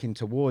working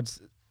towards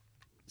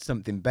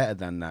something better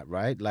than that,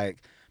 right?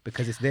 Like,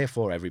 because it's there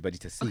for everybody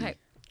to see. Okay.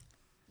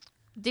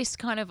 This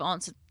kind of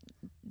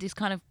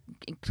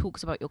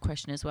talks about your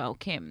question as well,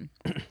 Kim.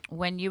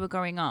 When you were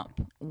growing up,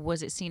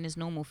 was it seen as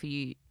normal for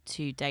you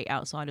to date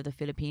outside of the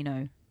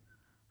Filipino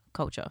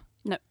culture?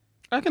 No.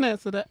 I can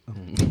answer that.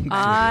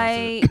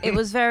 It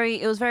was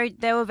very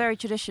they were very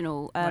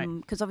traditional Right.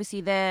 because obviously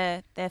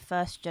their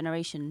first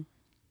generation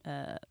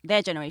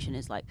their generation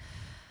is like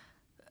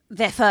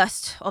their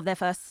first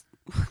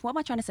what am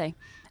I trying to say,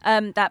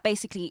 that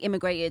basically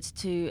immigrated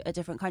to a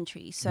different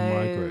country, so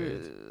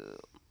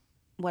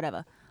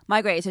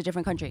migrated to a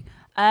different country,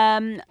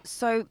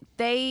 so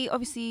they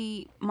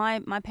obviously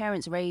my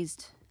parents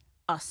raised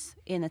us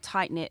in a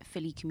tight-knit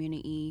Philly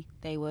community.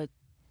 They were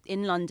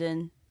in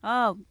London.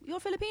 Oh, you're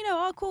Filipino.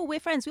 Oh, cool. We're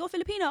friends. You're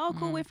Filipino. Oh,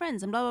 cool. We're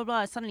friends. And blah, blah,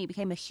 blah. It suddenly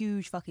became a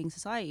huge fucking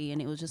society.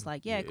 And it was just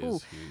like, yeah, It cool.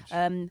 is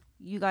huge.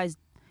 You guys,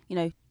 you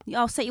know,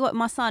 I'll set you up with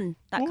my son,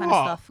 that kind of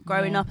What? stuff,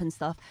 growing up and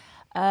stuff.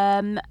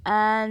 And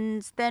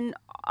then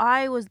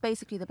I was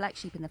basically the black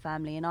sheep in the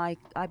family, and I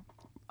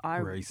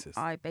Racist.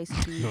 I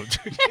basically No,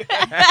 joking.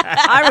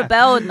 I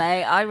rebelled,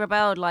 mate. I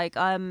rebelled. Like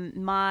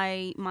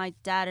my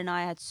dad and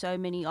I had so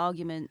many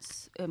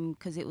arguments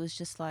because it was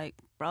just like,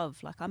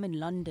 bruv, like I'm in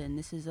London.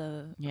 This is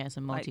it's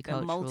a like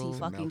multicultural, a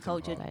multi-fucking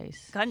cultured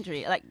place.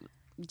 country. Like, do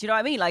you know what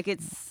I mean? Like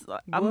it's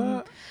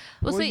Were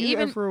Well, so you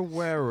even ever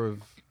aware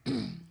of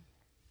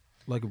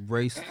like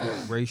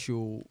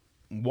racial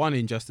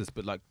injustice,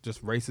 but like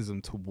just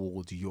racism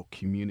towards your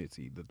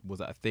community? Was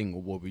that a thing,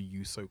 or were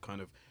you so kind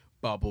of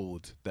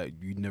bubbled that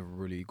you never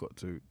really got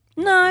to?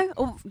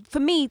 No,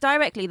 for me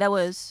directly there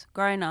was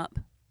growing up,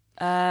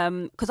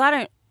 because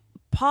I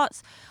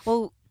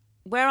don't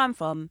where I'm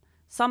from.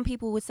 Some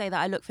people would say that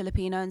I look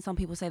Filipino, and some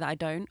people say that I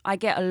don't. I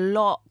get a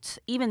lot,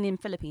 even in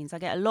Philippines, I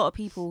get a lot of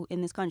people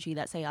in this country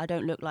that say I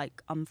don't look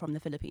like I'm from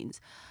the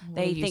Philippines.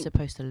 what are you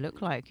supposed to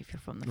look like if you're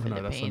from the No, that's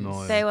Philippines?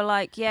 annoying. They were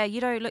like, yeah,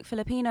 you don't look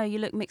Filipino, you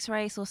look mixed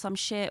race or some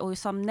shit or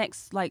some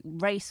next like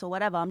race or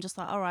whatever. I'm just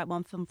like, all right, well,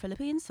 I'm from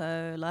Philippines,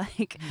 so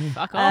like,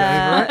 Fuck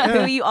off. who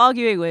are you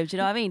arguing with? Do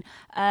you know what I mean?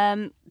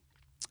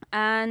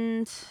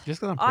 And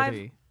Just because I'm I've-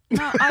 pretty.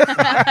 no,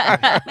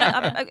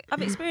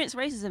 I've experienced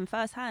racism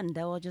firsthand.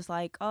 They were just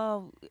like,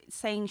 oh,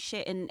 saying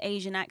shit in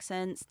Asian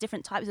accents,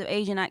 different types of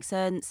Asian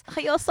accents,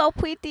 You're so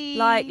pretty.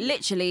 like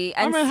literally.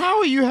 And how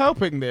are you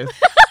helping this?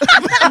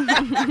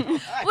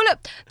 Well, look,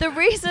 the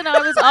reason I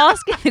was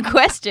asking the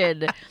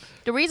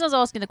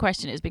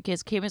question, is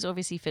because Kim is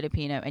obviously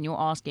Filipino, and you're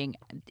asking,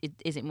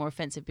 is it more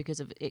offensive because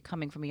of it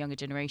coming from a younger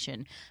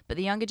generation? But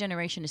the younger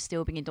generation is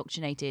still being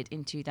indoctrinated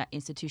into that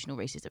institutional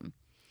racism.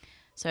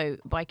 So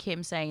by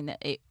Kim saying that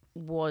it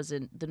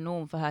wasn't the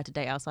norm for her to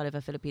date outside of her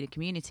Filipino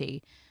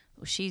community,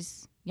 well,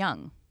 she's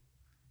young,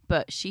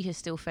 but she has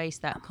still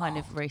faced that kind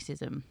of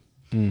racism.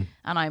 And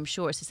I'm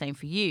sure it's the same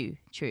for you,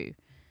 True.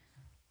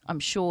 I'm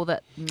sure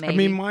that maybe... I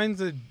mean,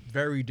 mine's are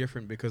very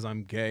different because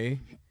I'm gay,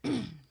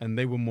 and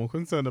they were more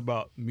concerned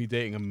about me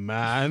dating a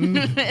man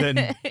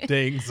than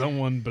dating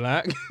someone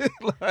black.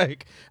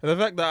 Like, and the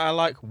fact that I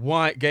like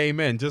white gay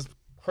men just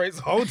creates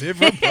a whole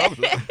different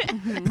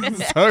problem.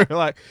 So,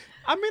 like,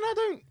 I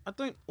mean, I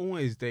don't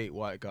always date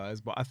white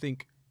guys, but I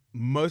think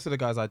most of the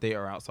guys I date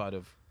are outside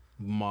of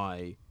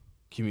my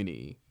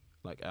community,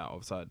 like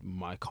outside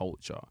my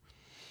culture.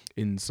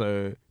 And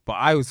so, but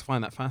I always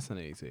find that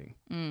fascinating.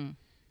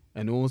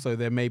 And also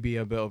there may be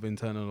a bit of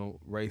internal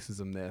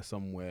racism there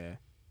somewhere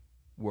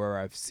where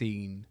I've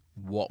seen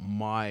what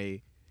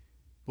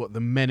the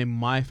men in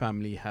my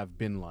family have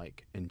been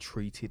like and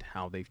treated,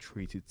 how they've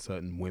treated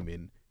certain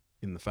women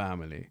in the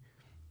family.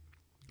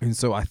 And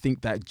so I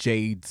think that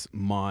jades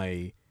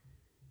my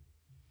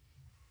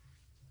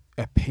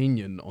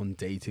opinion on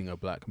dating a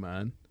black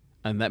man.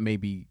 And that may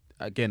be,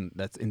 again,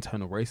 that's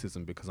internal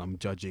racism because I'm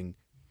judging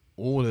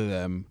all of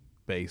them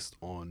based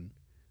on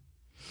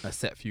a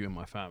set few in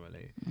my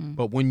family.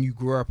 But when you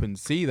grow up and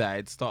see that,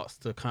 it starts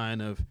to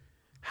kind of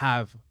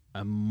have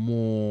a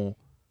more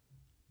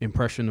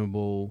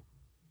impressionable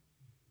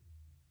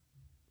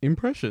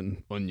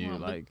impression on you. Well,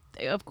 like,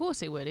 of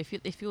course it would.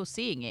 If you're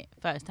seeing it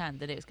firsthand,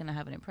 then it's going to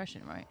have an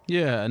impression, right?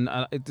 yeah, and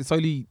it's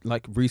only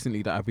like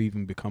recently that I've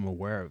even become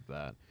aware of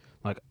that.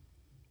 Like,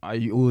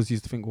 I always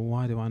used to think, well,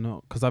 why do I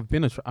not? Because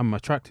I'm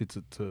attracted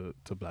to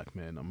black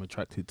men. I'm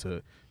attracted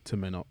to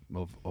men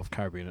of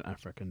Caribbean and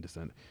African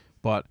descent,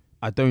 but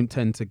I don't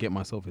tend to get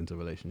myself into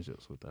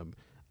relationships with them.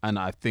 And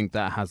I think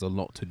that has a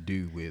lot to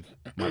do with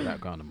my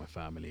background and my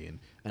family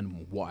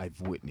and what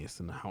I've witnessed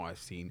and how I've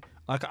seen.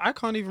 Like, I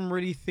can't even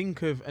really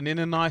think of, and in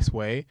a nice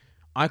way,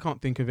 I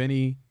can't think of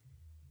any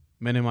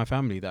men in my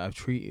family that have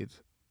treated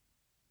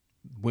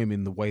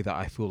women the way that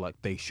I feel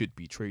like they should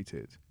be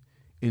treated.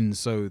 And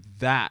so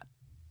that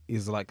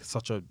is like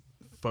such a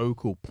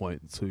focal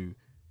point to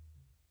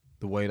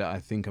the way that I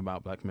think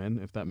about black men,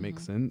 if that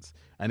makes sense.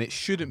 And it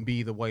shouldn't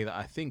be the way that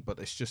I think, but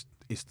it's just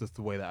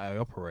the way that I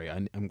operate.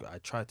 I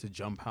try to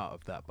jump out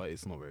of that, but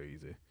it's not very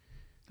easy.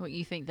 What,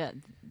 you think that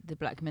the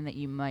black men that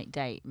you might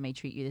date may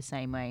treat you the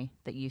same way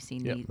that you've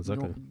seen Yeah,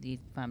 exactly. these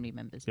family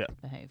members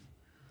behave?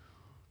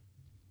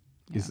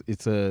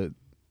 It's a,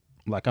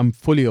 like, I'm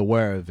fully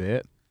aware of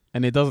it,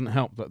 and it doesn't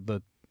help that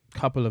the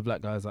couple of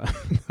black guys I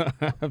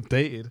have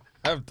dated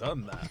have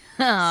done that.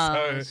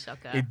 Oh, So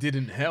shocker. it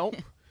didn't help,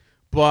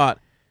 but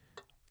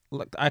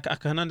like I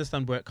can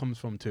understand where it comes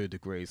from to a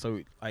degree. So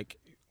like,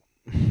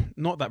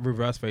 not that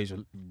reverse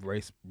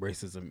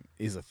racism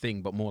is a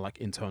thing, but more like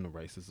internal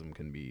racism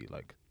can be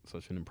like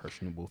such an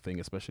impressionable thing,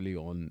 especially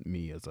on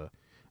me as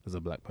a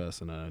black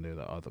person, and I know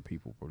that other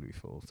people probably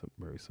feel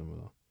very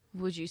similar.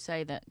 Would you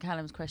say that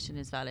Callum's question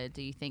is valid?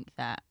 Do you think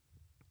that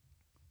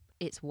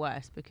it's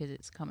worse because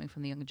it's coming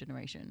from the younger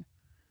generation?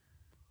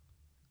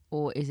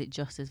 Or is it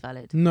just as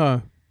valid?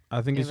 No,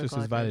 I think it's just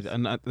as valid. Irregardless.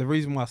 And the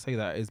reason why I say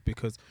that is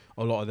because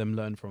a lot of them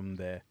learn from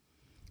their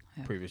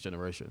previous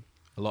generation.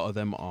 A lot of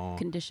them are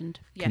conditioned.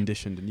 Yeah.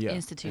 conditioned and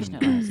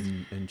Institutionalized.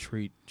 and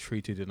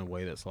treated in a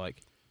way that's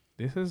like,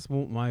 this is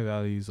what my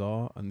values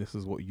are, and this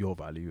is what your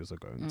values are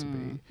going to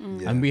be.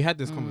 Yeah. And we had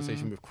this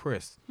conversation with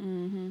Chris.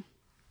 Mm-hmm.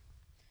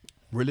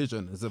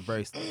 Religion is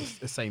it's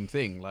the same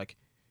thing. Like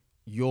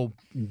you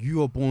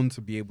are born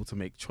to be able to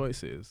make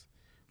choices,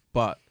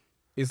 but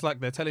it's like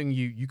they're telling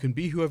you you can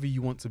be whoever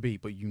you want to be,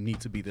 but you need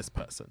to be this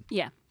person.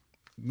 Yeah.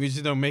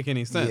 Which don't make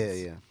any sense.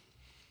 Yeah.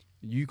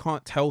 You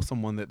can't tell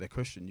someone that they're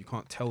Christian. You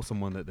can't tell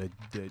someone that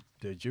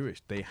they're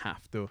Jewish. They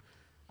have to.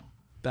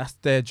 That's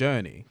their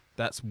journey.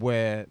 That's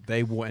where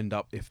they will end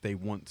up if they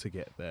want to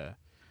get there.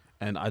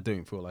 And I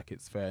don't feel like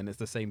it's fair. And it's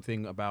the same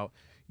thing about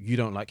you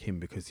don't like him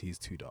because he's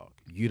too dark.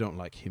 You don't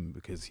like him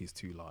because he's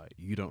too light.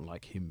 You don't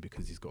like him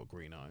because he's got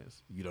green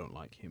eyes. You don't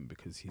like him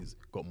because he's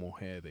got more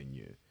hair than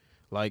you.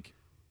 Like,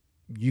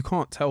 you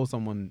can't tell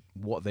someone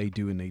what they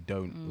do and they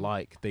don't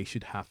like. They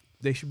should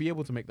be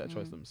able to make that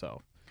choice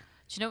themselves. Do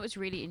you know what's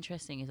really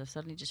interesting is I've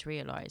suddenly just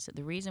realised that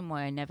the reason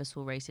why I never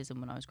saw racism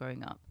when I was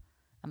growing up,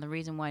 and the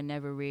reason why I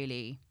never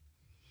really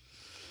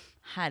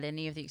had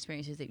any of the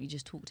experiences that you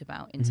just talked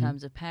about in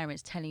terms of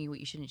parents telling you what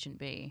you should and shouldn't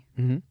be,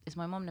 is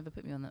my mom never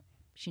put me on that.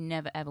 She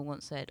never ever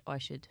once said, I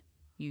should,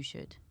 you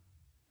should.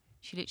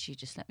 She literally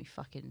just let me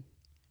fucking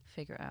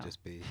figure it out.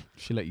 Just be.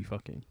 She let you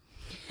fucking.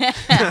 She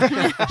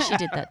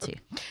did that too.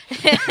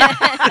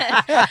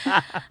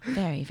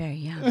 Very, very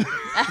young.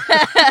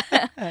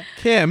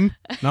 Kim.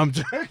 No, I'm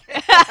joking.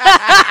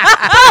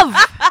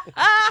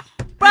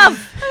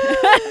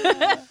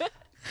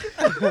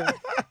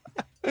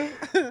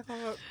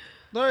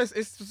 No,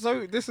 it's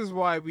so. This is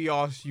why we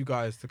asked you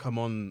guys to come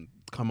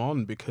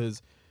on,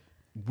 because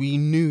we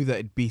knew that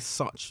it'd be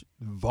such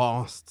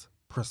vast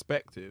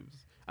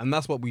perspectives, and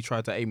that's what we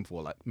tried to aim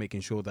for, like making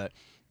sure that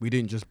we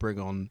didn't just bring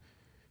on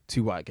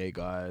 2 white gay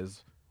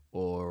guys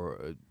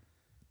or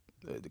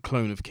a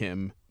clone of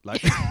Kim,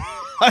 like,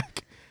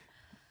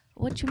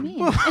 What do you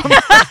mean? I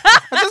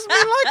just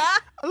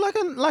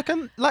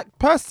mean like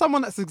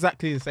someone that's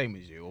exactly the same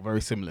as you or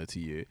very similar to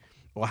you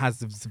or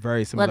has a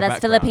very similar. Well,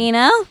 that's background.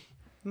 Filipino.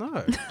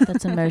 No.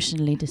 That's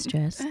emotionally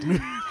distressed.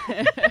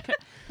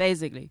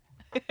 Basically.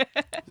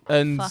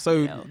 And Fucking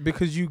so hell.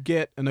 because you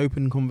get an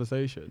open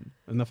conversation,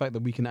 and the fact that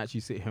we can actually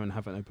sit here and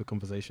have an open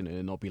conversation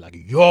and not be like,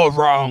 you're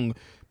wrong,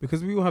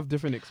 because we all have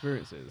different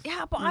experiences.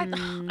 Yeah, but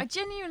I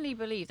genuinely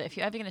believe that if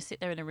you're ever going to sit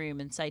there in a room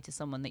and say to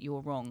someone that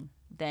you're wrong,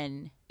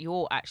 then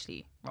you're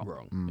actually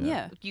wrong.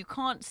 Yeah. You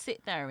can't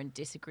sit there and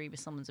disagree with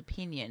someone's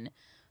opinion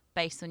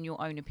based on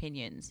your own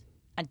opinions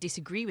and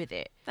disagree with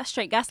it That's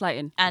straight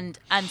gaslighting. and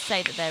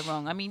say that they're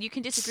wrong. I mean, you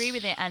can disagree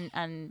with it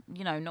and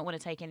you know, not want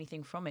to take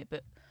anything from it,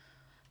 but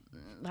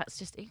that's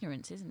just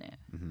ignorance, isn't it?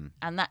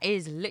 And that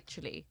is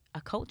literally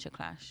a culture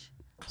clash.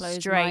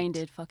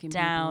 Closed-minded fucking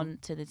down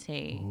to the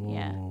T.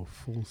 Yeah. Oh,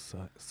 full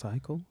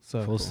cycle?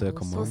 Full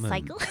circle people. moment.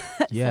 Cycle.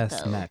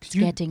 Yes, Max. It's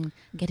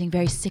getting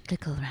very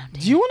cyclical around Do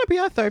here. you want to be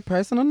our third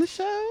person on the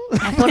show?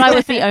 I thought I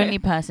was the only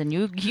person.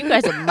 You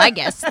guys are my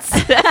guests.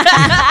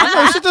 I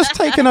know, she's just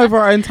taken over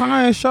our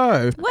entire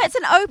show. Well, it's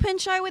an open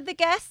show with the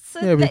guests. So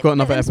Yeah, we've let- got let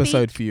another them speak.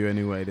 episode for you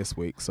anyway this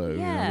week, so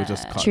we'll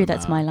just cut True, them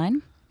that's out. my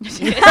line.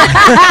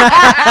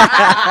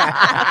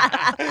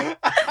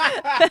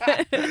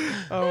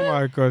 Oh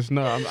my gosh,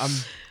 no! I'm.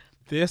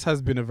 This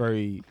has been a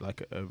very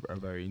a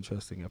very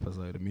interesting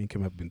episode. Me and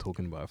Kim have been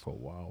talking about it for a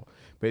while,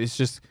 but it's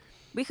just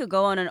We could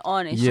go on and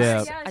on. It's Yeah.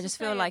 just, Yeah, I I was just just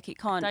feel saying, like it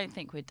can't. Don't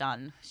think we're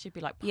done. Should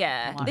be like part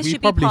Yeah, one. this We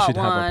should be probably part should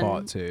have a one.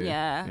 part 2.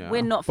 Yeah, Yeah.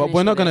 we're not. But we're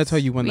finished not with going to this. tell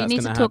you when we that's need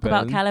going to to talk happen.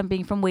 about Callum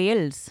being from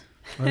Wales.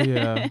 Oh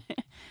yeah.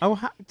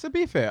 To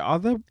be fair, are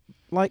there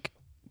like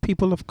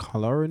people of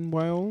color in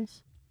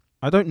Wales?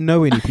 I don't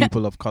know any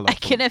people of color. I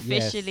can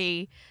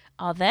officially.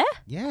 Are there?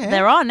 Yeah.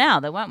 There are now.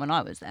 There weren't when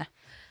I was there.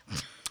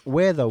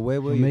 Where though?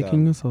 Where were You're you?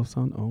 making yourself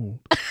sound old.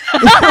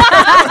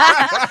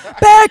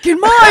 Back in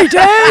my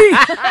day.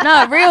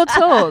 No, real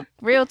talk.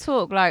 Real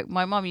talk. Like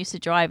my mum used to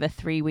drive a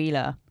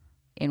 3-wheeler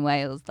in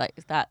Wales. Like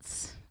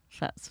that's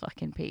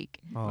fucking peak.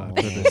 I've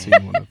never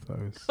seen one of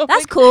those.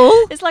 That's cool.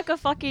 It's like a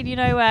fucking,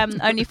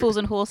 Only Fools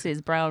and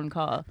Horses brown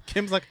car.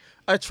 Kim's like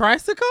a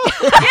tricycle.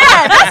 Yeah,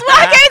 that's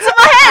what came to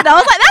my head. I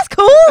was like, that's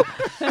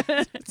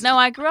cool. No,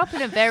 I grew up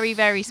in a very,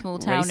 very small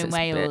town in Racist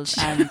Wales,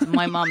 bitch. and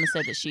my mum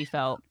said that she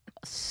felt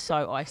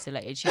so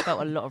isolated. She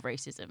felt a lot of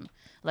racism.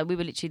 Like we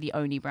were literally the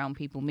only brown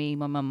people. Me,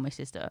 my mum, and my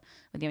sister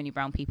were the only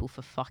brown people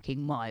for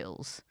fucking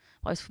miles.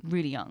 I was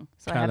really young,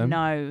 so I have Callum?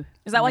 no.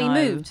 Is that why you no-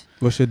 moved?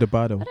 What's your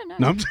debate? I don't know.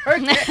 No, I'm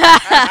joking.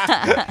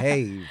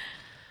 Hey.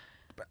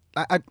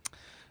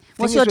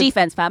 What's thing your is with-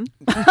 defense, fam?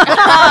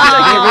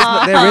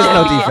 there is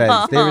no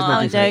defense. There is no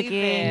I'm defense.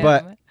 joking.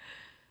 But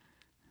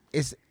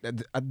it's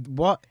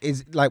what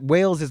is like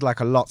Wales is like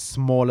a lot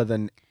smaller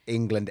than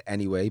England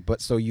anyway.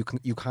 But so you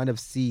kind of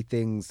see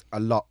things a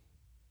lot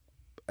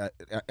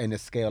in a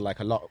scale like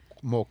a lot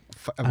more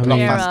a lot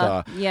mean-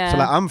 faster. Yeah. So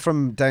like I'm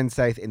from down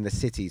south in the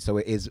city, so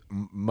it is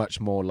much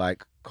more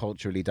like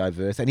culturally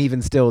diverse. And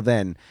even still,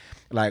 then,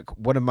 like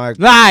one of my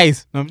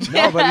Lies. No, I'm joking.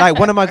 no, but like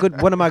one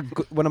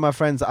of my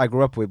friends that I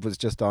grew up with was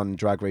just on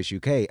Drag Race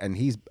UK, and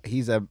he's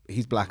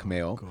black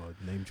male. God,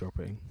 name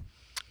dropping.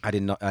 I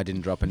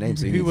didn't drop a name.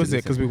 So you Who need to was it?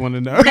 listen. Because we want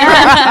to know.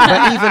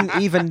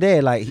 But even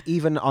there, like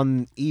even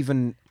on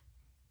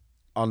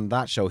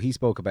that show, he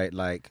spoke about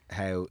like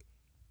how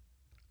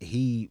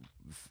he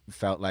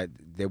felt like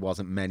there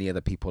wasn't many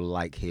other people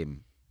like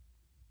him,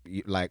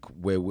 like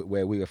where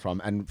we were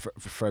from, and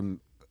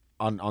from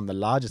on the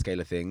larger scale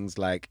of things,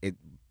 like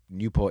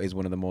Newport is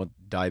one of the more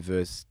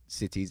diverse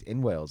cities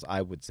in Wales,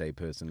 I would say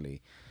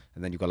personally.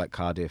 And then you've got like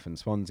Cardiff and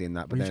Swansea and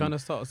that. But Are you then, trying to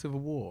start a civil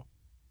war?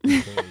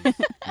 yeah,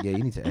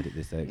 you need to edit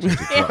this out.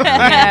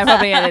 Yeah,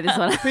 probably edit this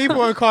one.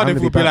 People in Cardiff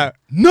really will be bad. like,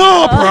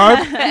 "No, bro,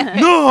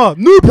 no,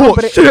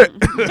 Newport, shit."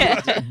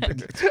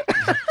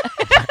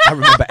 I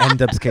remember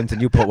N-Dubs came to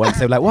Newport once.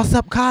 They were like, "What's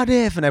up,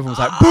 Cardiff?" And everyone was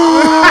like, "Boo!"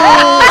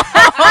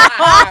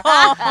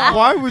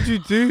 Why would you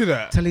do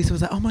that? Talisa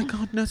was like, "Oh my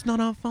god, no, it's not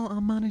our fault.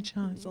 Our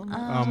manager, it's on."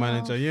 Our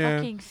manager, yeah.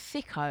 Fucking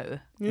sicko.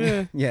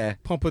 Yeah, Yeah.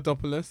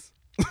 Papadopoulos.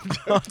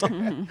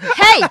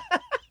 Hey!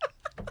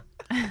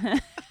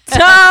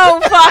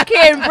 Don't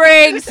fucking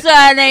bring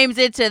surnames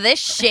into this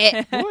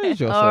shit. What is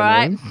your All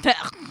right.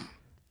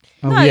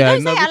 Oh, No, yeah,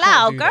 don't say we it out can't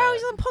loud, do girl. that.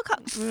 He's on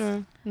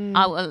podcast. Yeah.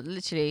 I will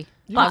literally.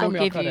 You I tell will me,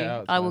 I'll give cut you. it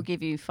out, it's I will fine.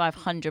 give you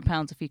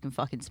 £500 if you can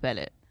fucking spell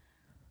it.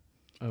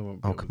 I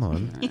won't be Oh able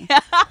come to. on.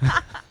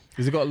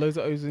 Has it got loads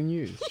of O's and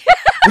U's?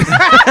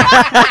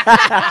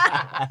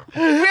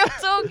 Real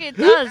talk, it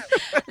does.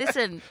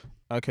 Listen,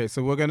 Okay,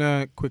 so we're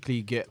gonna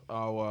quickly get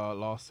our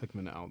last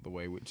segment out of the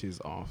way, which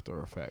is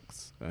After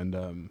Effects,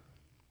 and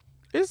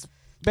it's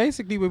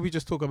basically where we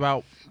just talk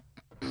about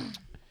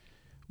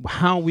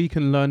how we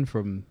can learn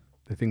from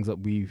the things that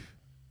we've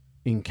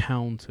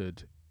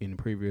encountered in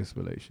previous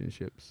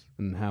relationships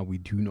and how we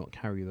do not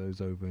carry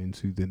those over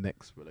into the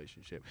next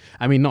relationship.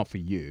 I mean, not for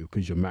you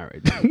because you're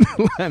married,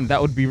 and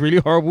that would be really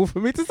horrible for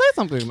me to say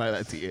something like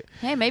that to you.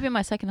 hey, maybe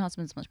my second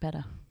husband's much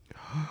better.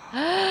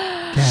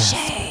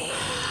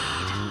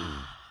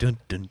 Dun,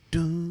 dun,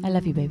 dun. I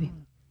love you, baby.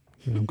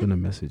 Yeah, I'm gonna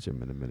message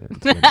him in a minute.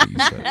 and tell him what you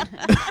said.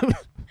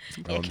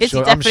 I'm Because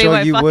sure- he I'm definitely sure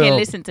won't you fucking will.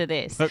 listen to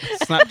this.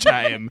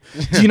 Snapchat him.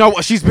 Do you know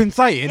what she's been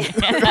saying? Do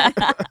you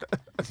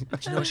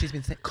know what she's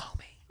been saying? Call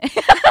me. You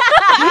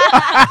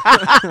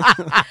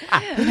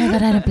know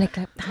that I don't black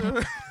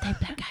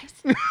guys.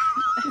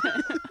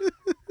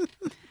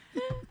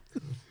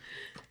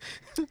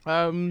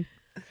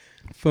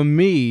 For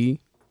me,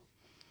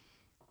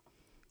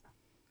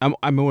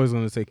 I'm always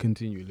gonna say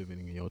continue living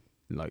in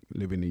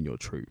your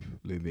truth,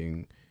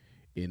 living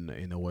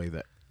in a way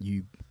that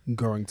you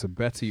going to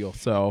better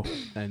yourself,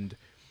 and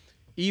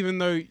even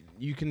though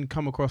you can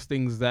come across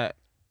things that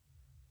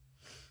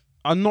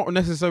are not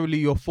necessarily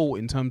your fault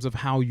in terms of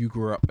how you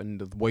grew up and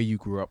the way you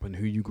grew up and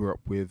who you grew up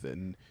with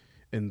and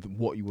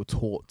what you were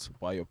taught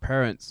by your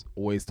parents,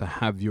 always to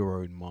have your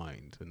own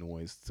mind and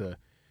always to,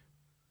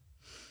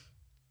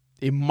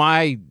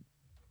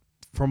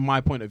 from my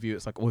point of view,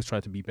 it's like always try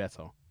to be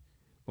better.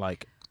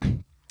 Like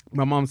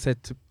my mom said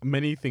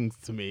many things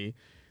to me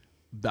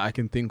that I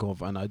can think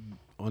of, and I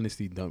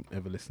honestly don't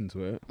ever listen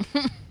to it.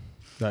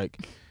 Like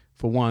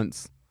for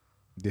once,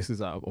 this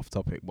is off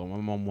topic, but my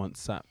mom once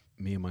sat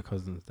me and my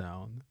cousins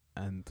down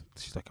and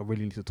she's like, I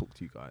really need to talk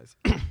to you guys.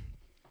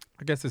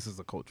 I guess this is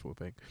a cultural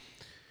thing.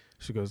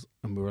 She goes,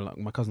 and we were like,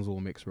 my cousins all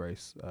mixed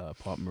race,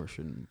 part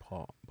Mauritian,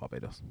 part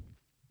Barbados.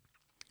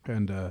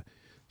 And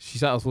she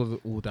sat us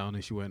all down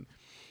and she went,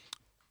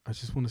 I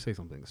just want to say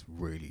something that's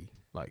really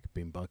like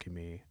been bugging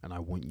me and I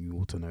want you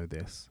all to know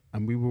this.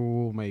 And we were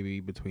all maybe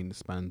between the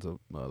spans of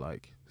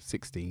like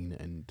 16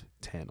 and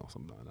 10 or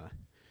something like that.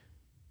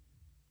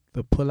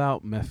 The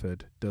pull-out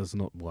method does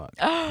not work.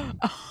 And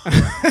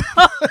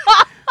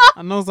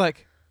I was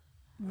like,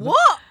 What?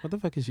 what the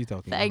fuck is she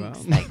talking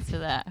Thanks about? for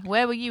that.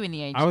 Where were you in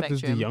the age I was spectrum?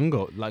 just the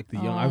younger, like the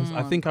young. I was.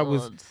 I Oh, think I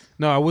was. God.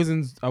 No, I was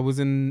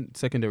in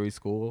secondary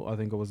school. I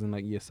think I was in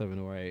like year 7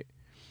 or 8.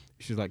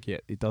 She was like, yeah,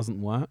 it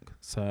doesn't work,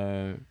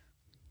 so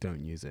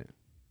don't use it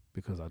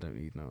because I don't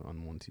need no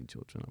unwanted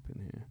children up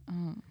in here.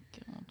 Oh,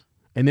 God.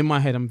 And in my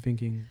head, I'm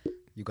thinking,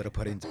 You got to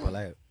put in to pull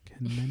out.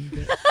 can men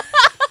get?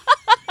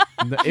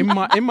 in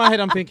my head,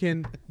 I'm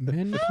thinking,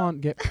 men can't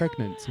get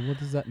pregnant. So what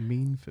does that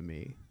mean for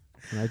me?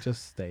 Can I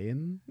just stay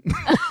in?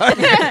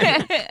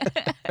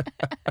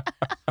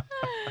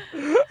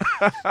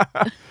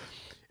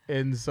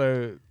 And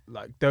so,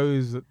 like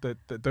those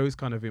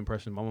kind of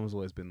impressions, my mom's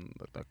always been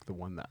like the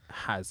one that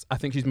has. I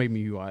think she's made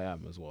me who I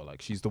am as well.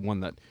 Like she's the one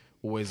that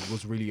always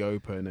was really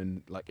open,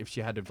 and like if she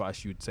had advice,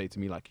 she would say to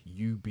me like,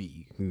 "You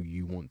be who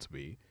you want to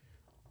be.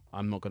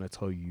 I'm not gonna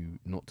tell you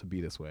not to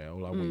be this way.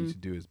 All I want you to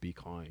do is be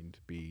kind,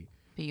 be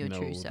your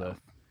true all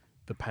self.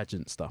 the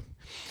pageant stuff."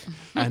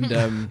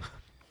 And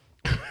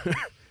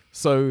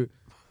so,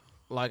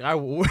 like I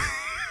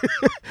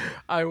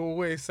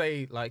always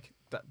say like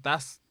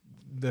that's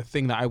the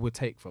thing that I would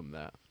take from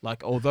that.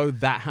 Like, although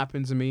that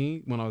happened to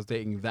me when I was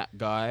dating that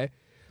guy,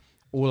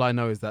 all I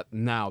know is that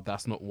now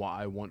that's not what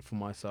I want for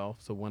myself.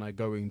 So when I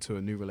go into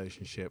a new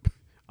relationship,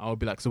 I'll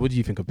be like, so what do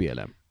you think of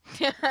BLM?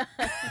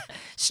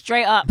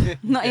 Straight up.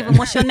 Not even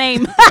what's your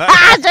name.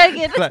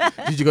 Joking.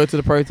 Like, did you go to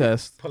the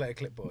protest? Pull out a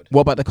clipboard.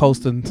 What about the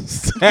Colston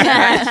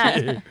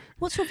statue?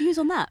 What's your views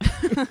on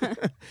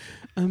that?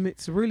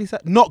 It's really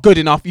sad. Not good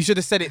enough. You should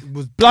have said it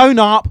was blown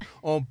up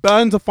or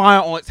burned to fire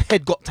or its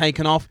head got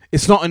taken off.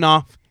 It's not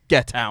enough.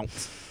 Get out.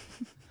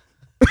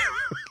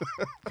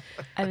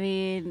 I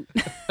mean,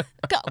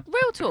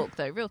 Real talk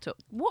though, real talk.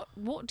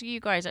 What do you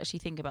guys actually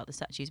think about the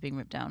statues being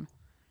ripped down?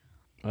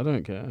 I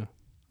don't care.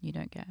 You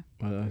don't care.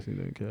 I actually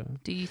don't care.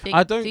 Do you think?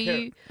 I don't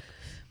care.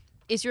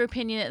 Is your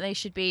opinion that they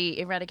should be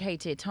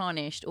eradicated,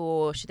 tarnished,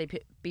 or should they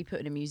be put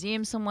in a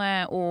museum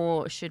somewhere,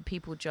 or should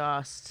people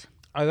just?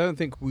 I don't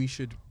think we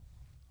should,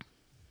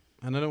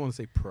 and I don't want to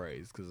say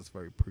praise because it's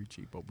very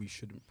preachy, but we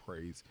shouldn't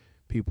praise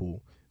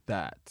people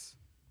that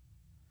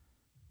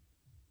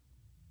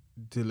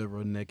deliver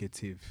a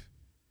negative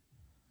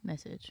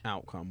Message.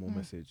 outcome or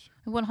message.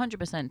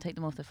 100% take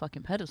them off the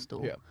fucking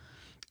pedestal. Yeah.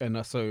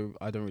 And so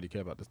I don't really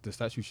care about this. The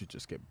statue should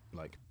just get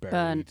like buried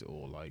Burnt.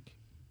 or like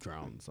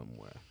drowned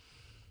somewhere.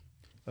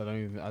 I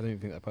don't even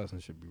think that person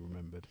should be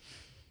remembered.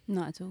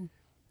 not at all.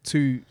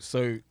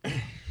 So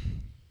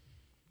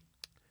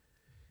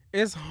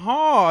it's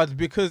hard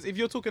because if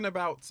you're talking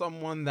about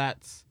someone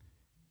that's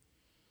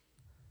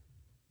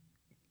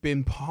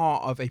been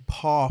part of a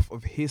path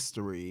of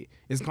history,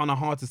 it's kind of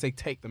hard to say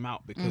take them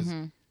out because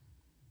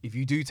if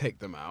you do take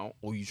them out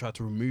or you try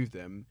to remove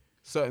them,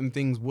 certain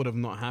things would have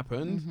not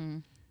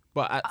happened.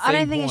 But at the I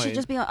don't same think point, it should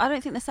just be. I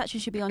don't think the statue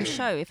should be on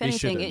show. If anything,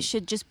 shouldn't. it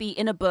should just be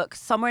in a book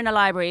somewhere in a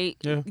library.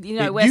 Yeah. You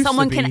know, It where used to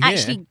someone be can here.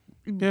 actually,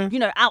 Yeah. you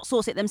know,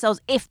 outsource it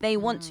themselves if they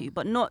want to,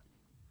 but not.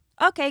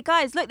 Okay,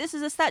 guys, look, this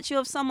is a statue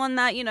of someone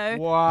that you know.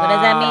 Wow. What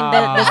does that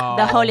mean?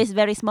 The hole is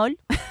very small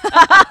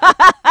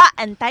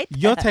and tight.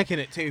 You're taking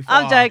it too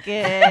far. I'm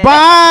joking.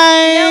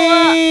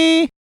 Bye.